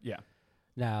 Yeah.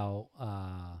 Now,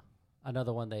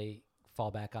 another one they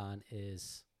fall back on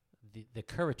is the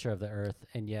curvature of the Earth,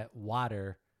 and yet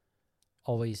water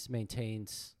always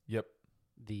maintains Yep.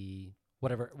 the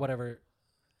whatever.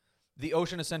 The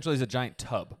ocean essentially is a giant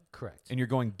tub, Correct. and you're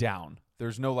going down.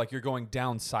 There's no like you're going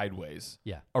down sideways.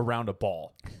 Yeah. Around a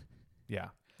ball.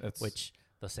 Yeah. That's Which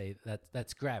they'll say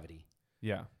that's gravity.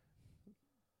 yeah.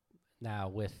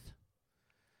 Now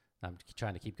I'm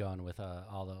trying to keep going with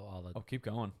all the Oh, keep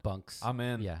going. bunks. I'm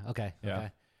in. Yeah. Okay. Yeah.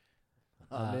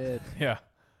 Okay. Mid. Yeah.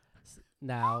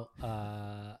 Now,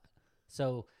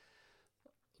 so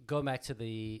going back to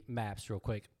the maps real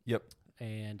quick, Yep.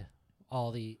 and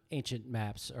all the ancient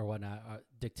maps or whatnot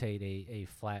dictate a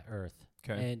flat Earth.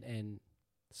 Okay. And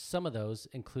some of those,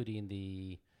 including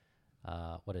the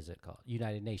what is it called?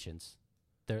 United Nations.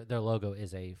 Their logo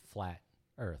is a flat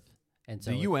Earth, and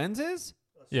so The UN's is?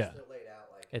 Yeah.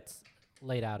 it's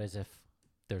laid out as if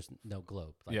there's no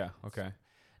globe. Like, Yeah. Okay.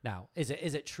 Now, is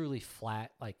it truly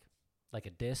flat, like a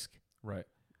disc? Right.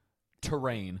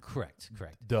 Terrain. Correct.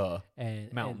 Duh.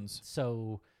 And Mountains.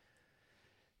 So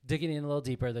digging in a little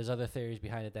deeper, there's other theories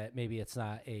behind it that maybe it's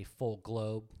not a full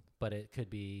globe, but it could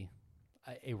be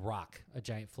a rock, a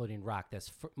giant floating rock that's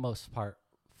for most part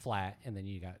flat, and then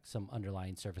you got some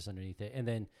underlying surface underneath it. And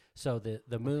then so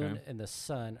the moon Okay. and the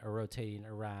sun are rotating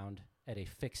around at a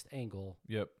fixed angle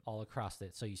Yep. all across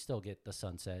it. So you still get the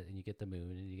sunset and you get the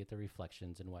moon and you get the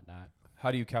reflections and whatnot.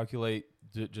 How do you calculate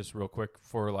just real quick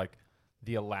for like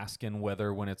the Alaskan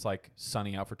weather when it's like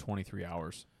sunny out for 23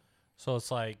 hours? So it's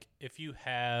like if you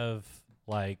have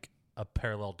like a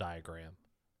parallel diagram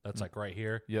that's like right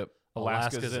here. Yep.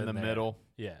 Alaska's Alaska's in the there. middle.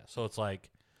 Yeah. So it's like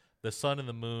the sun and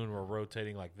the moon were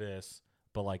rotating like this,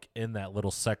 but like in that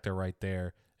little sector right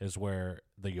there is where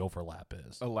the overlap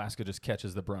is. Alaska just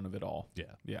catches the brunt of it all. Yeah.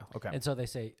 Yeah. Okay. And so they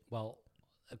say, well,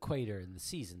 equator and the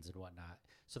seasons and whatnot.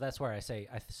 So that's where I say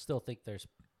still think there's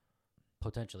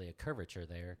potentially a curvature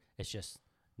there. It's just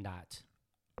not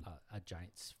a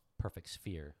giant perfect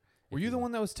sphere. Were if you the will.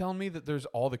 one that was telling me that there's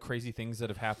all the crazy things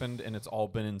that have happened and it's all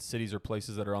been in cities or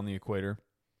places that are on the equator?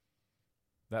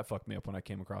 That fucked me up when I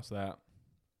came across that.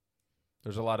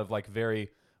 There's a lot of like very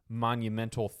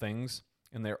monumental things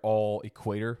and they're all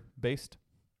equator based.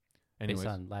 Anyways.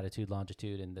 Based on latitude,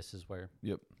 longitude, and this is where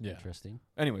Yep. Yeah. interesting.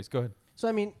 Anyways, go ahead. So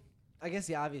I mean, I guess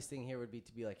the obvious thing here would be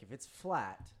to be like, if it's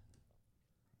flat,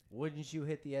 wouldn't you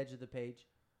hit the edge of the page?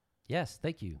 Yes,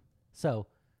 thank you. So,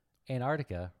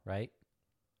 Antarctica, right?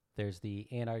 There's the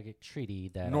Antarctic Treaty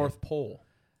that North Pole,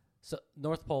 So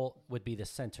North Pole would be the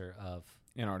center of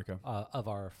Antarctica.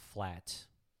 our flat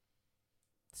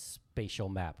spatial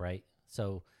map, right?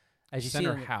 So as you Center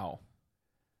see, on the- how?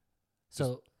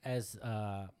 so as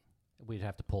we'd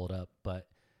have to pull it up, but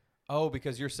Oh,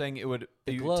 because you're saying it would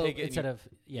the you globe take it and instead you- of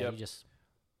Yep. you just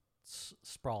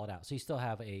sprawl it out. So you still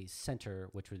have a center,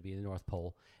 which would be the North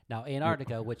Pole. Now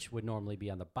Antarctica, which would normally be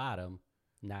on the bottom,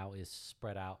 now is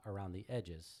spread out around the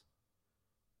edges.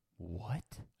 What?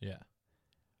 Yeah.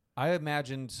 I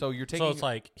imagine. So you're taking. So it's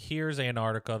like here's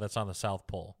Antarctica that's on the South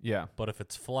Pole, yeah. but if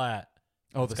it's flat,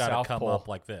 Oh, it's the got to South come Pole. up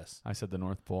like this. I said the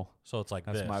North Pole. So it's like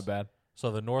That's this. my bad.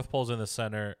 So the North Pole's in the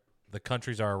center, the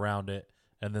countries are around it,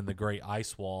 and then the Great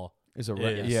Ice Wall Is a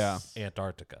is yeah.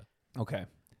 Antarctica. Okay.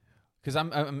 Because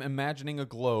I'm imagining a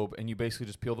globe, and you basically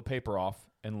just peel the paper off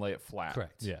and lay it flat.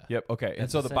 Correct. Yeah. Yep. Okay. And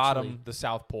That's so the bottom, essentially- the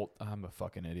South Pole. I'm a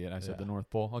fucking idiot. I said the Yeah. North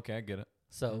Pole. Okay, I get it.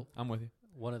 So I'm with you.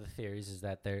 one of the theories is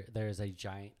that there is a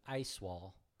giant ice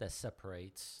wall that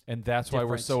separates And that's why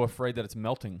we're Different- so afraid that it's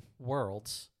melting.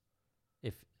 worlds.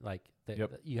 If like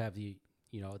Yep. you have the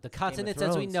continents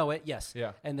as we Thrones. know it, yes,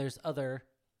 Yeah. and there's other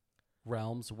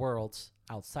realms, worlds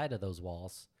outside of those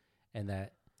walls, and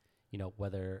that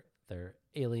whether they're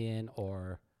alien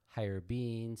or higher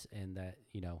beings, and that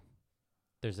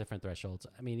there's different thresholds.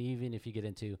 I mean, even if you get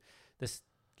into this,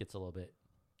 gets a little bit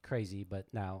crazy,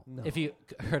 but now No. if you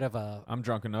heard of a I'm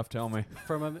drunk enough. Tell me.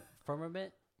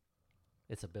 firmament,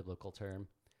 it's a biblical term,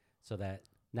 so that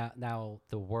now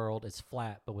the world is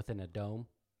flat but within a dome,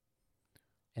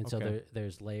 and so Okay.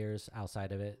 there's layers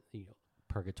outside of it,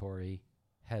 purgatory,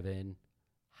 heaven,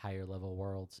 higher level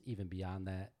worlds, even beyond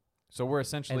that. So we're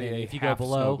essentially then a if you go half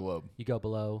below- snow globe. You go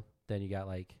below, then you got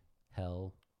like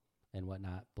hell and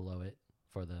whatnot below it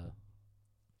for the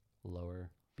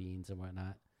lower beings and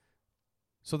whatnot.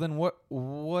 So then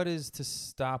what is to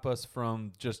stop us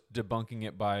from just debunking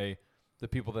it by the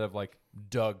people that have like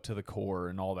dug to the core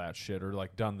and all that shit, or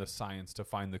like done the science to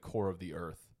find the core of the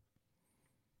earth?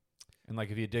 And like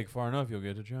if you dig far enough, you'll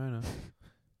get to China.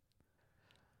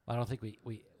 I don't think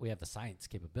we have the science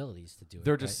capabilities to do it.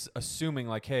 They're right? just assuming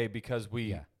like, hey, because we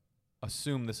Yeah.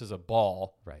 assume this is a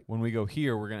ball, Right. when we go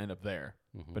here, we're gonna end up there.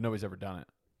 Mhm. But nobody's ever done it.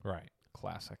 Right.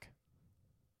 Classic.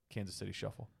 Kansas City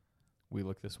Shuffle. We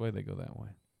look this way, they go that way.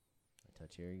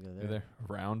 Touch here, you go They're there. there,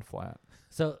 round, flat.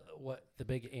 So what the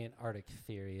big Antarctic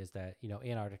theory is that,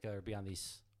 Antarctica or beyond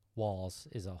these walls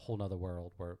is a whole nother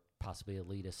world where possibly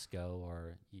elitists go,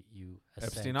 or you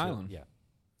ascend Epstein to it. Island. Yeah.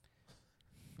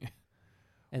 Yeah.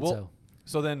 And Well, so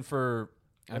So then for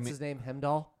What's his name?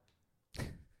 Hemdall?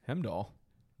 Hemdall,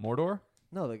 Mordor.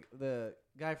 No, the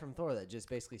guy from Thor that just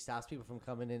basically stops people from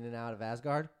coming in and out of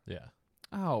Asgard. Yeah.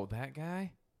 Oh, that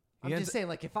guy. I'm just saying,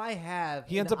 like, if I have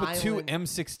He ends an up with two island-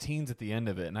 M16s at the end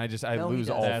of it, and I No, he lose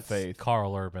all doesn't. That's faith.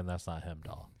 Carl Urban. That's not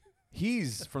Hemdahl.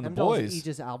 He's from the Hemdall's boys.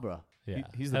 Aegis Albra. Yeah.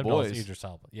 he's the Hemdahl's boys. Idris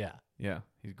Elba. Yeah. Yeah,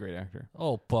 he's a great actor.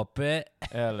 Oh, puppet.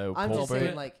 Hello, I'm just pulpit.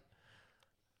 saying, like,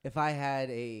 if I had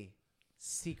a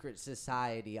secret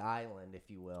society island,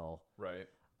 if you will, Right.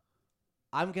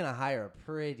 I'm gonna hire a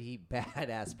pretty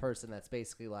badass person that's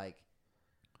basically like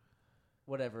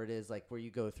whatever it is, like where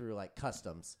you go through like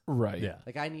customs. Right. Yeah.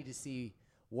 Like I need to see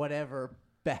whatever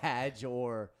badge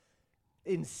or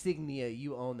insignia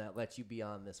you own that lets you be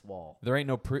on this wall. There ain't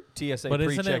no TSA But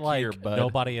isn't pre-check it like here, bud.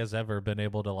 nobody has ever been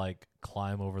able to like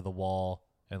climb over the wall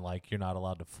and like you're not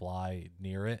allowed to fly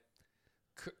near it?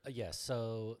 yes,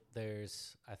 so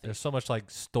there's There's so much like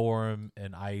storm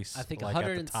and ice. I think like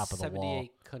at the top of the wall.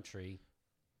 178 country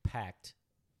pact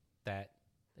that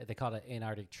they call it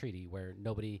Antarctic Treaty, where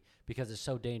nobody, because it's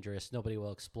so dangerous, nobody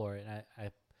will explore it. And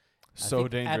I So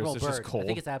think dangerous, Admiral it's Byrd, just cold. I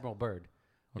think it's Admiral Byrd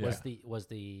Okay. was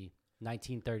the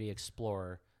 1930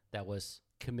 explorer that was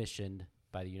commissioned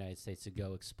by the United States to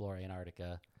go explore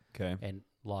Antarctica, Okay. and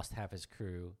lost half his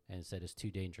crew and said it's too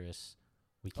dangerous.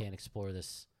 We can't explore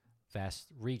this vast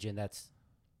region. That's,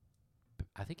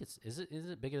 I think is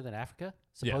it bigger than Africa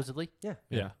Yeah. supposedly?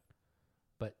 Yeah.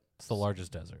 But It's the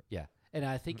largest desert. yeah, and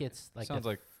I think it's like Sounds the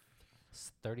like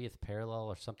 30th parallel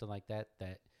or something like that.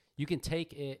 That you can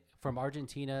take it from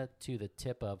Argentina to the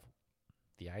tip of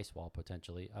the ice wall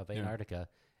potentially of Yeah. Antarctica.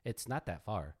 It's not that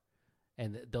far,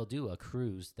 and they'll do a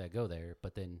cruise that go there,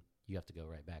 but then you have to go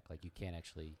right back. Like you can't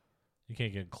actually. You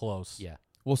can't get close. Yeah.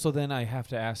 Well, so then I have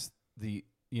to ask the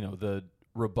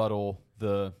rebuttal,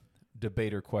 the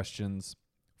debater questions,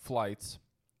 flights.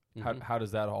 Mhm. How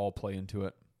does that all play into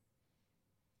it?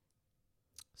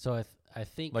 So I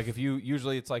think Like if you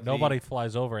usually it's like Nobody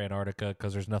flies over Antarctica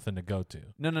because there's nothing to go to.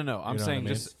 No. I'm You know what saying I mean?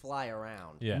 just Just fly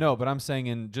around. Yeah. no, but I'm saying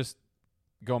in just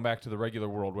going back to the regular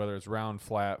world, whether it's round,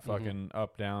 flat, Mm-hmm. fucking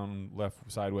up, down,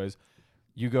 left, sideways.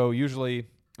 You go usually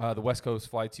the West Coast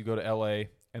flights. You go to L.A.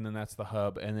 and then that's the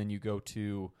hub, and then you go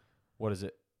to what is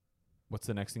it? What's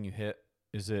the next thing you hit?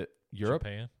 Is it Europe?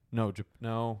 Japan.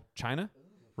 No, China,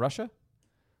 Russia.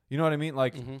 You know what I mean?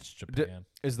 Like, Mhm. It's Japan.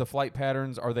 is the flight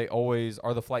patterns are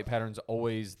the flight patterns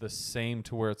always the same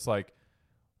to where it's like,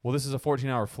 well, this is a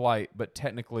 14-hour flight, but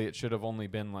technically it should have only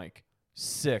been like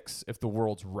 6 if the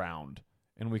world's round,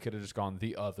 and we could have just gone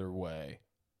the other way.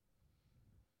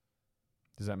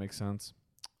 Does that make sense?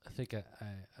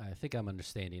 I think I'm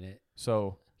understanding it.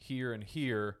 So here and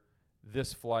here,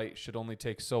 this flight should only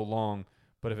take so long.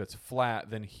 But if it's flat,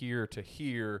 then here to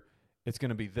here, it's going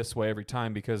to be this way every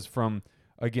time because from,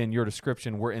 again, your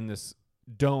description, we're in this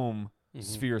dome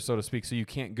sphere, so to speak. So you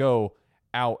can't go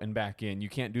out and back in. You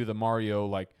can't do the Mario,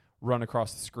 like, run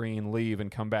across the screen, leave,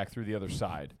 and come back through the other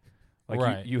side. Like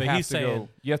Right. you But have he's to saying- go.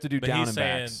 You have to do But down he's and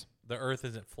saying backs. the Earth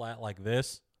isn't flat like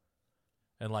this,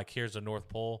 and like here's the North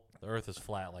Pole. The Earth is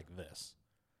flat like this,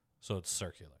 so it's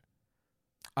circular.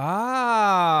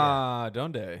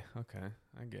 Donde. Okay,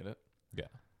 I get it. Yeah.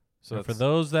 So And for that's-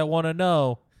 those that want to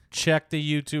know, check the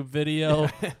YouTube video.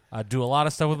 I do a lot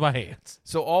of stuff with my hands.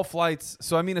 So all flights.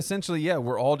 So I mean, essentially, yeah,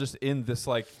 we're all just in this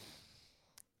like.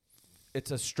 It's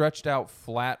a stretched out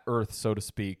flat Earth, so to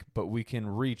speak, but we can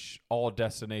reach all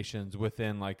destinations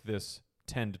within like this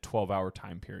 10 to 12 hour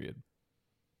time period.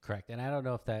 Correct. And I don't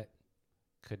know if that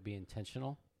could be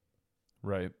intentional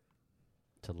Right.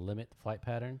 to limit the flight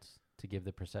patterns to give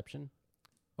the perception.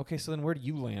 Okay, so then where do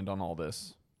you land on all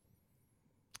this?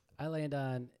 I land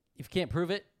on if you can't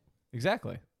prove it,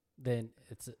 Exactly. then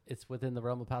it's within the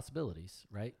realm of possibilities,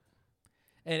 right?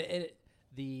 And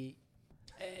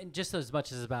just as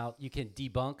much as about you can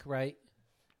debunk, right?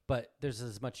 But there's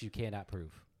as much you cannot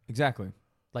prove. Exactly.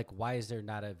 Like, why is there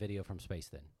not a video from space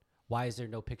then? Why is there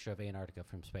no picture of Antarctica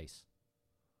from space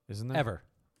Isn't there? ever?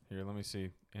 Here, let me see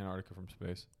Antarctica from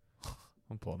space.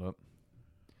 I'm pulling up.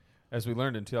 As we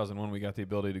learned in 2001, we got the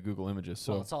ability to Google images.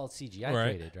 So Well, it's all CGI Right.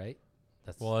 created, right?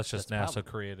 That's Just the NASA problem.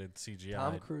 created CGI.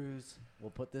 Tom Cruise.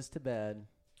 We'll put this to bed.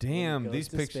 damn, Goes these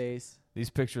to pictures. space. These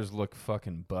pictures look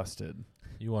fucking busted.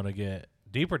 You want to get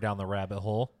deeper down the rabbit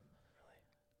hole?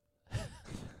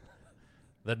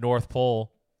 The North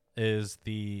Pole is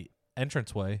the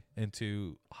entranceway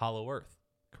into Hollow Earth.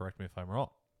 Correct me if I'm wrong.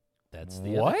 That's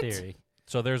the What? other theory.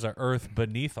 So there's an Earth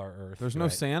beneath our Earth. There's no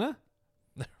right? Santa?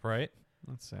 right?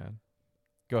 That's sad.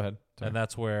 Go ahead. Sorry. And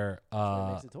that's where That's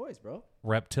what makes the toys, bro.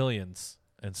 reptilians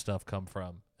and stuff come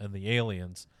from, and the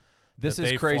aliens. This that is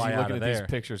they crazy fly out looking of at these there.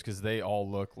 pictures because they all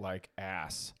look like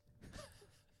ass.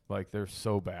 Like they're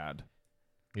so bad.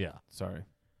 Yeah. Sorry.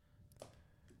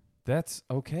 That's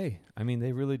okay. I mean,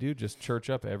 they really do just church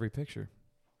up every picture.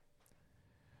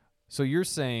 So you're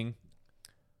saying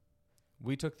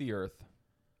we took the Earth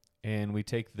and we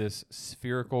take this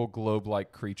spherical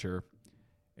globe-like creature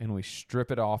and we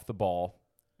strip it off the ball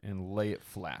and lay it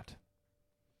flat,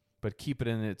 but keep it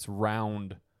in its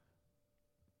round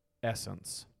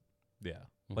essence. Yeah.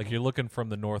 Like you're looking from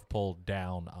the North Pole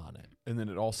down on it. And then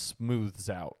it all smooths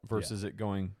out versus it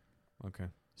going, okay,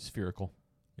 spherical.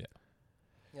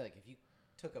 Yeah, like if you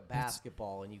took a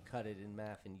basketball and you cut it in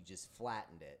half and you just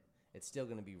flattened it, it's still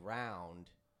going to be round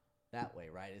that way,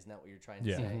 right? Isn't that what you're trying to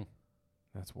Yeah. say? Mhm.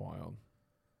 That's wild.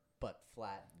 But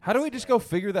flat. How do we this just way. go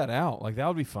figure that out? Like, that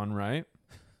would be fun, right?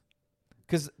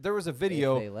 Because there was a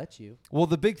video. If they let you. Well,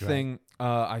 the big Right. thing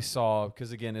I saw,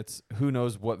 because again, it's who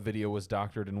knows what video was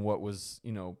doctored and what was,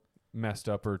 messed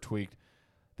up or tweaked.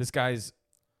 This guy's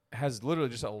has literally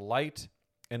just a light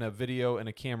and a video and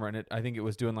a camera, and I think it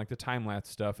was doing like the time lapse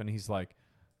stuff. And he's like,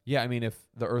 "Yeah, I mean, if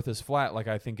the Earth is flat, like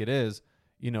I think it is,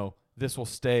 this will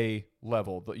stay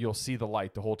level. You'll see the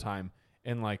light the whole time."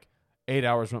 And like 8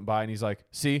 hours went by, and he's like,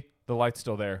 "See, the light's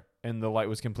still there," and the light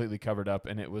was completely covered up,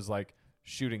 and it was like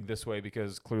shooting this way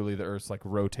because clearly the Earth's like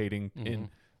rotating in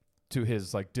to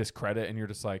his like discredit, and you're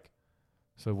just like,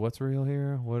 so what's real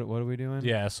here? What are we doing?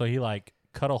 Yeah. So he like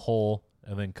cut a hole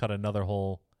and then cut another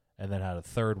hole and then had a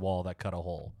third wall that cut a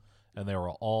hole. And the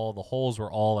holes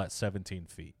were all at 17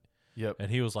 feet. Yep.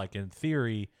 And he was like, in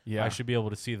theory, Yeah. I should be able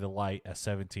to see the light at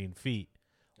 17 feet.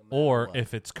 No matter Or what.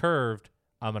 if it's curved,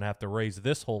 I'm going to have to raise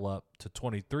this hole up to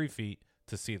 23 feet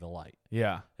to see the light.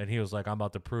 Yeah. And he was like, I'm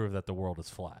about to prove that the world is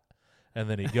flat. And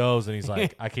then he goes and he's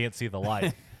like, I can't see the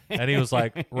light. And he was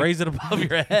like, raise it above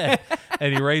your head.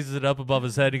 And he raises it up above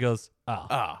his head. He goes,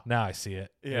 now I see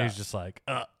it. Yeah. And he's just like,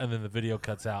 and then the video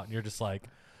cuts out. And you're just like,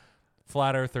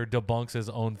 Flat Earther debunks his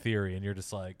own theory. And you're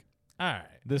just like, all right.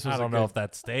 This was I a don't know good- if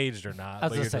that's staged or not. I was but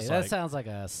gonna you're say just that like, sounds like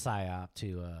a psyop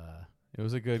to It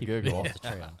was a good keep giggle. off the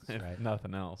trails, If right?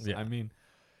 nothing else. Yeah. I mean,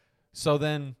 so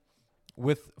then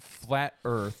with flat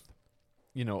Earth,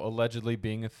 allegedly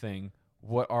being a thing,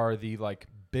 what are the like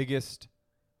biggest,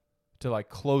 to like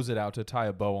close it out, to tie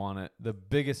a bow on it, the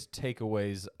biggest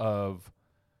takeaways of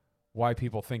why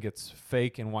people think it's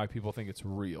fake and why people think it's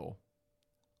real,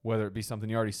 whether it be something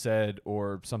you already said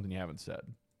or something you haven't said?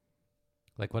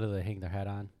 Like, what do they hang their hat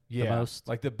on? Yeah, The most?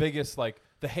 like the biggest, like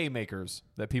the haymakers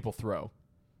that people throw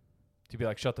to be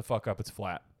like, shut the fuck up, it's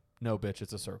flat. No, bitch,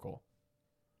 it's a circle.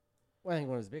 Well, I think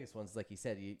one of his biggest ones, like he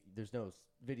said, there's no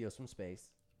videos from space.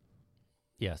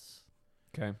 Yes.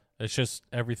 Okay. It's just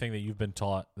everything that you've been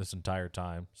taught this entire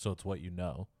time, so it's what you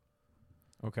know.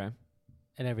 Okay.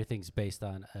 And everything's based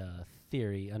on a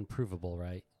theory, unprovable,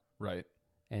 right? Right.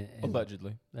 And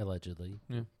Allegedly. Allegedly.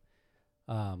 Yeah.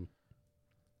 Um,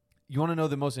 You want to know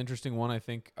the most interesting one, I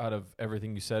think, out of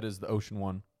everything you said is the ocean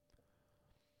one.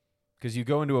 Because you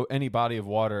go into any body of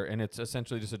water, and it's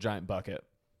essentially just a giant bucket.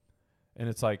 And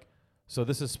it's like, so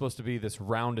this is supposed to be this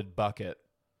rounded bucket.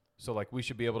 So, like, we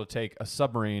should be able to take a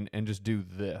submarine and just do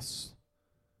this.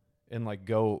 And, like,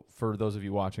 go, for those of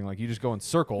you watching, like, you just go in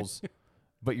circles,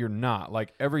 but you're not.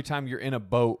 Like, every time you're in a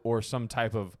boat or some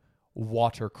type of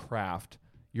watercraft,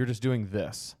 you're just doing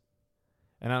this.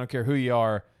 And I don't care who you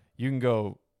are, you can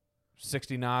go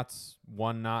 60 knots,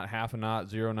 1 knot, half a knot,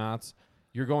 0 knots.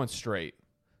 You're going straight.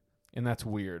 And that's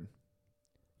weird.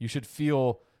 You should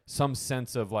feel some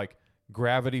sense of like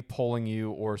gravity pulling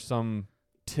you or some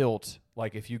tilt,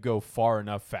 like if you go far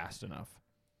enough, fast enough.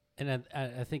 and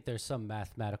I think there's some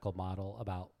mathematical model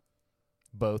about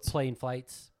Boats. plane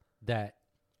flights that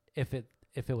if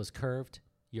it was curved,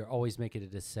 you're always making a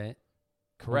descent.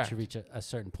 Correct. Once you reach a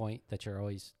certain point, that you're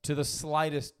always To the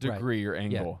slightest Right. degree or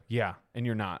angle. Yeah. And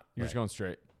you're not. You're just Right. going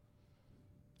straight.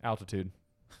 Altitude.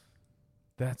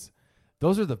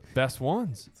 Those are the best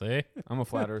ones. See? I'm a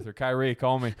flat earther. Kyrie,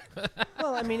 call me.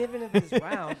 Well, I mean, even if it's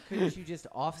round, couldn't you just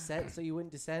offset so you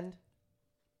wouldn't descend?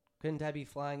 Couldn't I be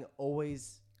flying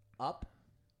always up,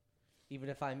 even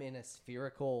if I'm in a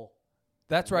spherical?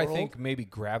 That's where I World? think maybe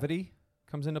gravity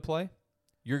comes into play.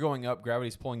 You're going up,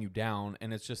 gravity's pulling you down,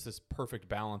 and it's just this perfect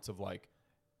balance of like,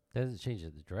 that doesn't change the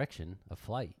direction of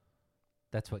flight.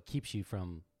 That's what keeps you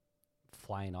from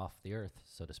flying off the earth,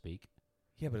 so to speak.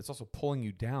 yeah, but it's also pulling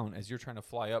you down as you're trying to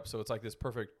fly up. So it's like this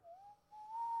perfect.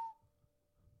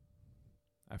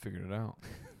 I figured it out.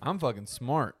 I'm fucking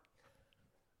smart.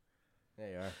 There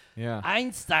you are. Yeah.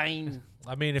 Einstein.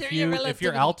 I mean, if Theory of your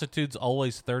relativity. altitude's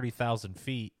always 30,000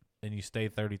 feet and you stay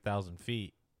 30,000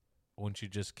 feet, wouldn't you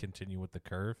just continue with the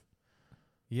curve?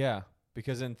 Yeah.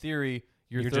 Because in theory,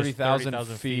 you're just 30,000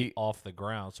 feet off the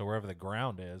ground. So wherever the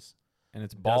ground is, and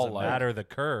it's doesn't ball-like. matter the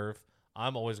curve.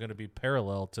 I'm always going to be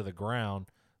parallel to the ground.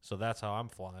 So that's how I'm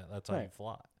flying. That's how you Right.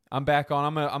 fly. I'm back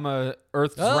on. I'm a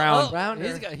Earth's round.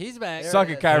 Rounder. He's back. Suck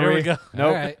There it, it is. Kyrie. There we go. Nope.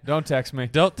 All right. Don't text me.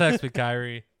 Don't text me,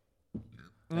 Kyrie.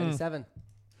 97.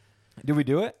 Did we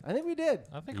do it? I think we did.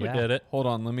 I think Yeah. we did it. Hold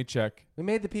on. Let me check. We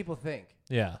made the people think.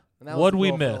 Yeah. And that was What'd the we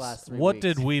goal for the miss? last 3 What weeks.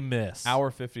 did we miss?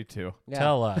 Hour 52. Yeah.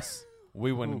 Tell us.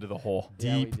 We went into the hole.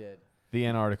 Yeah, we Deep. did. The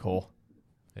Antarctic hole.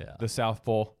 Yeah. The South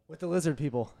Pole. With the lizard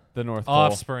people. The North Pole.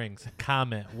 Offsprings.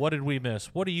 Comment. What did we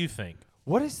miss? What do you think?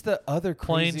 What is the other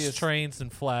Planes, craziest? trains,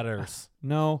 and flat Earths.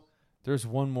 No. There's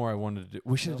one more I wanted to do.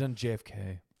 We should have done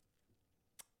JFK.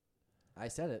 I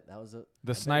said it. That was a. The I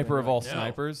bet sniper you of were all right. No.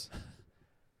 snipers.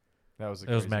 That was a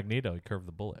It was crazy- Magneto. He curved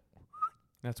the bullet.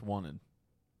 That's wanted.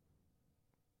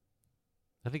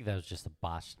 I think that was just a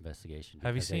botched investigation.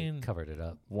 Have you because they seen- covered it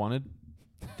up? Wanted?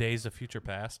 Days of Future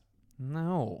Past.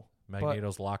 No.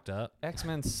 Magneto's locked up.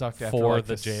 X-Men sucked after For like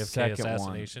the the JFK second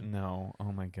assassination? One. No.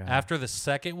 Oh my god. After the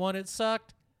second one, it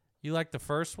sucked. You like the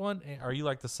first one, or you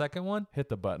like the second one? Hit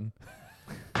the button.